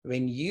is,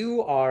 when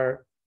you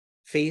are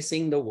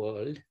facing the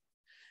world,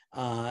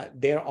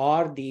 there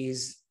are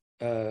these,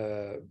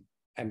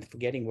 I'm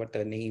forgetting what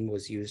the name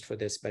was used for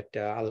this, but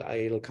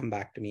it'll come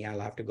back to me.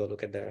 I'll have to go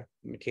look at the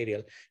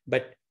material.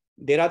 But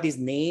there are these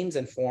names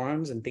and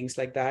forms and things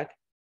like that.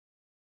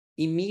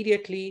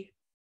 Immediately,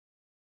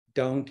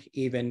 don't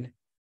even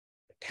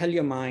tell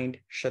your mind,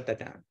 shut that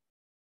down.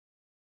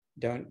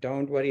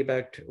 Don't worry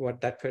about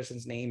what that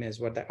person's name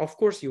is. Of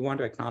course, you want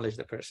to acknowledge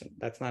the person.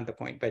 That's not the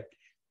point. But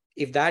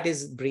if that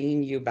is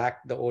bringing you back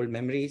the old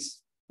memories,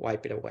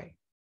 wipe it away,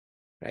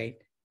 right?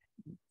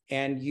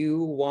 And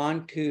you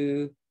want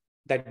to,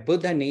 that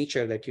Buddha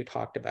nature that you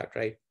talked about,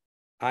 right?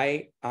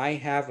 I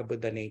have a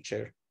Buddha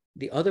nature.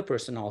 The other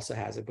person also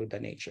has a Buddha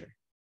nature.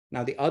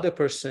 Now, the other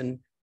person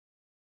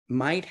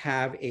might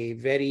have a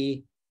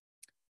very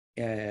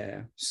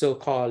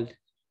so-called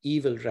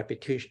evil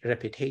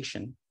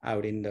reputation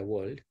out in the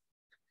world.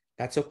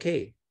 That's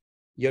okay.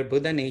 Your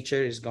Buddha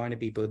nature is going to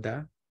be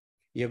Buddha.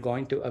 You're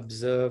going to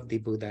observe the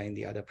Buddha in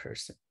the other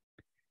person,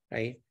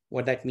 right?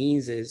 What that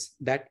means is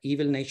that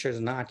evil nature is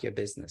not your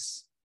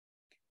business.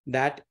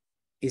 That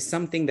is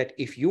something that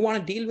if you want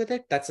to deal with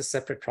it, that's a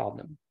separate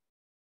problem.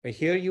 But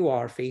here you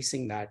are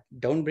facing that.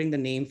 Don't bring the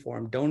name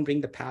form. Don't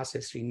bring the past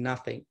history,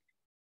 nothing.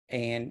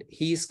 And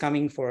she's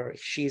coming for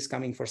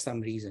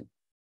some reason.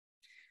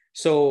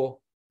 So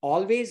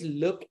always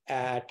look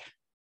at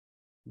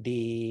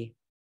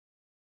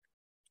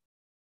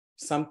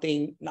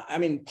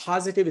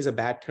positive is a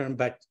bad term,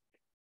 but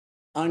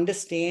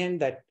understand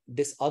that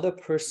this other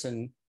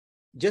person,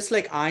 just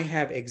like I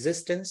have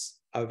existence,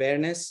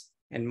 awareness,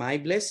 and my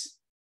bliss,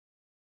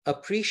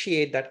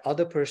 appreciate that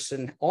other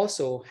person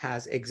also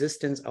has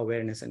existence,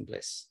 awareness, and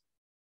bliss.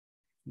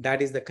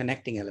 That is the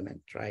connecting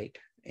element, right?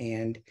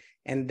 And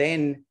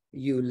then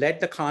you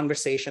let the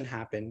conversation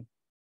happen.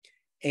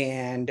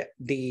 And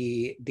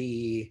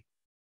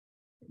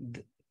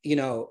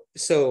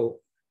so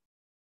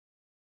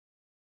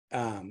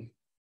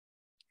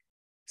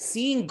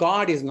seeing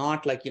God is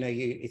not like,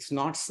 it's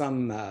not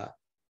some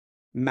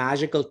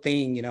magical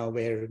thing,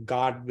 where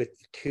God with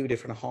two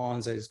different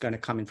horns is going to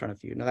come in front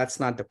of you. No, that's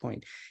not the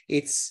point.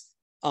 It's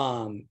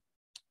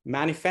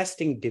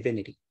manifesting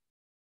divinity,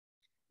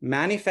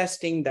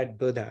 manifesting that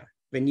Buddha.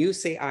 When you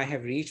say, I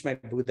have reached my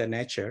Buddha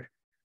nature,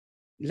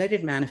 let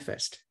it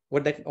manifest.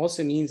 What that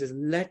also means is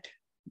let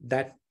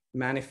that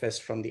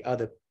manifest from the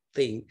other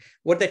thing.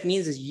 What that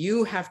means is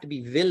you have to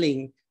be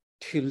willing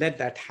to let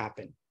that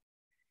happen.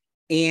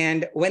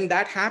 And when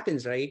that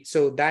happens, right,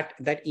 so that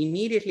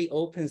immediately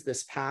opens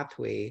this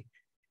pathway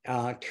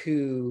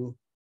to,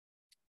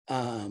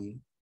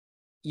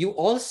 you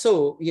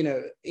also,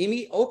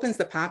 it opens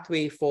the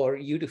pathway for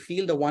you to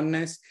feel the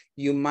oneness.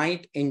 You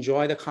might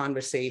enjoy the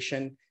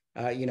conversation.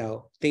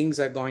 Things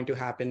are going to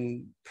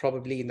happen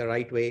probably in the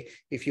right way.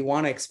 If you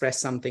want to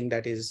express something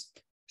that is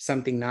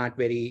something not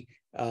very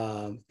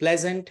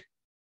pleasant,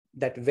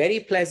 that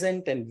very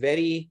pleasant and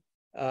very,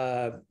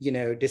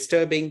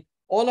 disturbing,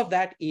 all of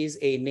that is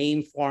a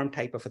name form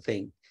type of a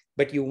thing,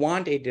 but you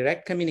want a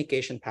direct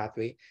communication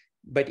pathway.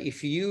 But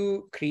if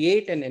you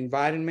create an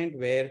environment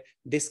where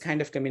this kind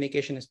of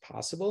communication is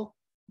possible,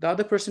 the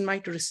other person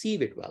might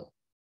receive it well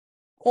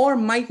or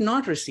might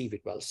not receive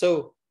it well.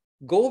 So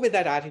go with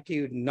that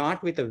attitude,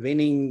 not with a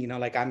winning,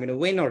 like I'm going to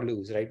win or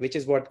lose, right? Which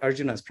is what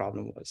Arjuna's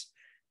problem was.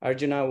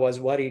 Arjuna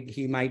was worried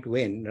he might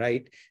win,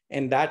 right?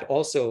 And that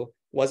also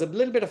was a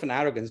little bit of an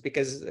arrogance,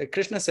 because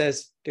Krishna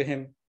says to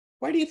him,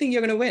 why do you think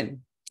you're going to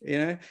win?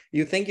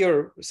 You think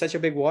you're such a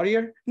big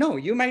warrior? No,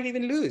 you might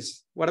even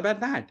lose. What about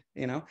that?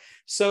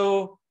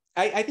 So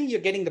I think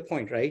you're getting the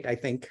point, right? I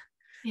think,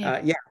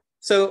 yeah.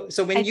 So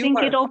when I think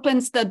it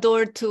opens the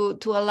door to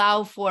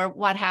allow for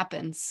what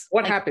happens.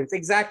 What happens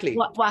exactly?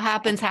 What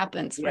happens,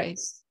 yes. Right?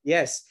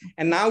 Yes.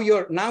 And now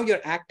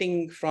you're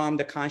acting from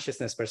the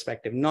consciousness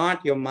perspective,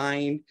 not your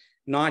mind,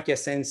 not your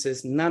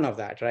senses, none of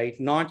that, right?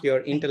 Not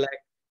your intellect,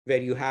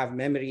 where you have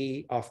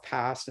memory of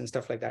past and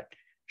stuff like that.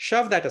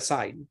 Shove that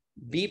aside.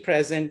 Be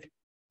present.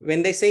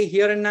 When they say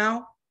here and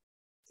now,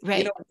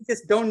 right? We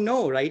just don't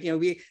know, right?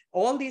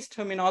 All these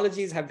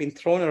terminologies have been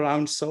thrown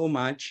around so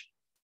much.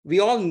 We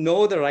all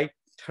know the right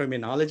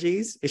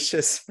terminologies. It's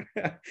just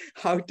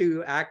how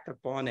to act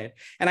upon it.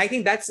 And I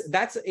think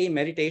that's a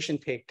meditation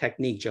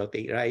technique,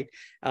 Jyoti, right?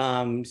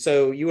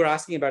 So you were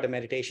asking about a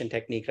meditation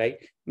technique, right?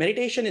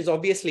 Meditation is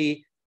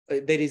obviously,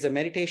 there is a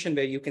meditation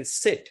where you can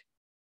sit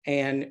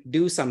and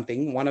do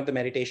something. One of the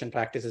meditation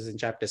practices in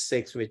chapter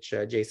 6, which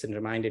Jason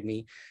reminded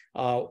me,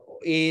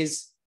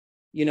 is,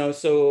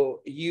 so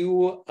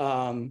you're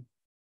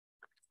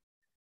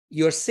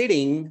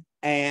sitting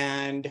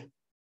and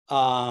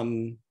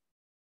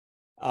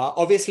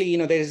obviously,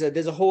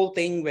 there's a whole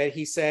thing where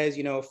he says,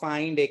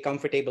 find a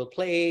comfortable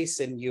place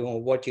and,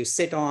 what you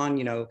sit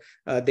on,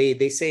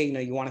 they say,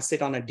 you want to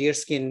sit on a deer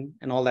skin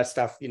and all that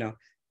stuff,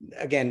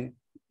 again,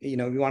 we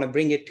want to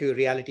bring it to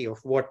reality of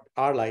what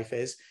our life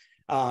is.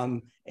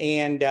 Find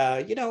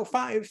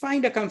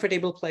a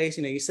comfortable place,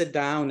 you sit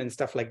down and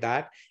stuff like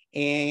that.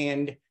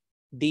 And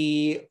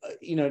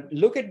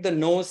look at the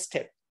nose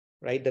tip,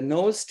 right? The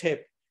nose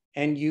tip,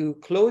 and you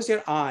close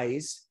your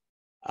eyes.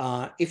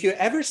 If you've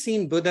ever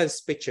seen Buddha's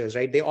pictures,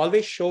 right, they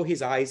always show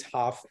his eyes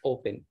half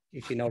open,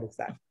 if you notice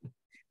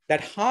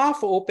that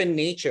half open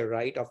nature,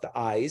 right, of the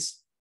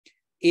eyes,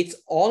 it's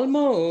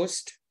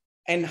almost,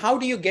 and how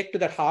do you get to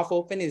that half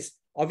open is,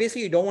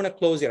 obviously you don't want to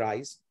close your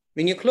eyes.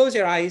 When you close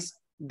your eyes,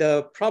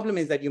 the problem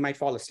is that you might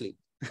fall asleep.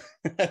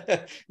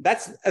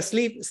 That's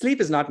asleep.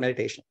 Sleep is not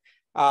meditation.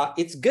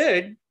 It's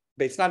good,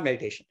 but it's not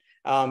meditation.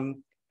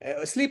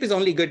 Sleep is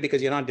only good because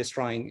you're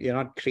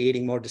not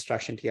creating more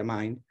destruction to your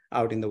mind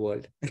out in the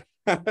world.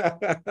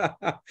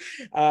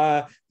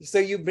 So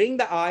you bring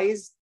the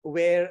eyes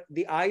where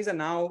the eyes are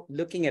now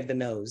looking at the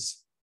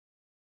nose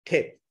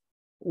tip.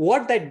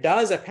 What that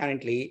does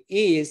apparently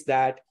is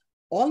that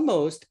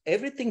almost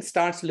everything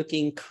starts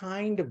looking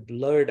kind of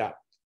blurred up.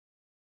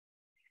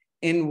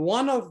 And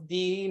one of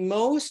the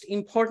most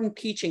important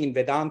teaching in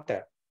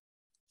Vedanta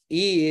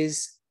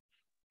is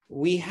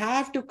we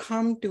have to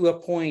come to a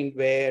point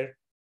where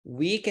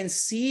we can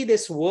see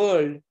this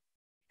world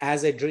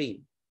as a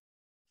dream.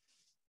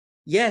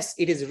 Yes,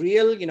 it is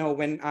real.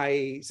 When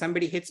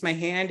somebody hits my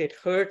hand, it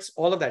hurts,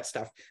 all of that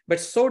stuff. But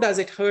so does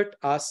it hurt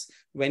us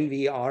when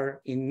we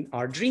are in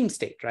our dream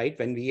state, right?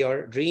 When we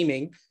are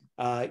dreaming,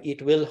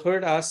 it will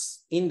hurt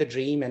us in the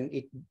dream, and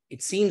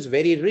it seems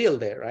very real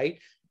there, right?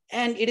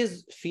 And it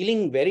is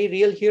feeling very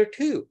real here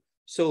too.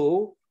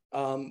 So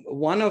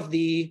one of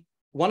the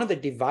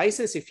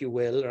devices, if you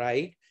will,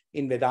 right,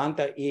 in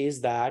Vedanta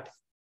is that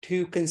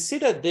to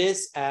consider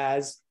this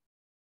as,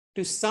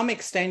 to some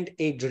extent,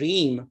 a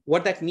dream.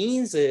 What that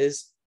means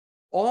is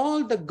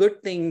all the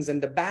good things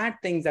and the bad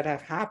things that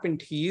have happened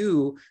to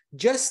you,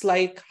 just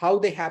like how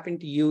they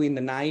happened to you in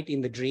the night,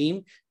 in the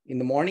dream, in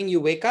the morning you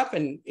wake up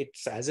and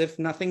it's as if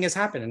nothing has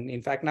happened. And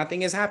in fact,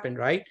 nothing has happened,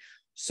 right?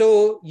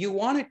 So you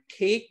want to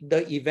take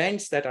the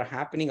events that are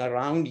happening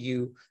around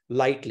you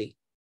lightly.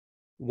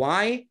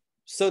 Why?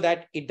 So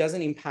that it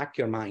doesn't impact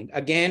your mind.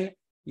 Again,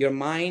 your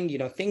mind,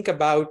 think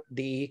about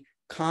the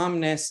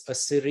calmness, a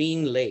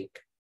serene lake.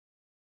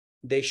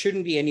 There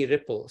shouldn't be any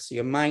ripples.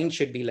 Your mind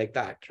should be like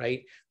that,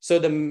 right? So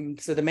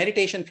the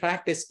meditation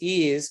practice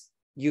is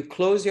you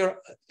close your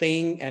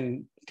thing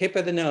and tip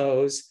of the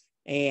nose.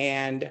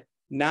 And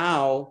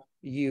now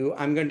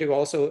I'm going to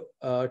also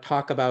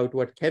talk about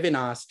what Kevin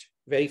asked,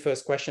 very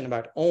first question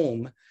about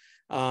Om.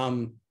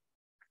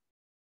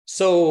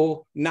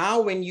 So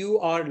now when you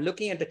are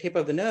looking at the tip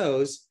of the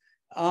nose,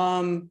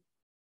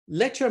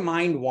 let your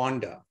mind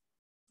wander.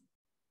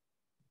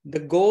 The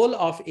goal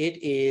of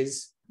it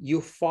is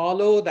you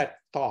follow that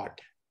thought.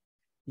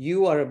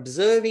 You are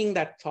observing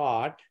that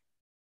thought,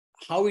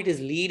 how it is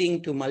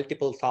leading to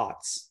multiple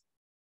thoughts.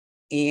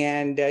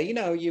 And,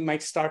 you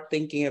might start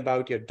thinking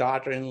about your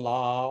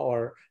daughter-in-law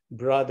or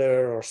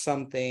brother or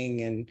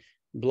something and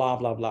blah,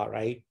 blah, blah,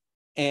 right?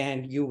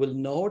 And you will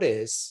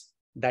notice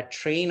that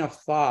train of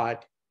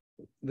thought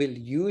will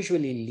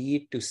usually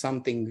lead to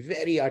something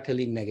very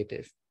utterly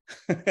negative.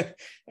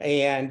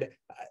 And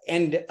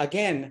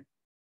again,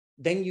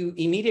 then you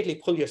immediately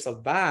pull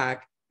yourself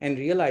back and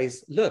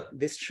realize, look,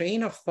 this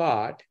train of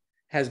thought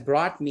has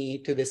brought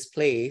me to this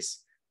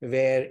place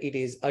where it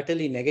is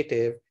utterly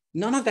negative.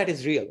 None of that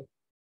is real.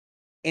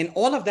 And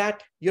all of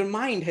that, your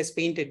mind has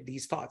painted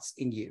these thoughts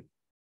in you,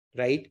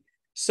 right?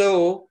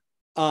 So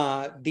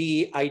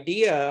the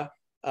idea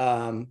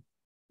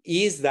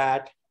is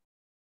that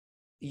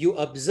you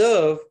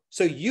observe,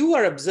 so you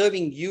are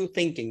observing you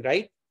thinking,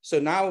 right? So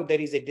now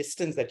there is a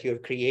distance that you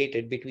have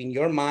created between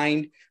your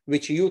mind,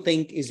 which you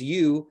think is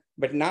you,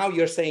 but now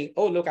you're saying,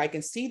 oh, look, I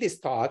can see these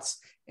thoughts,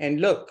 and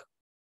look,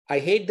 I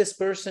hate this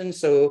person,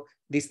 so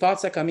these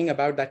thoughts are coming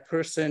about that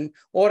person,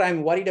 or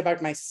I'm worried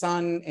about my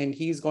son, and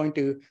he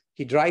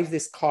drives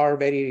this car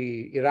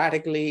very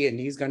erratically, and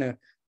he's going to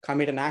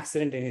commit an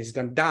accident, and he's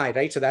going to die,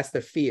 right? So that's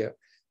the fear.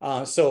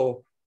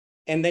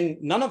 And then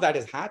none of that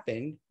has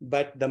happened,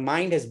 but the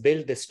mind has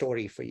built this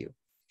story for you.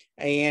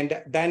 And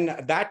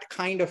then that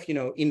kind of,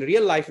 in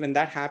real life, when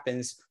that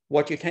happens,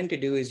 what you tend to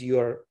do is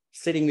you're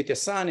sitting with your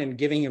son and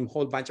giving him a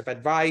whole bunch of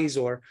advice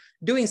or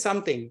doing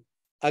something,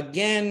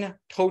 again,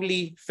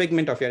 totally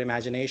figment of your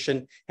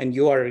imagination, and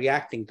you are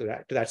reacting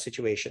to that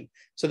situation.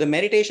 So the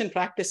meditation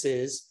practice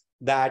is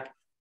that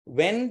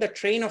when the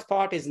train of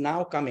thought is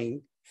now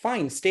coming,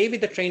 fine, stay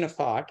with the train of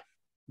thought,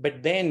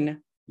 but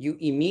then you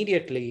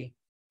immediately,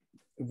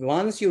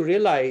 once you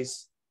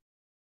realize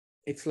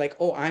it's like,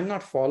 oh, I'm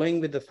not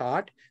following with the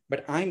thought,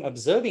 but I'm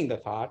observing the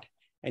thought,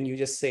 and you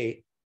just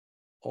say,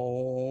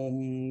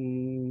 Om.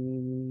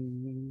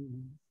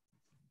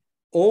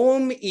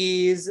 Om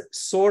is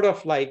sort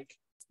of like,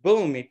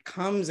 boom, it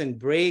comes and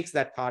breaks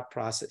that thought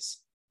process.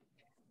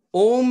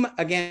 Om,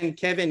 again,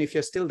 Kevin, if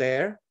you're still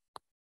there.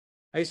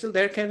 Are you still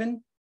there,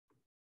 Kevin?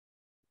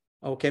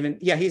 Oh, Kevin,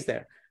 yeah, he's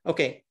there.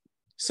 Okay,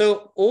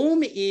 so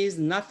Om is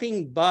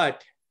nothing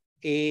but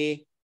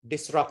a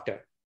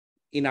disruptor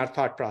in our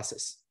thought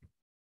process.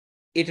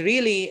 It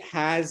really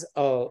has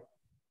a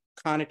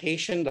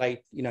connotation,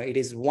 like, it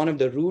is one of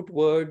the root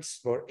words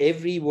for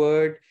every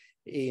word,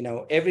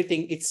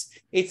 everything.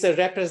 It's a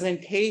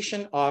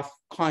representation of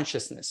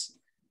consciousness.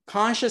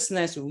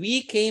 Consciousness,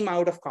 we came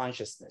out of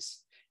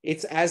consciousness.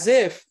 It's as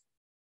if,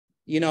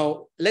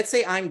 let's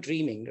say I'm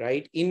dreaming,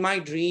 right? In my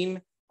dream,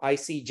 I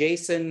see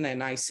Jason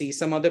and I see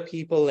some other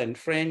people and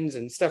friends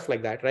and stuff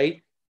like that,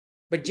 right?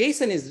 But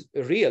Jason is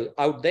real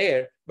out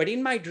there. But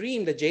in my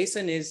dream, the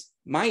Jason is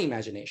my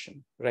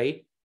imagination,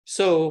 right?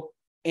 So,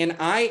 and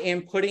I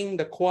am putting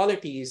the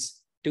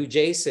qualities to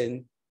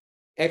Jason,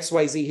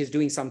 XYZ, he's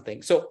doing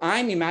something. So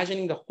I'm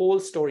imagining the whole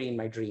story in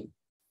my dream.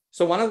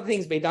 So one of the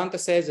things Vedanta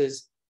says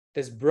is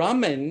there's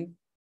Brahman,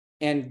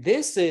 and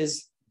this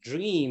is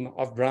dream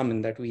of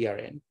Brahman that we are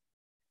in.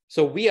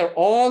 So we are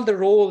all the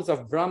roles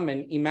of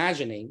Brahman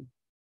imagining,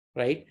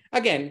 right?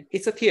 Again,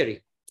 it's a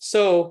theory.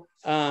 So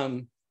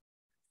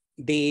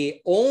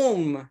the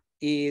Om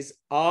is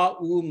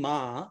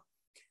A-U-Ma.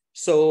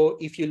 So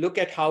if you look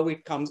at how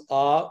it comes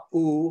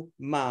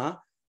A-U-Ma,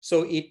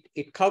 so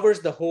it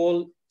covers the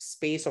whole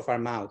space of our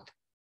mouth.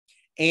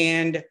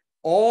 And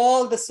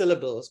all the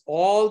syllables,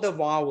 all the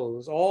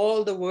vowels,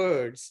 all the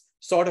words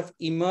sort of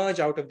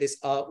emerge out of this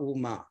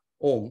A-U-Ma,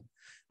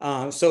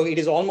 Om. So it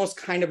is almost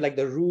kind of like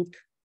the root,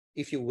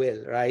 if you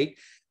will, right?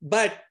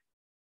 But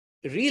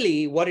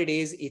really what it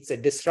is, it's a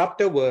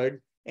disruptor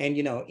word. And,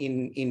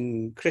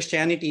 in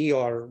Christianity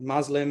or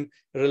Muslim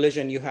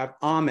religion, you have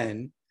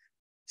Amen.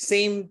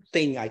 Same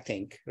thing, I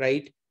think,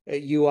 right?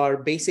 You are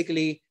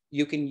basically,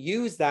 you can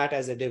use that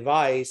as a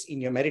device in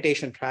your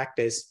meditation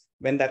practice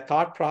when that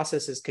thought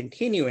process is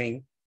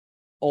continuing,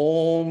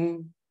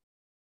 Om,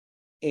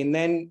 and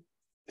then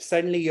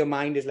suddenly your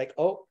mind is like,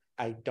 oh,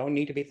 I don't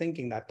need to be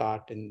thinking that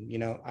thought. And,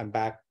 I'm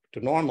back to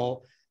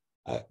normal.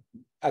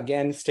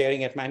 Again,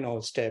 staring at my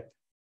nose tip.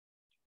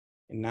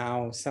 And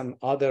now some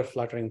other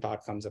fluttering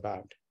thought comes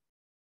about.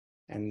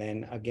 And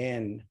then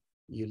again,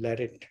 you let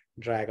it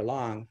drag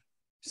along.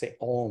 say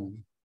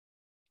Om.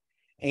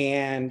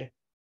 And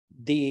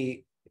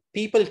the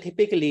people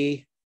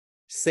typically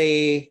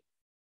say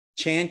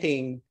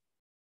chanting,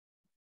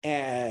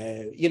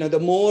 the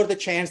more the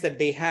chants that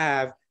they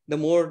have, the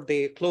more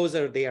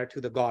closer they are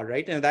to the God,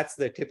 right? And that's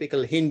the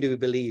typical Hindu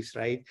beliefs,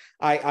 right?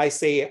 I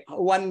say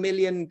 1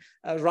 million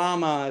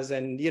Ramas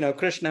and,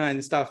 Krishna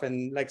and stuff,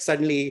 and like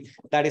suddenly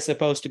that is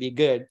supposed to be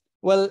good.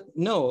 Well,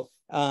 no.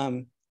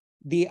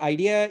 The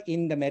idea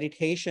in the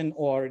meditation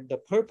or the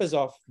purpose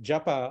of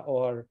japa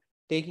or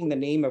taking the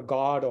name of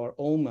God or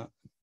Om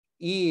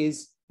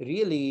is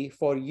really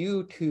for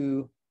you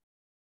to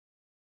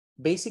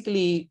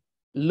basically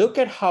look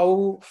at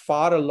how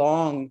far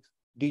along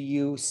do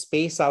you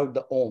space out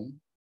the Om.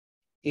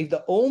 If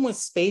the Om is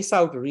spaced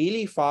out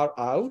really far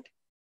out,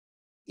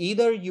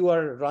 either you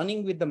are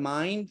running with the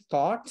mind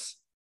thoughts,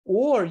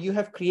 or you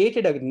have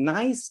created a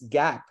nice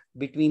gap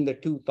between the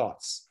two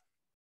thoughts.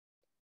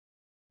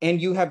 And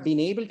you have been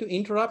able to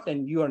interrupt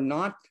and you are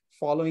not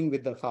following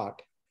with the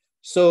thought.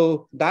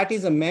 So that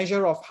is a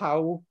measure of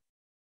how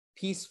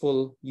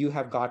peaceful you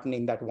have gotten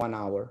in that 1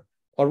 hour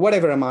or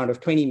whatever amount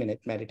of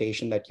 20-minute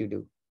meditation that you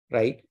do,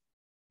 right?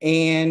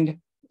 And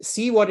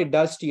see what it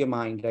does to your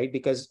mind, right?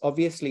 Because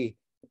obviously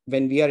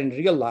when we are in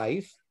real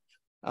life,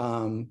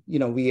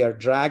 we are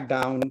dragged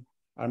down,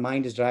 our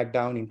mind is dragged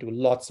down into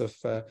lots of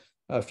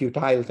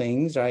futile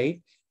things,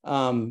 right?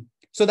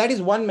 So that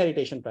is one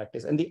meditation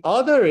practice. And the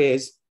other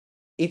is,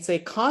 it's a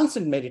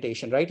constant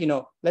meditation, right?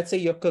 Let's say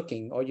you're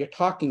cooking or you're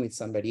talking with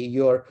somebody,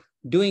 you're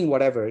doing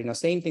whatever,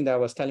 same thing that I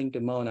was telling to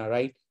Mona,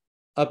 right?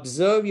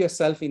 Observe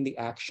yourself in the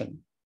action.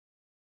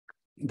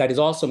 That is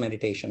also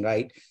meditation,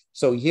 right?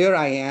 So here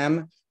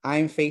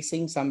I'm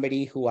facing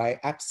somebody who I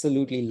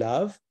absolutely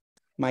love,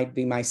 might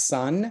be my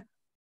son.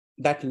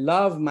 That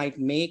love might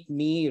make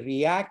me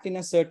react in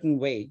a certain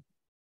way.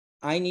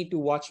 I need to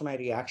watch my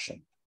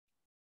reaction.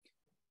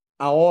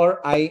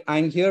 Or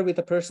I'm here with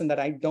a person that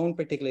I don't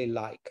particularly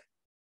like.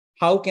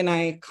 How can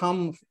I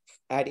come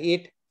at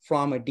it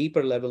from a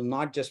deeper level,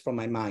 not just from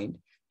my mind?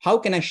 How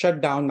can I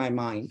shut down my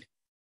mind?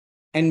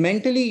 And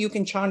mentally, you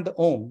can chant the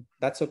Om.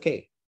 That's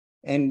okay.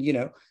 And,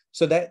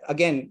 so that,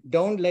 again,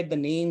 don't let the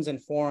names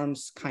and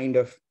forms kind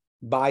of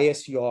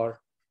bias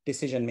your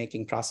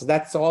decision-making process.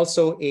 That's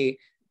also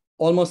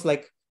almost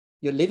like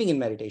you're living in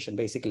meditation,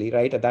 basically,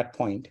 right? At that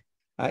point,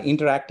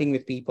 interacting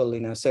with people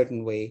in a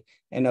certain way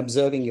and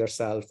observing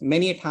yourself.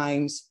 Many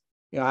times,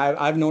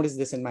 I've noticed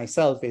this in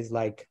myself, is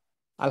like,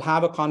 I'll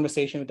have a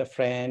conversation with a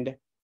friend,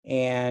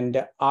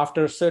 and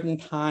after a certain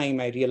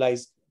time, I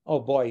realize, oh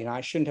boy,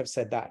 I shouldn't have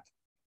said that.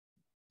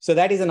 So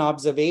that is an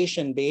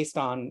observation based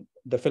on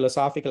the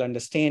philosophical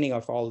understanding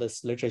of all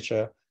this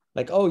literature.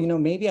 Like, oh,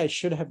 maybe I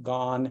should have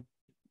gone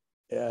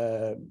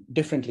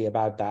differently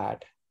about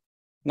that.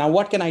 Now,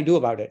 what can I do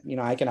about it?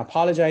 I can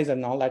apologize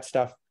and all that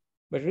stuff,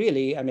 but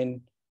really,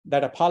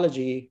 that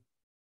apology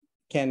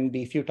can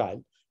be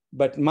futile.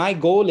 But my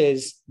goal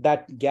is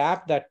that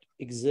gap that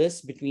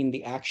exists between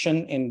the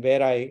action and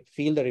where I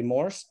feel the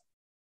remorse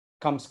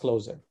comes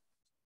closer.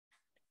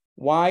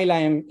 While I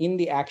am in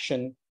the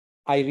action,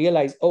 I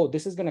realize, oh,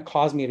 this is going to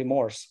cause me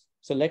remorse.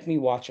 So let me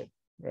watch it,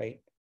 right?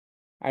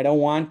 I don't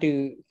want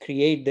to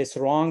create this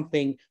wrong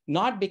thing,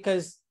 not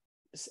because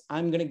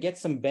I'm going to get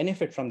some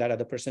benefit from that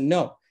other person.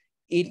 No,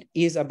 it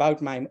is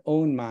about my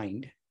own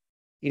mind.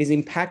 It is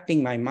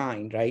impacting my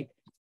mind, right?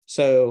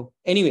 So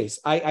anyways,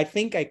 I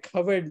think I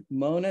covered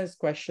Mona's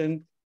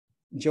question,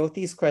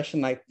 Jyoti's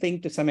question, I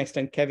think to some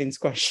extent Kevin's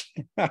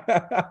question.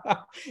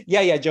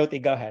 Yeah,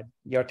 Jyoti, go ahead.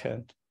 Your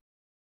turn.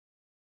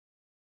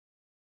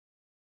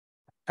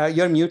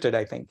 You're muted,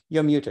 I think.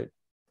 You're muted.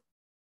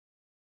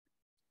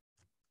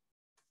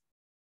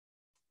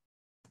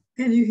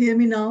 Can you hear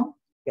me now?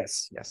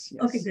 Yes.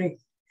 Okay, great.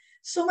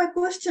 So my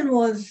question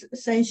was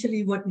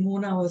essentially what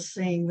Mona was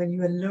saying, when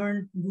you have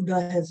learned,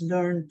 Buddha has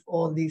learned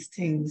all these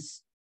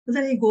things, but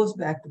then he goes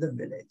back to the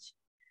village.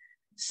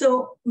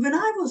 So when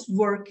I was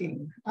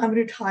working, I'm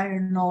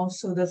retired now,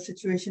 so the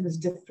situation is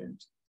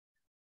different.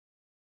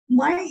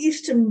 My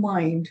Eastern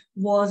mind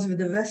was with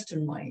the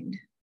Western mind.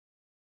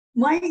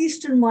 My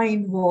Eastern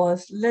mind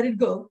was, let it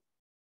go.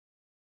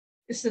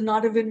 It's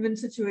not a win-win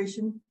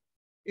situation.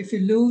 If you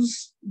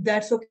lose,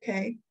 that's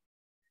okay.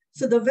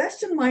 So the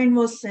Western mind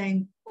was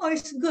saying, oh,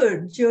 it's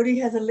good. Jyoti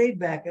has a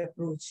laid-back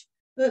approach.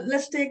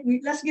 Let's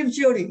give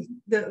Jyoti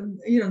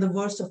the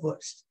worst of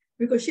worst,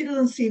 because she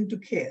doesn't seem to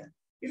care.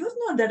 It was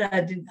not that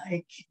I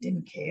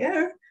didn't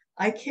care.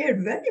 I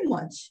cared very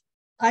much.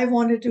 I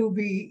wanted to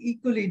be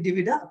equally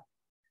divvied up.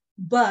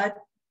 But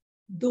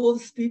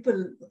those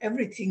people,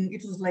 everything,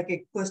 it was like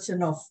a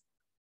question of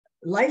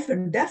life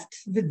and death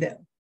with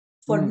them.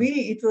 For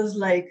me, it was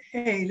like,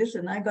 hey,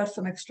 listen, I got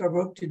some extra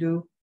work to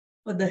do.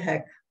 What the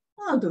heck?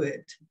 I'll do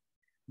it.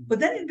 But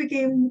then it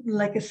became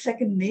like a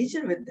second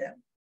nature with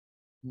them,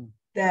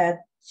 that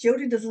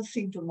Jyoti doesn't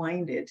seem to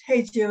mind it.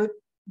 Hey, Jyoti,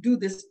 do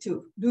this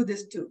too.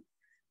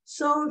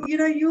 So,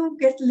 you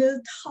get a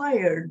little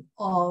tired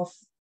of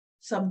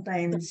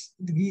sometimes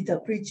the Gita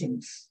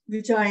preachings,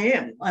 which I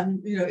am.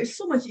 It's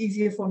so much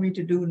easier for me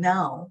to do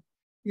now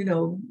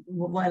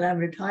while I'm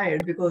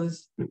retired,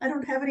 because I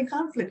don't have any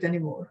conflict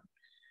anymore.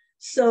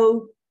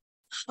 So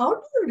how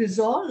do you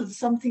resolve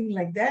something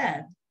like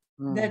that?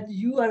 That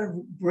you are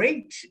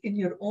great in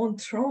your own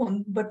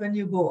throne, but when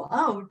you go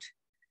out,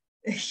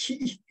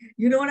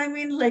 you know what I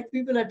mean? Like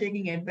people are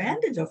taking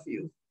advantage of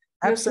you.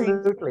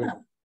 Absolutely.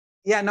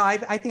 Yeah, no, I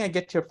think I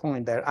get your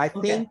point there. I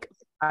think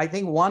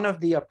one of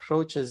the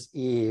approaches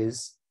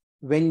is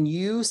when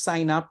you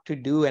sign up to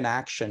do an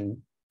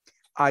action,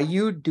 are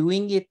you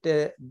doing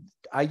it?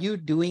 Are you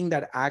doing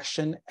that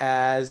action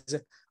as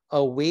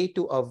a way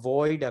to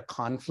avoid a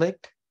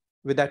conflict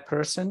with that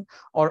person,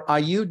 or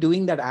are you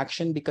doing that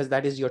action because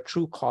that is your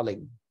true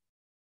calling?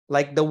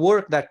 Like the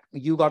work that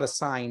you got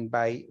assigned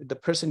by the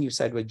person you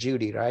said was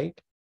Judy, right?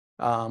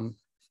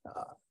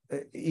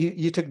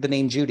 You took the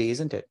name Judy,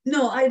 isn't it?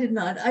 No, I did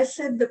not. I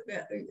said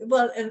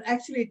well, and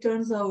actually it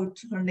turns out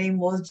her name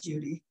was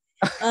Judy.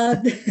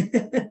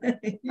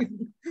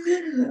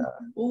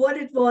 What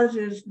it was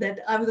is that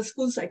I was a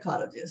school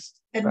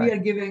psychologist, and we are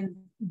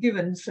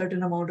given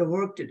certain amount of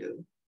work to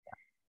do.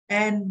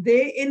 And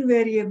they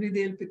invariably,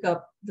 they'll pick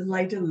up the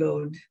lighter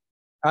load.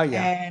 Oh,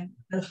 yeah. And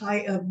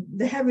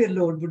the heavier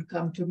load would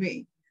come to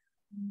me.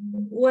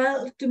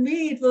 Well, to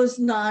me, it was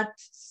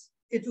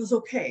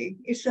okay.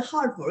 It's a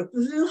hard work. It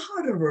was a little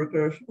harder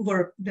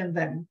work than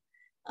them.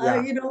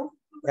 I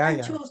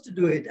chose to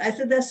do it. I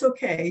said, that's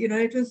okay.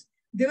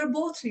 There were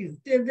both reasons.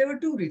 There were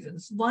two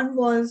reasons. One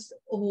was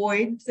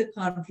avoid the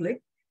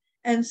conflict.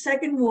 And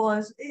second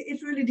was,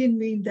 it really didn't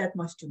mean that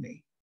much to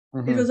me.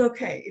 It was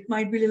okay. It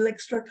might be a little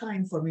extra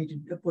time for me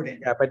to put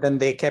in. Yeah, but then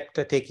they kept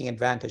taking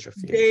advantage of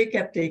you. They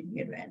kept taking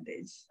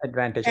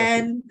advantage.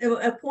 And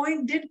a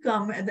point did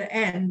come at the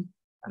end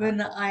when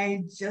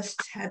I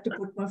just had to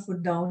put my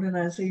foot down and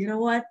I say, you know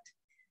what?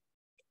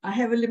 I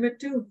have a limit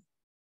too.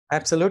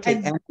 Absolutely.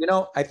 And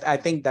I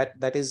think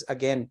that is,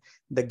 again,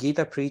 the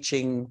Gita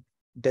preaching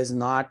does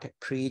not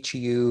preach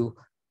you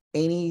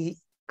any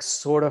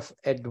sort of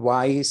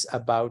advice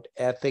about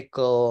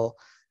ethical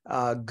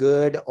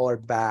good or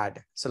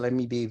bad. So let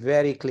me be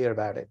very clear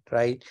about it,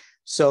 right?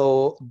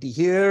 So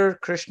here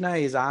Krishna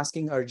is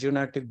asking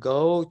Arjuna to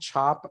go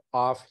chop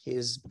off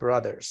his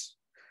brothers.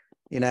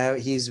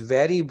 He's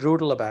very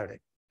brutal about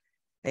it.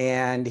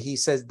 And he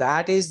says,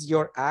 that is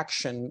your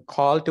action,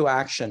 call to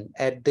action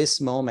at this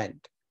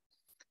moment.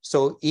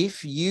 So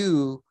if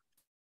you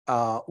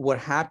were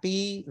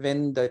happy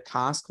when the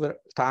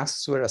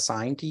tasks were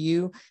assigned to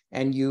you,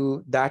 and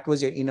that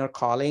was your inner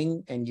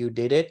calling and you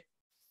did it,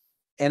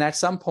 and at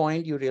some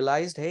point you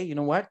realized, hey, you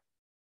know what?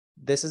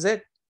 This is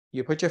it.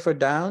 You put your foot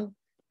down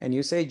and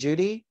you say,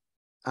 Judy,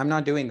 I'm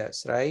not doing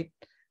this, right?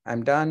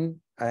 I'm done,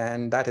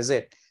 and that is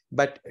it.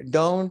 But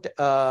don't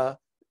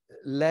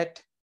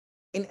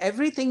in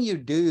everything you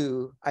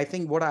do, I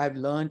think what I've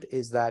learned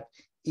is that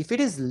if it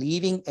is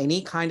leaving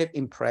any kind of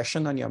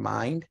impression on your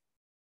mind,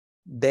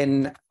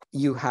 then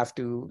you have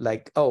to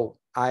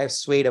I have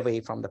swayed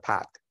away from the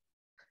path.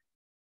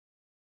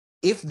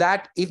 If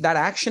that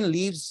action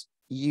leaves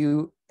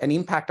you an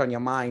impact on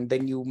your mind,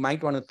 then you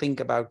might want to think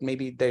about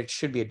maybe there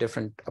should be a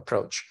different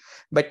approach.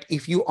 But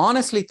if you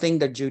honestly think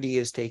that Judy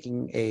is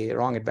taking a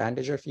wrong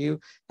advantage of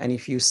you, and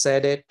if you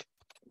said it,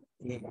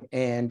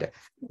 and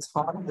as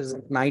hard as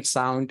it might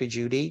sound to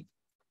Judy,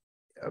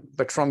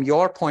 but from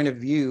your point of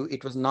view,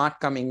 it was not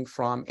coming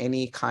from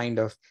any kind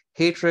of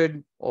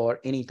hatred or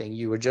anything.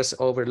 You were just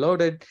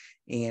overloaded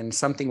and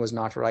something was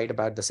not right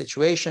about the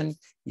situation.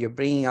 You're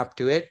bringing up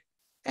to it,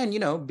 and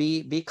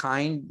be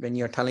kind when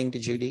you're telling to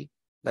Judy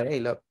that,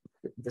 hey, look,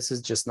 this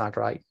is just not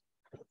right.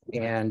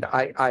 And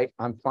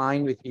I'm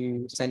fine with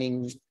you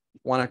sending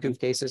 1 or 2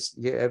 cases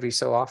every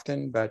so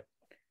often, but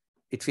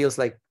it feels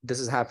like this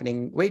is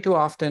happening way too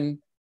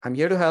often. I'm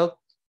here to help.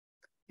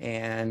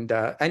 And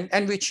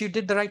which you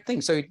did the right thing.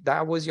 So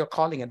that was your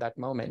calling at that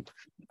moment.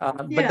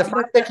 But the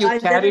fact that you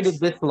carried it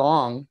this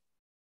long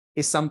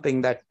is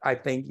something that I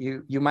think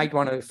you might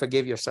want to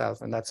forgive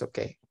yourself, and that's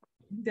okay.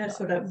 That's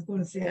what I was going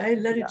to say. I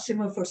let it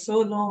simmer for so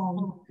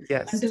long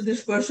until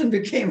this person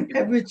became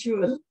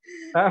habitual.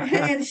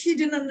 And she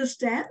didn't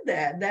understand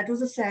that. That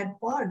was a sad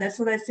part. That's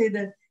what I say,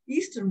 the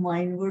Eastern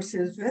mind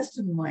versus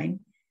Western mind.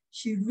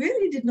 She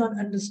really did not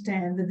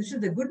understand that this is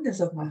the goodness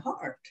of my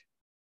heart.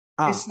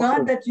 It's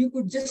not that you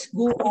could just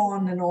go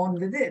on and on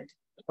with it.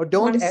 Or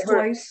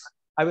twice.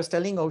 I was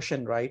telling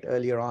Ocean, right,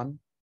 earlier on,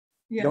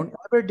 don't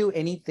ever do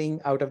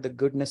anything out of the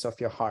goodness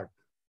of your heart.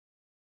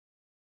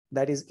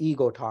 That is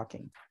ego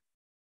talking.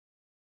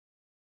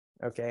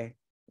 Okay,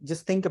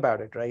 just think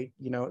about it, right?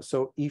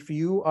 So if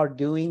you are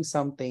doing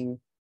something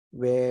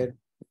where,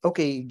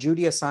 okay,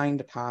 Judy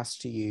assigned a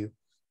task to you,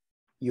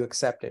 you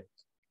accept it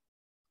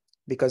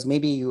because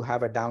maybe you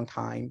have a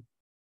downtime.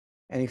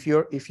 And if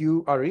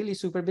you are really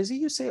super busy,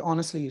 you say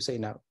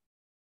no.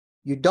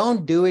 You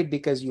don't do it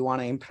because you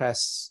want to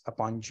impress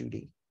upon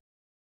Judy,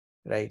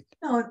 right?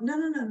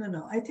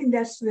 No. I think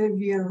that's where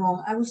we are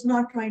wrong. I was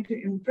not trying to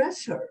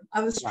impress her.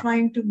 I was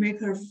trying to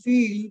make her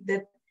feel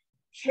that,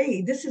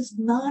 hey, this is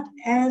not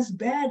as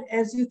bad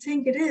as you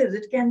think it is.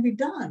 It can be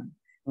done.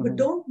 But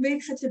don't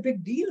make such a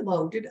big deal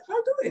about it.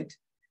 I'll do it.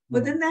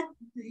 But then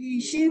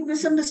she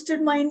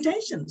misunderstood my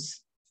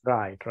intentions.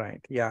 Right.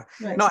 Yeah.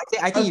 Right. No,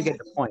 I think you get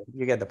the point.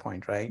 You get the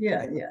point, right?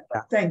 Yeah.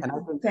 Thank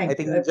you. I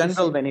think in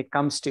general, when it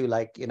comes to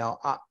like,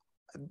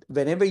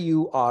 whenever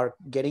you are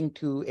getting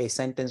to a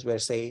sentence where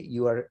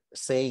you are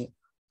saying,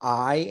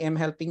 I am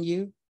helping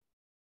you,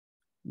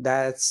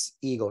 that's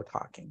ego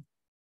talking.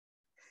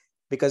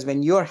 Because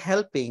when you're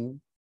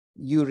helping,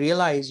 you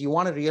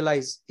want to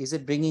realize, is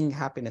it bringing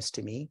happiness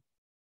to me?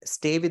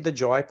 Stay with the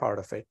joy part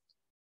of it.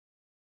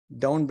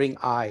 Don't bring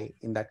I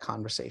in that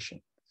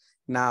conversation.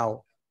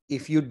 Now,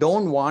 if you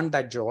don't want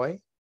that joy,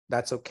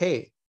 that's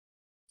okay.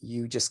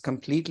 You just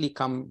completely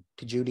come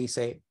to Judy,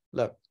 say,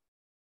 look,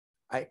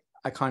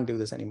 I can't do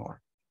this anymore.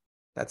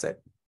 That's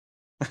it.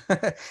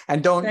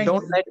 And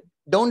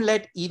don't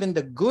let even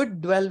the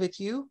good dwell with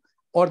you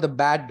or the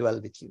bad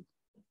dwell with you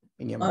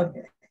in your mind.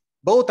 Okay.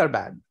 Both are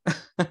bad.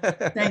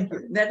 Thank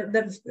you.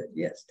 That is good.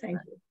 Yes, thank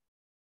you.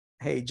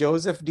 Hey,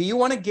 Joseph, do you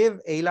want to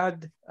give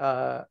Ahad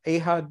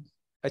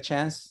a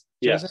chance?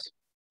 Yes, Joseph?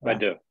 I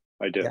do.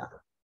 Yeah.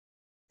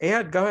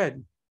 Ahad, go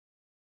ahead.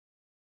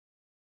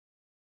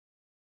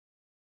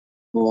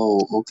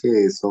 Oh,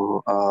 okay.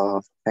 So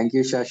thank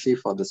you, Shashi,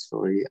 for the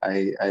story.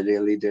 I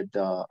really did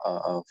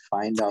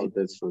find out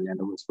the story, and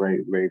it was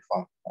very, very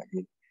fun. I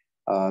mean,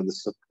 I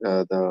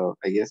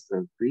guess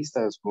the priest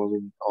is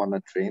moving on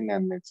a train,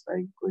 and it's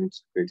like going to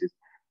cities.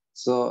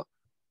 So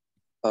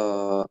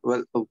well,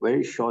 a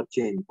very short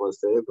change was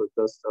there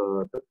because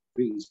the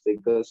priest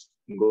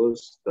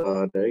goes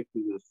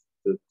directly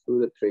through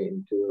the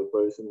train to a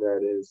person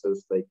that is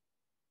just like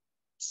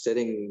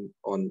sitting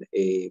on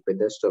a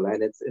pedestal,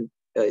 and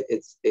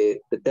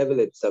the devil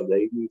itself.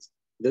 Like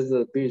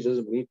the priest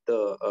doesn't meet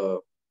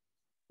the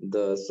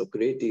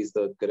Socrates,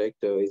 the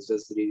character. It's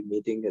just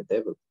meeting a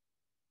devil.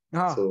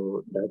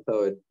 So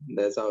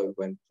that's how it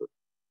went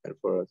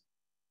for us.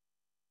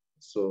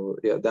 So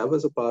yeah, that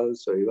was a part of the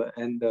story.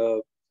 And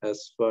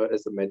as far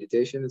as the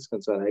meditation is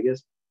concerned, I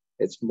guess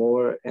it's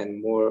more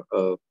and more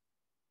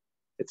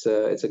it's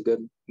a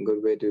good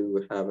way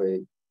to have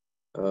a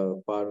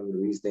part of the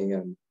reasoning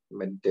and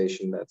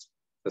meditation. That's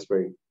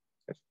very,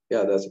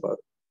 yeah, that's about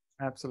it.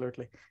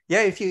 Absolutely.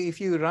 Yeah, if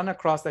you run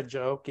across that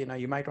joke,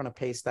 you might want to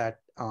paste that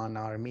on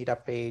our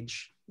meetup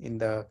page in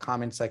the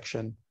comment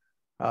section,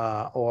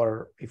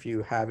 or if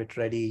you have it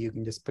ready, you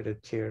can just put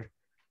it here.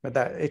 But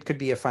that it could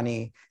be a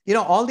funny,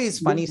 all these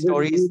funny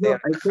stories,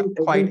 they're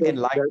quite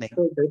enlightening.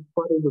 That's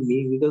part of the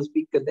me, because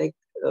we connect.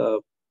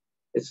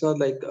 It's not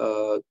like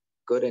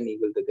good and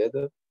evil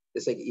together.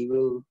 It's like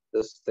evil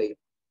just like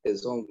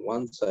is on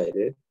one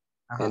side,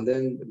 and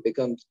then it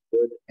becomes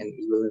good and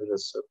evil in the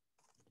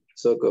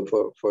circle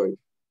for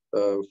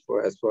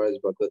as far as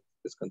Bhagavad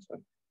is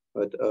concerned.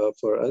 But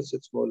for us,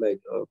 it's more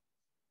like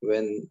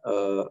when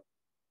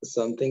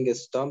something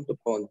is stomped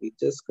upon, we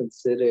just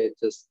consider it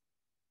just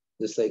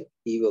like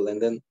evil,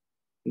 and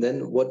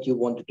then what you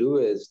want to do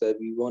is that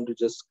we want to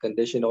just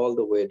condition all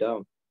the way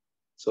down.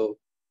 So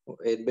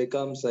it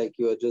becomes like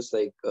you are just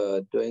like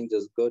doing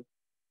just good,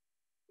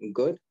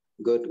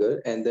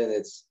 and then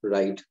it's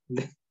right.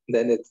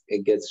 Then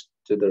it gets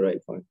to the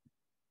right point.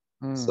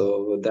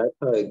 So that's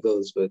how it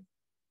goes with.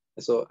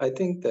 So I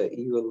think the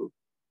evil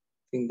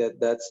thing,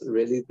 that's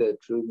really the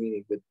true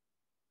meaning with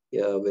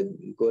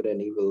good and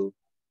evil,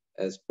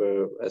 as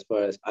far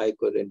as I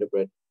could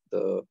interpret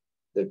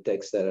the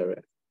text that I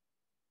read.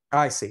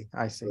 I see.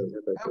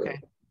 Okay,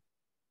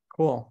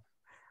 cool.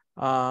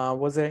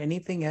 Was there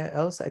anything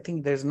else? I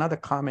think there's another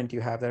comment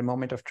you have there.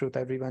 Moment of truth.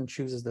 Everyone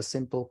chooses the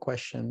simple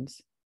questions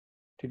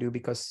to do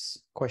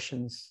because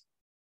questions.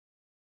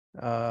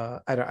 I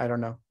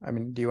don't know. I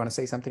mean, do you want to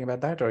say something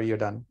about that, or you're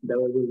done? That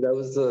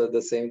was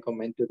the same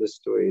comment to the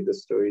story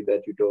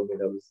that you told me.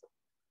 That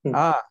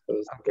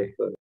was okay.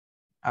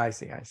 I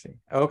see.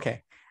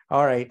 Okay.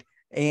 All right.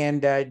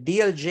 And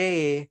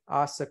DLJ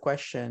asks a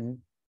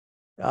question.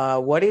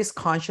 What is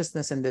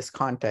consciousness in this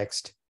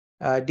context?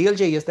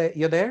 DLJ,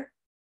 you're there?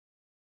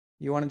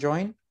 You want to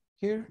join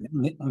here?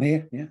 I'm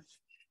here, yeah.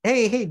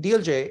 Hey,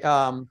 DLJ.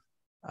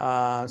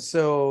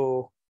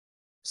 So,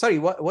 sorry,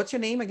 what's your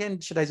name again?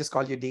 Should I just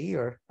call you D?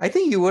 Or I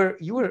think you were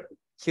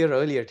here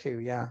earlier too,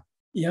 yeah.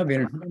 Yeah, I've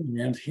been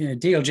around. Yeah,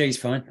 DLJ is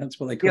fine. That's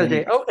what they call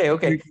DLJ. me.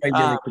 Okay.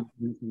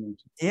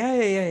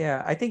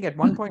 Yeah. I think at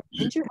one point,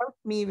 didn't you help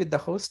me with the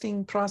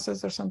hosting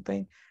process or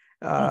something?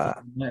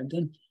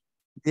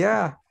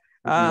 Yeah.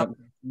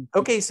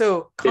 Okay,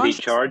 so did he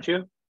charge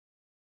you?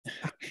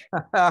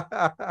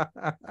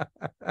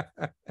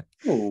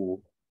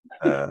 Oh,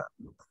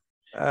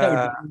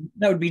 that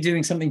would be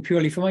doing something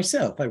purely for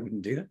myself. I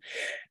wouldn't do that.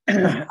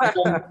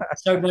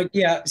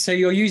 So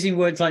you're using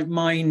words like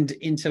mind,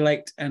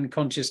 intellect, and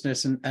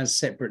consciousness as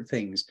separate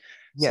things.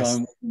 Yes.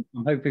 So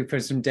I'm hoping for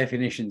some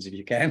definitions if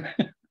you can.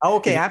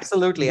 Okay,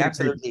 absolutely.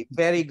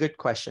 Very good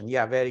question.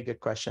 Yeah, very good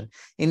question.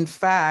 In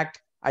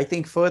fact, I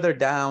think further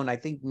down, I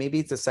think maybe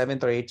it's the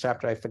 7th or 8th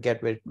chapter, I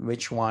forget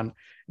which one,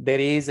 there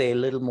is a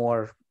little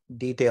more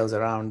details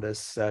around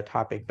this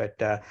topic,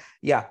 but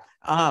yeah.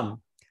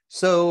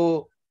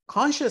 So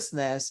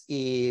consciousness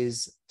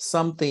is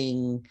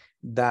something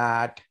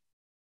that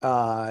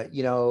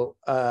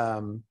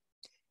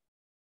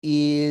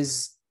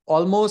is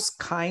almost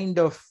kind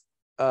of,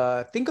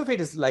 think of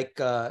it as like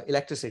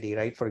electricity,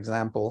 right? For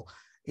example,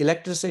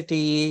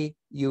 electricity,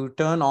 you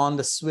turn on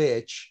the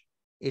switch,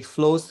 it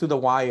flows through the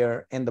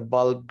wire and the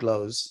bulb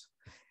glows.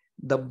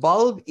 The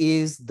bulb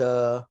is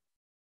the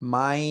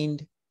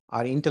mind,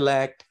 our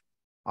intellect,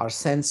 our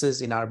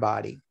senses in our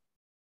body.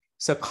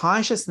 So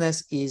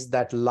consciousness is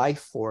that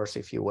life force,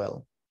 if you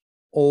will,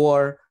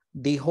 or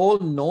the whole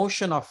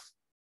notion of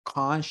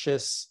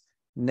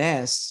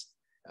consciousness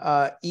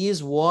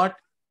is what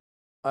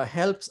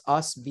helps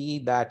us be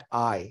that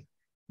I.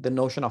 The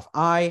notion of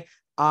I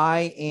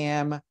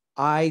am,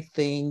 I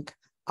think,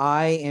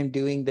 I am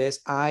doing this,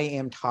 I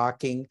am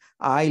talking,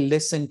 I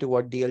listen to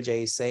what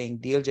DLJ is saying,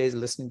 DLJ is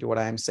listening to what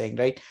I am saying,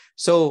 right?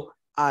 So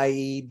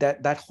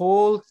that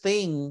whole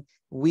thing,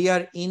 we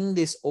are in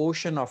this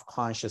ocean of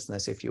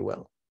consciousness, if you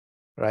will,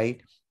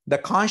 right? The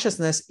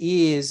consciousness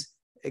is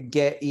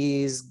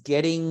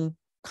getting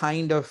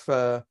kind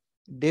of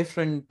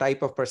different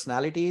type of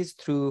personalities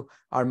through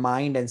our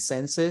mind and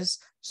senses.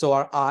 So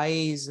our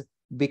eyes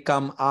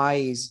become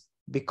eyes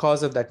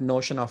because of that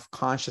notion of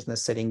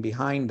consciousness sitting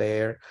behind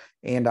there.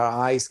 And our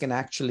eyes can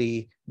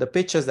actually, the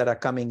pictures that are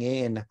coming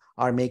in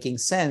are making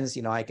sense.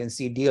 I can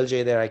see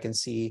DLJ there, I can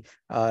see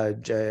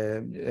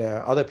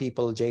other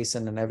people,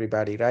 Jason and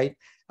everybody, right?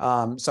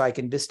 So I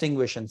can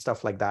distinguish and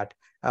stuff like that.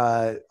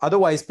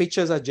 Otherwise,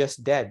 pictures are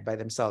just dead by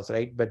themselves,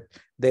 right? But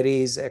there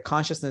is a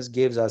consciousness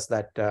gives us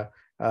that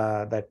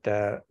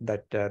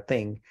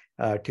thing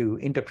to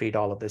interpret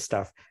all of this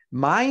stuff.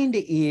 Mind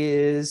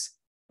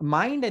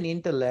and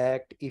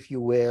intellect, if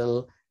you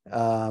will,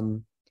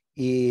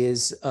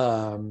 is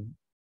one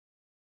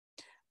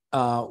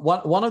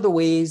of the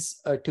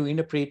ways to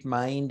interpret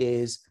mind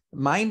is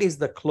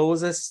the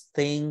closest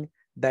thing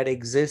that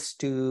exists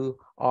to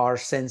our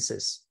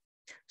senses.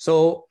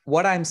 So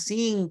what I'm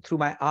seeing through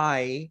my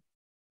eye,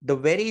 the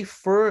very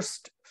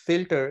first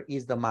filter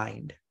is the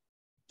mind.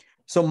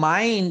 So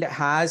mind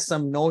has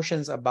some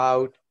notions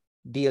about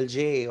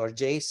DLJ or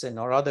Jason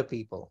or other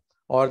people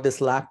or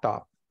this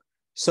laptop.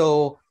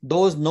 So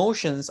those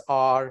notions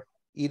are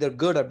either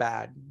good or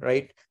bad,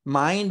 right?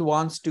 Mind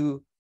wants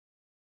to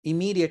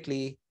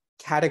immediately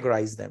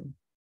categorize them.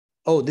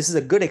 Oh, this is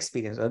a good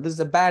experience, or this is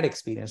a bad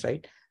experience,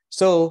 right?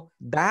 So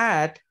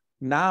that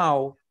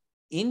now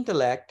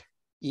intellect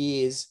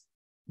is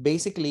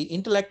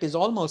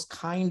almost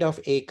kind of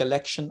a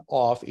collection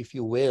of, if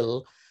you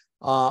will,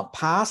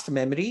 past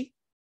memory,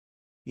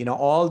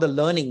 all the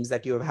learnings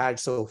that you have had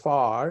so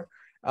far,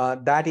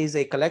 that is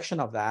a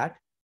collection of that.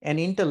 And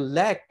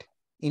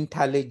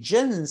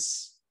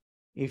intelligence,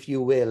 if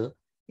you will,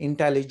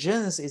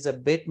 intelligence is a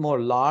bit more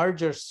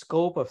larger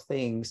scope of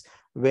things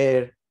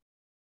where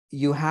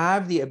you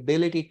have the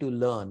ability to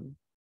learn.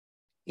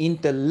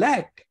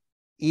 Intellect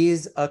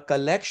is a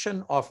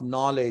collection of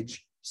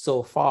knowledge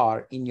so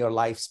far in your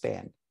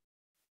lifespan.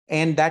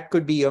 And that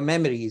could be your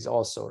memories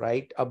also,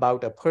 right?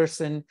 About a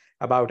person,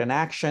 about an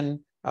action,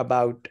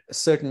 about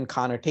certain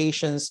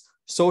connotations,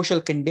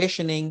 social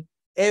conditioning,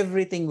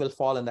 everything will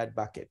fall in that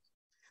bucket.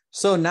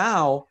 So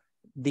now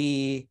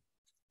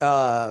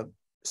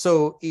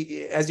so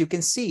as you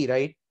can see,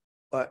 right,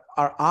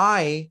 our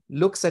eye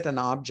looks at an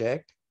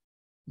object,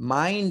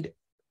 mind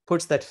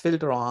puts that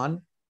filter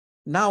on.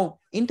 Now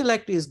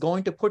intellect is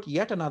going to put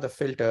yet another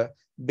filter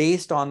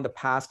based on the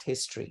past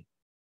history.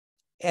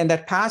 And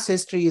that past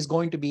history is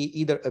going to be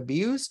either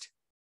abused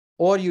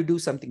or you do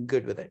something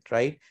good with it,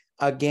 right?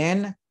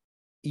 Again,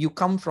 you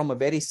come from a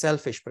very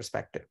selfish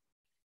perspective.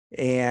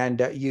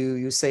 And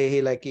you say,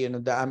 hey, like,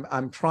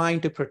 I'm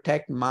trying to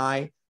protect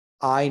my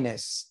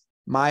I-ness.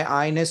 My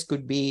I-ness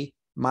could be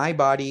my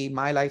body,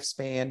 my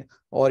lifespan,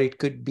 or it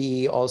could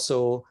be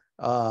also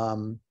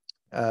my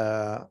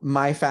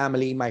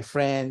family, my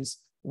friends,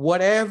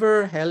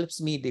 whatever helps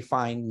me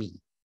define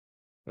me,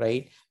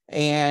 right?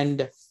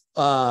 And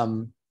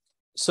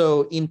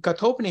so in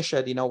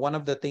Kathopanishad, one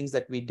of the things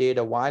that we did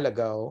a while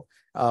ago,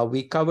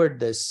 we covered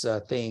this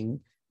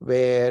thing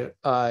where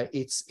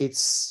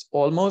it's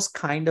almost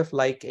kind of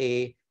like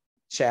a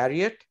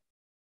chariot.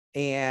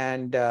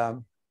 And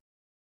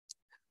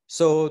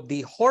so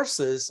the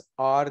horses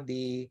are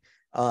the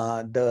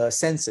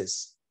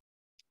senses,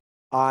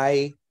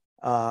 eye,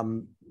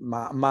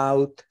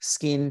 mouth,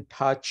 skin,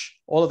 touch,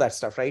 all of that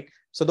stuff, right?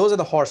 So those are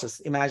the horses.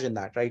 Imagine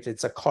that, right?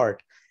 It's a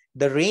cart.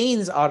 The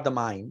reins are the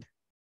mind.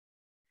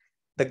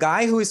 The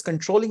guy who is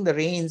controlling the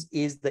reins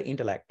is the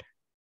intellect.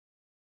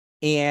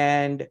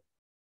 And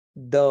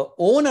the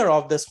owner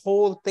of this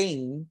whole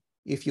thing,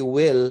 if you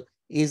will,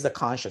 is the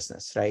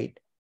consciousness, right?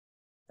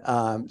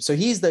 So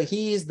he's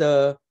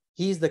the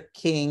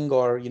king,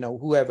 or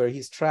whoever,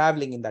 he's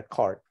traveling in that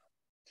cart.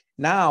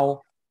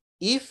 Now,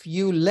 if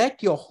you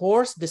let your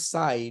horse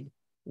decide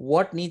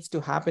what needs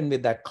to happen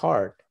with that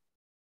cart,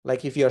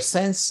 like if your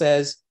sense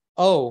says,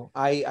 oh,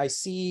 I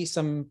see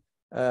some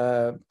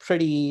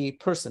pretty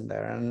person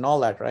there and all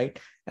that, right?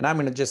 And I'm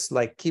going to just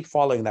like keep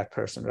following that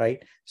person,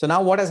 right? So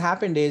now what has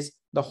happened is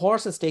the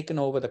horse has taken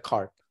over the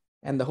cart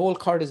and the whole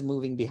cart is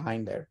moving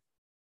behind there.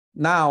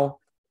 Now,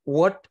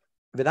 what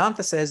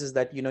Vedanta says is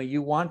that,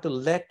 you want to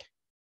let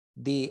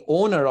the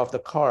owner of the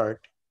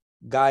cart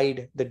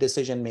guide the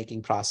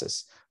decision-making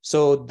process.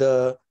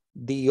 So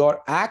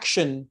your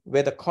action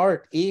with the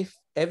cart, if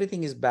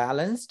everything is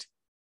balanced,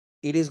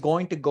 it is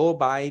going to go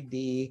by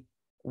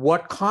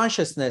what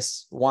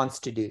consciousness wants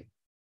to do.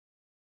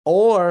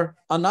 Or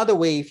another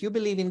way, if you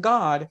believe in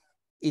God,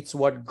 it's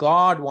what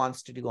God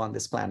wants to do on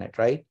this planet,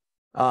 right?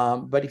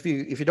 But if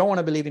you don't want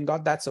to believe in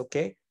God, that's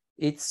okay.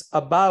 It's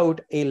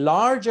about a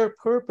larger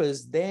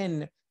purpose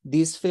than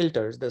these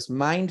filters, this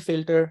mind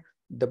filter,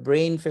 the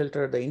brain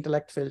filter, the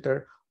intellect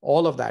filter,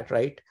 all of that,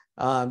 right?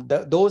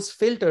 Those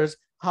filters,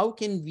 how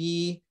can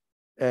we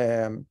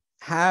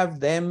have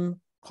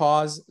them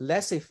cause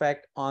less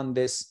effect on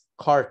this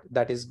cart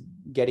that is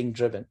getting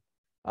driven?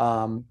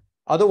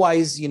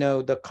 Otherwise,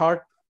 the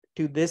cart,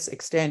 to this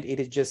extent,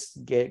 it is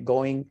just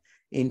going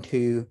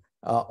into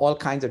all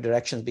kinds of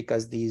directions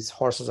because these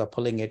horses are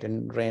pulling it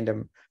in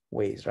random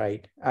ways,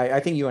 right? I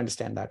think you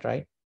understand that,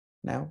 right?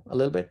 Now, a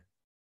little bit?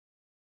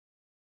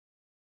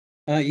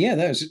 Yeah,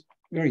 that was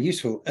very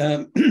useful.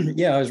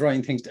 Yeah, I was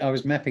writing things, I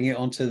was mapping it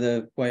onto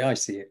the way I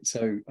see it.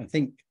 So I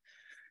think,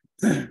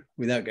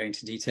 without going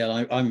into detail,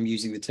 I'm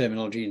using the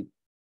terminology in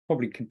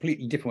probably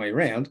completely different way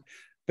around,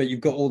 but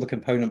you've got all the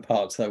component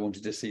parts that I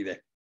wanted to see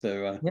there.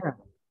 So yeah.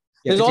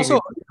 There's also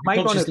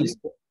the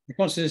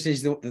consciousness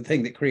is the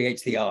thing that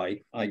creates the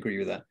I agree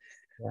with that.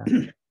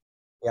 Yeah.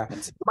 Yeah.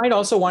 You might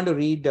also want to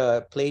read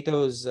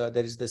Plato's.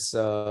 There's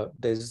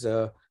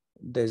the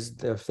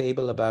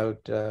fable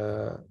about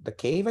the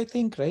cave, I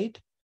think, right?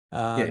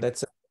 Yeah.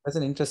 That's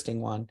an interesting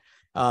one.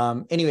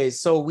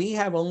 Anyways, so we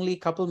have only a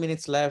couple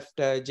minutes left.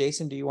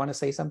 Jason, do you want to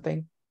say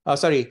something? Oh,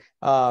 sorry.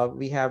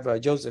 We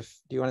have Joseph.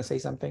 Do you want to say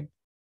something?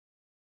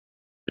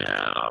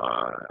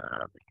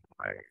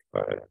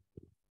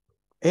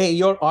 Hey,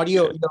 your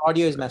audio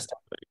is messed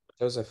up.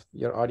 Joseph,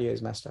 your audio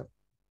is messed up.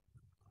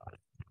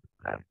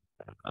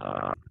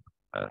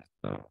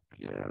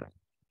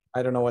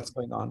 I don't know what's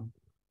going on.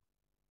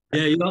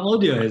 Yeah, your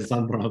audio has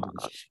some problem.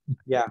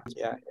 Yeah.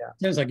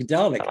 Sounds like a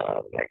Dalek.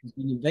 He's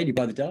been invaded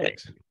by the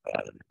Daleks.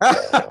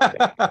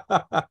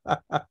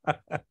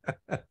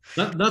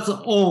 That's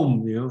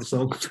Om,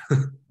 so.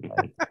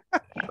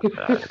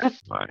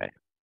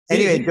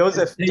 Anyway,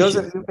 Joseph,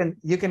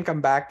 you can come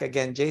back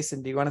again.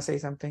 Jason, do you want to say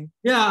something?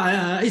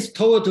 Yeah, it's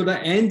toward to the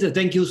end.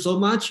 Thank you so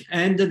much.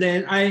 And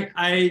then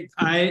I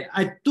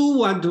do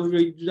want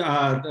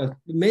to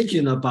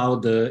mention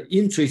about the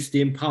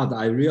interesting part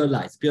I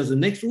realized, because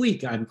next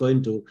week I'm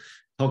going to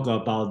talk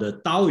about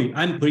the Taoism.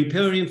 I'm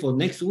preparing for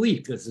next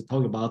week to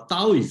talk about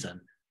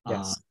Taoism.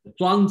 Yes.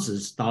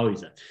 Zhuangzi's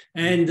Taoism.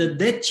 And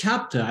that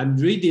chapter, I'm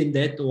reading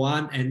that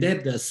one, and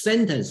that the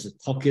sentence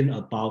talking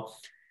about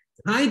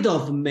kind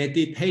of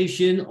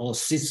meditation or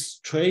sit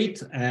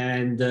straight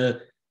and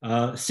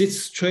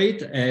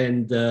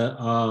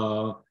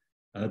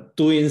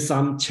doing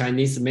some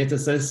Chinese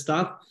medicine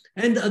stuff.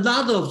 And a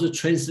lot of the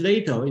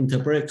translator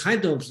interpret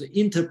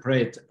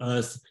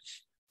as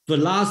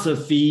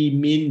philosophy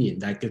meaning,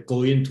 like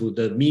going to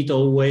the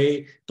middle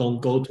way,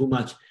 don't go too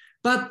much.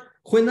 But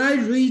when I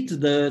read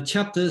the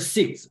chapter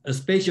 6,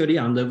 especially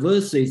on the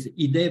verses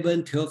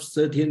 11, 12,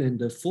 13,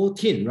 and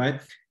 14,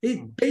 right?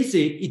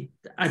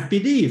 I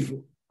believe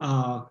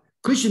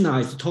Krishna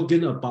is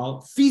talking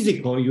about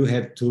physical. You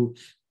have to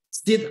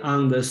sit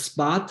on the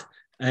spot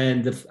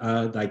and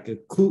like a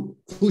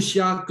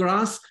kusha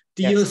grass,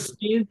 deer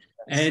skin,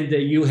 and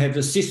you have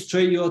to sit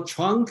straight your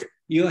trunk,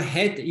 your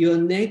head, your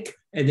neck,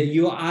 and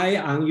your eye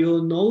on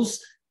your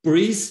nose,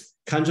 breathe,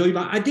 control.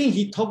 I think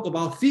he talked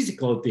about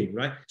physical thing,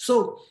 right?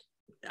 So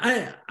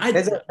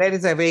there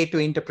is a way to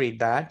interpret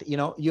that.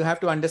 You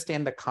have to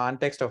understand the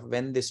context of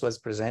when this was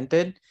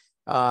presented.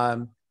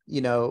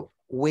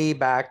 Way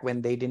back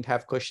when they didn't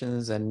have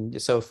cushions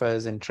and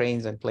sofas and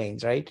trains and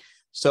planes, right?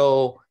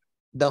 So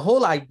the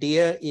whole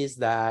idea is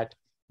that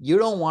you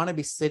don't want to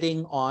be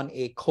sitting on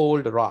a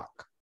cold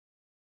rock,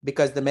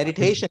 because the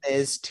meditation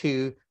is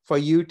for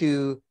you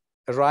to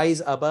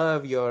rise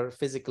above your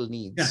physical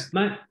needs.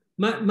 Yeah,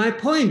 my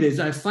point is,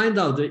 I find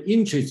out the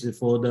interest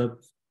for the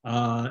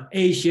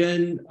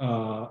Asian,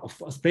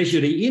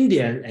 especially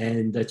Indian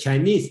and the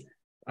Chinese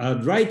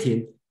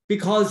writing,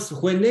 because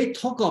when they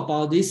talk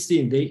about this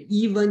thing, they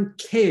even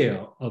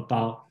care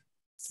about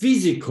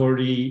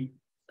physically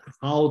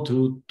how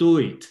to do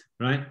it,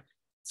 right?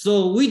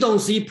 So we don't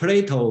see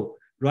Plato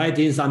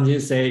writing something,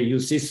 say you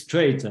sit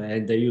straight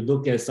and you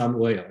look at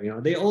somewhere.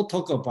 They all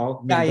talk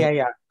about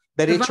The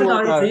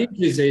ritual. It's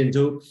interesting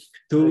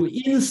to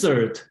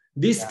insert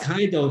this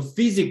kind of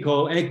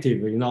physical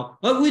activity,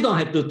 but we don't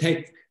have to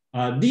take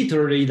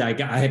literally,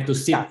 like I have to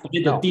sit by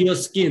the deer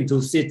skin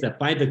to sit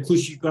by the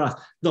cushy grass.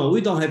 No,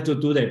 we don't have to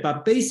do that.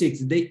 But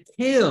basically, they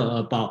care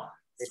about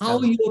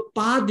how your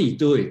body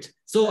do it.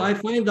 So I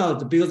find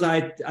out, because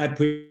I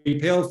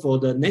prepare for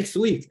the next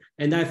week,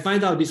 and I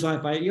find out this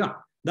one.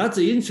 That's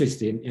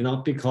interesting,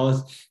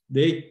 because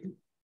they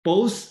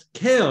both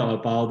care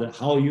about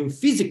how you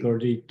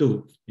physically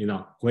do,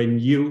 when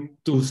you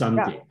do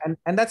something. Yeah,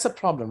 and that's a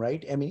problem,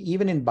 right? I mean,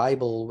 even in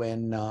Bible,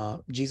 when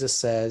Jesus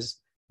says,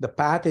 the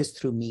path is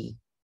through me.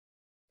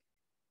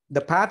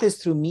 The path is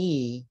through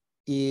me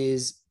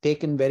is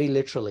taken very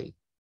literally.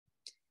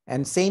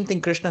 And same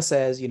thing Krishna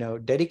says,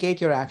 dedicate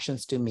your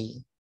actions to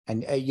me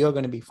and you're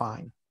going to be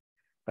fine,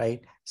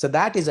 right? So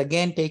that is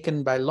again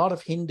taken by a lot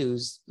of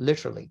Hindus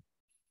literally.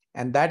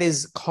 And that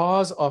is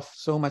cause of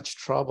so much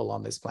trouble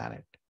on this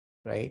planet,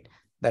 right?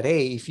 That,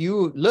 hey, if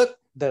you look,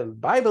 the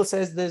Bible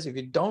says this, if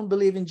you don't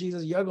believe in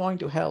Jesus, you're going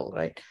to hell,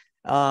 right?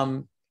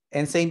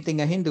 And same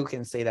thing, a Hindu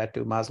can say that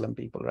to Muslim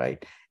people,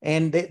 right?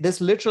 And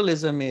this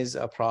literalism is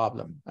a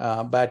problem.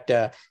 But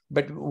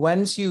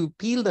once you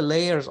peel the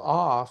layers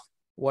off,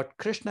 what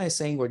Krishna is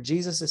saying, what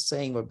Jesus is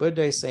saying, what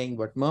Buddha is saying,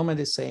 what Muhammad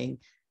is saying,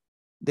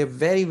 they're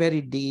very,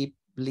 very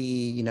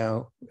deeply,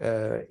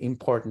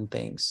 important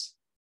things.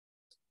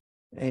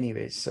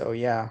 Anyways, so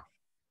yeah,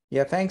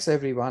 thanks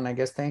everyone. I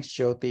guess thanks,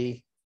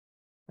 Jyoti.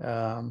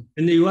 And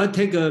you want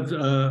to take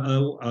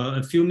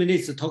a few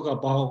minutes to talk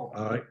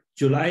about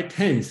July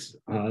 10th.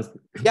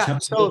 Yeah,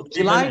 so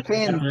July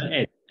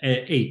 10th.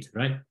 8,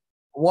 right?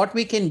 What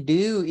we can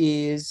do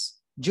is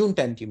June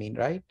 10th, you mean,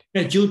 right?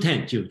 Yeah, June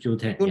 10th. June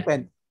 10th. June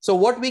 10th. So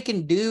what we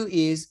can do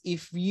is,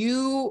 if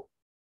you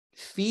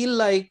feel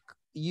like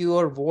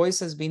your voice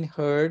has been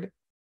heard,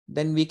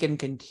 then we can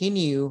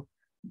continue.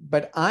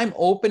 But I'm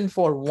open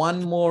for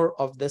one more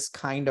of this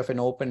kind of an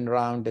open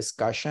round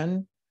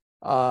discussion.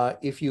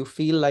 If you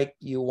feel like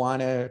you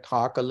want to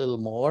talk a little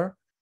more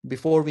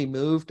before we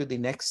move to the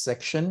next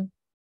section.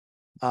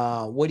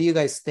 What do you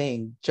guys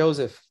think?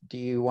 Joseph, do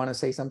you want to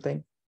say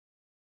something?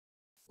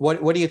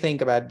 What do you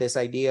think about this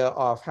idea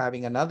of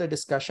having another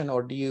discussion,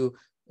 or do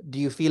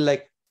you feel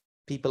like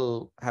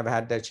people have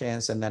had their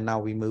chance and then now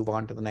we move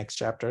on to the next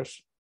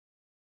chapters?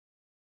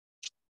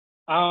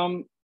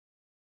 I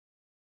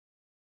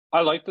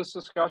like this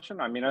discussion.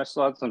 I mean, I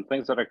still have some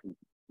things that I can,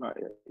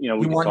 we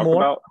can talk more?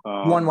 about.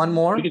 You want one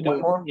more? We could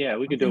do, yeah,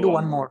 we could do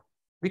one more.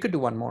 We could do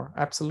one more.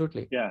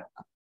 Absolutely. Yeah.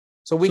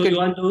 So we could. You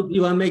want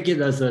to make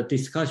it as a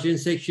discussion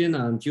section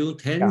on June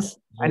 10th?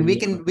 Yeah. And we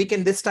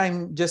can this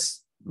time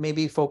just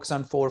maybe focus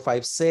on 4,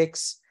 5,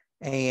 6.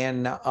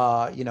 And,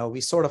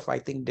 we sort of, I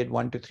think, did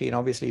 1 to 3. And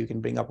obviously you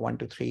can bring up 1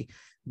 to 3.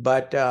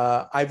 But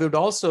I would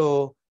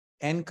also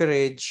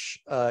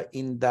encourage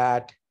in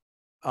that,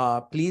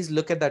 please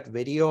look at that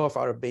video of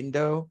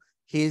Aurobindo.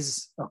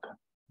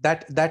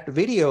 That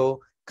video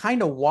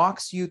kind of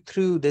walks you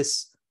through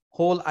this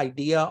whole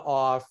idea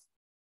of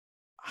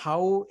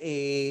how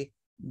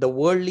the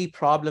worldly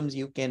problems,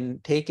 you can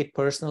take it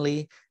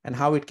personally and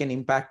how it can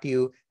impact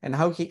you, and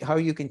how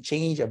you can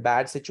change a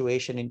bad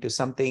situation into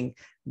something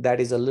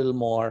that is a little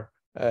more,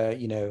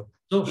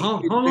 So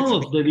how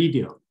long is the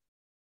video?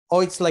 Oh,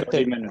 it's like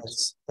 30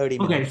 minutes. 30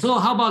 minutes. Okay, so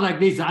how about like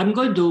this? I'm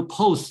going to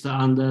post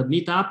on the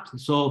meetup.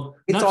 So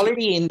it's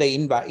already in the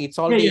invite. It's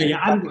already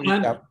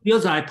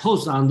because I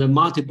post on the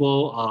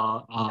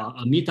multiple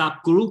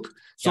meetup group.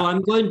 So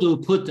I'm going to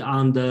put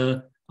on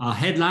the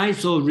headline.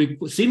 So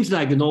seems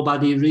like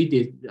nobody read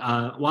it,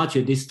 watch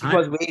it this time. It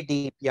was way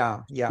deep.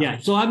 Yeah.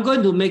 So I'm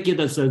going to make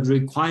it as a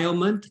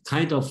requirement,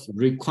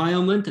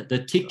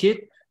 the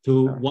ticket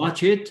to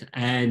watch it,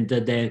 and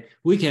then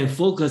we can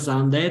focus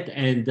on that,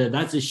 and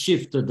that's a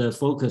shift the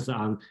focus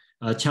on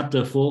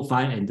chapter 4,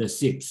 5, and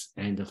 6,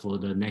 and for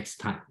the next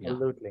time. Yeah.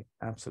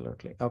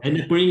 Absolutely. Okay.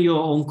 And bring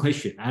your own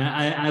question.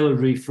 I will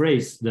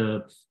rephrase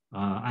the.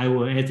 I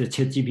will add the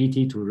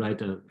ChatGPT to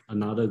write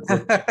another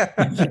good.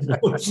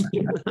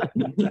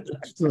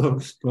 So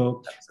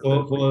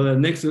for the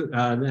next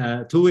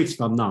 2 weeks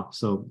from now.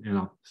 So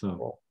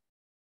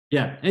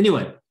yeah.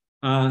 Anyway,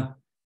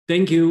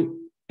 thank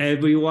you,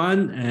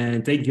 everyone,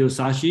 and thank you,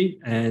 Sashi.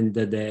 And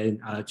then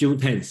June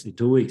 10th, in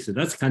 2 weeks. So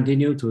let's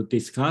continue to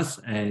discuss,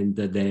 and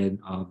then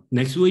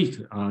next week,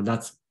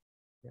 let's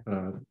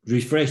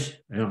refresh,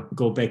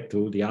 go back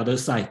to the other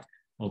side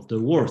of the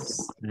world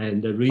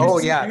and read. Oh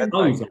yeah, that's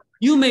right.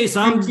 You may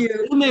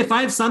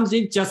find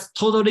something just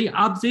totally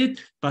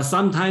opposite, but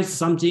sometimes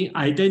something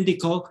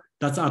identical.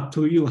 That's up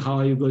to you. How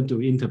are you going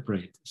to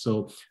interpret?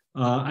 So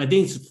I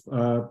think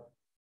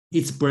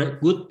it's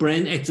good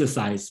brain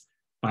exercise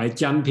by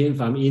jumping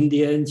from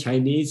Indian,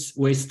 Chinese,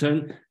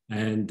 Western,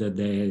 and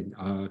then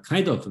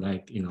kind of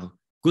like,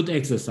 good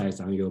exercise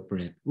on your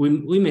brain.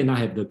 We may not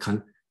have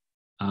the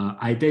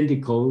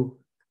identical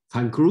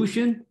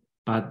conclusion,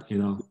 but,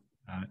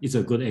 it's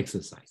a good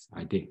exercise,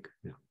 I think.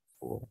 Yeah.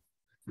 Cool.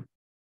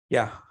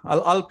 Yeah,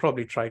 I'll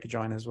probably try to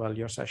join as well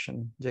your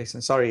session,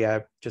 Jason. Sorry,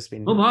 I've just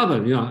been. No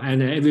problem,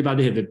 and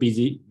everybody have a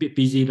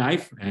busy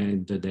life,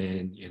 and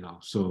then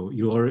so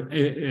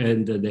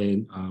and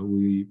then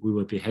we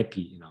will be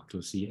happy,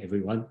 to see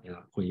everyone.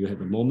 When you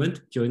have a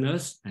moment, join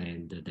us,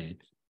 and then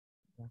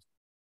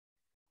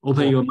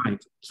open your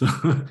mind. So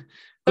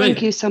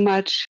thank you so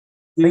much.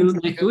 See you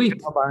next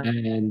week,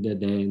 and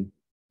then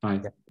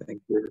bye.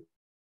 Thank you.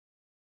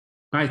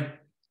 Bye.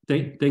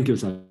 Thank you,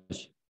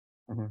 Sash.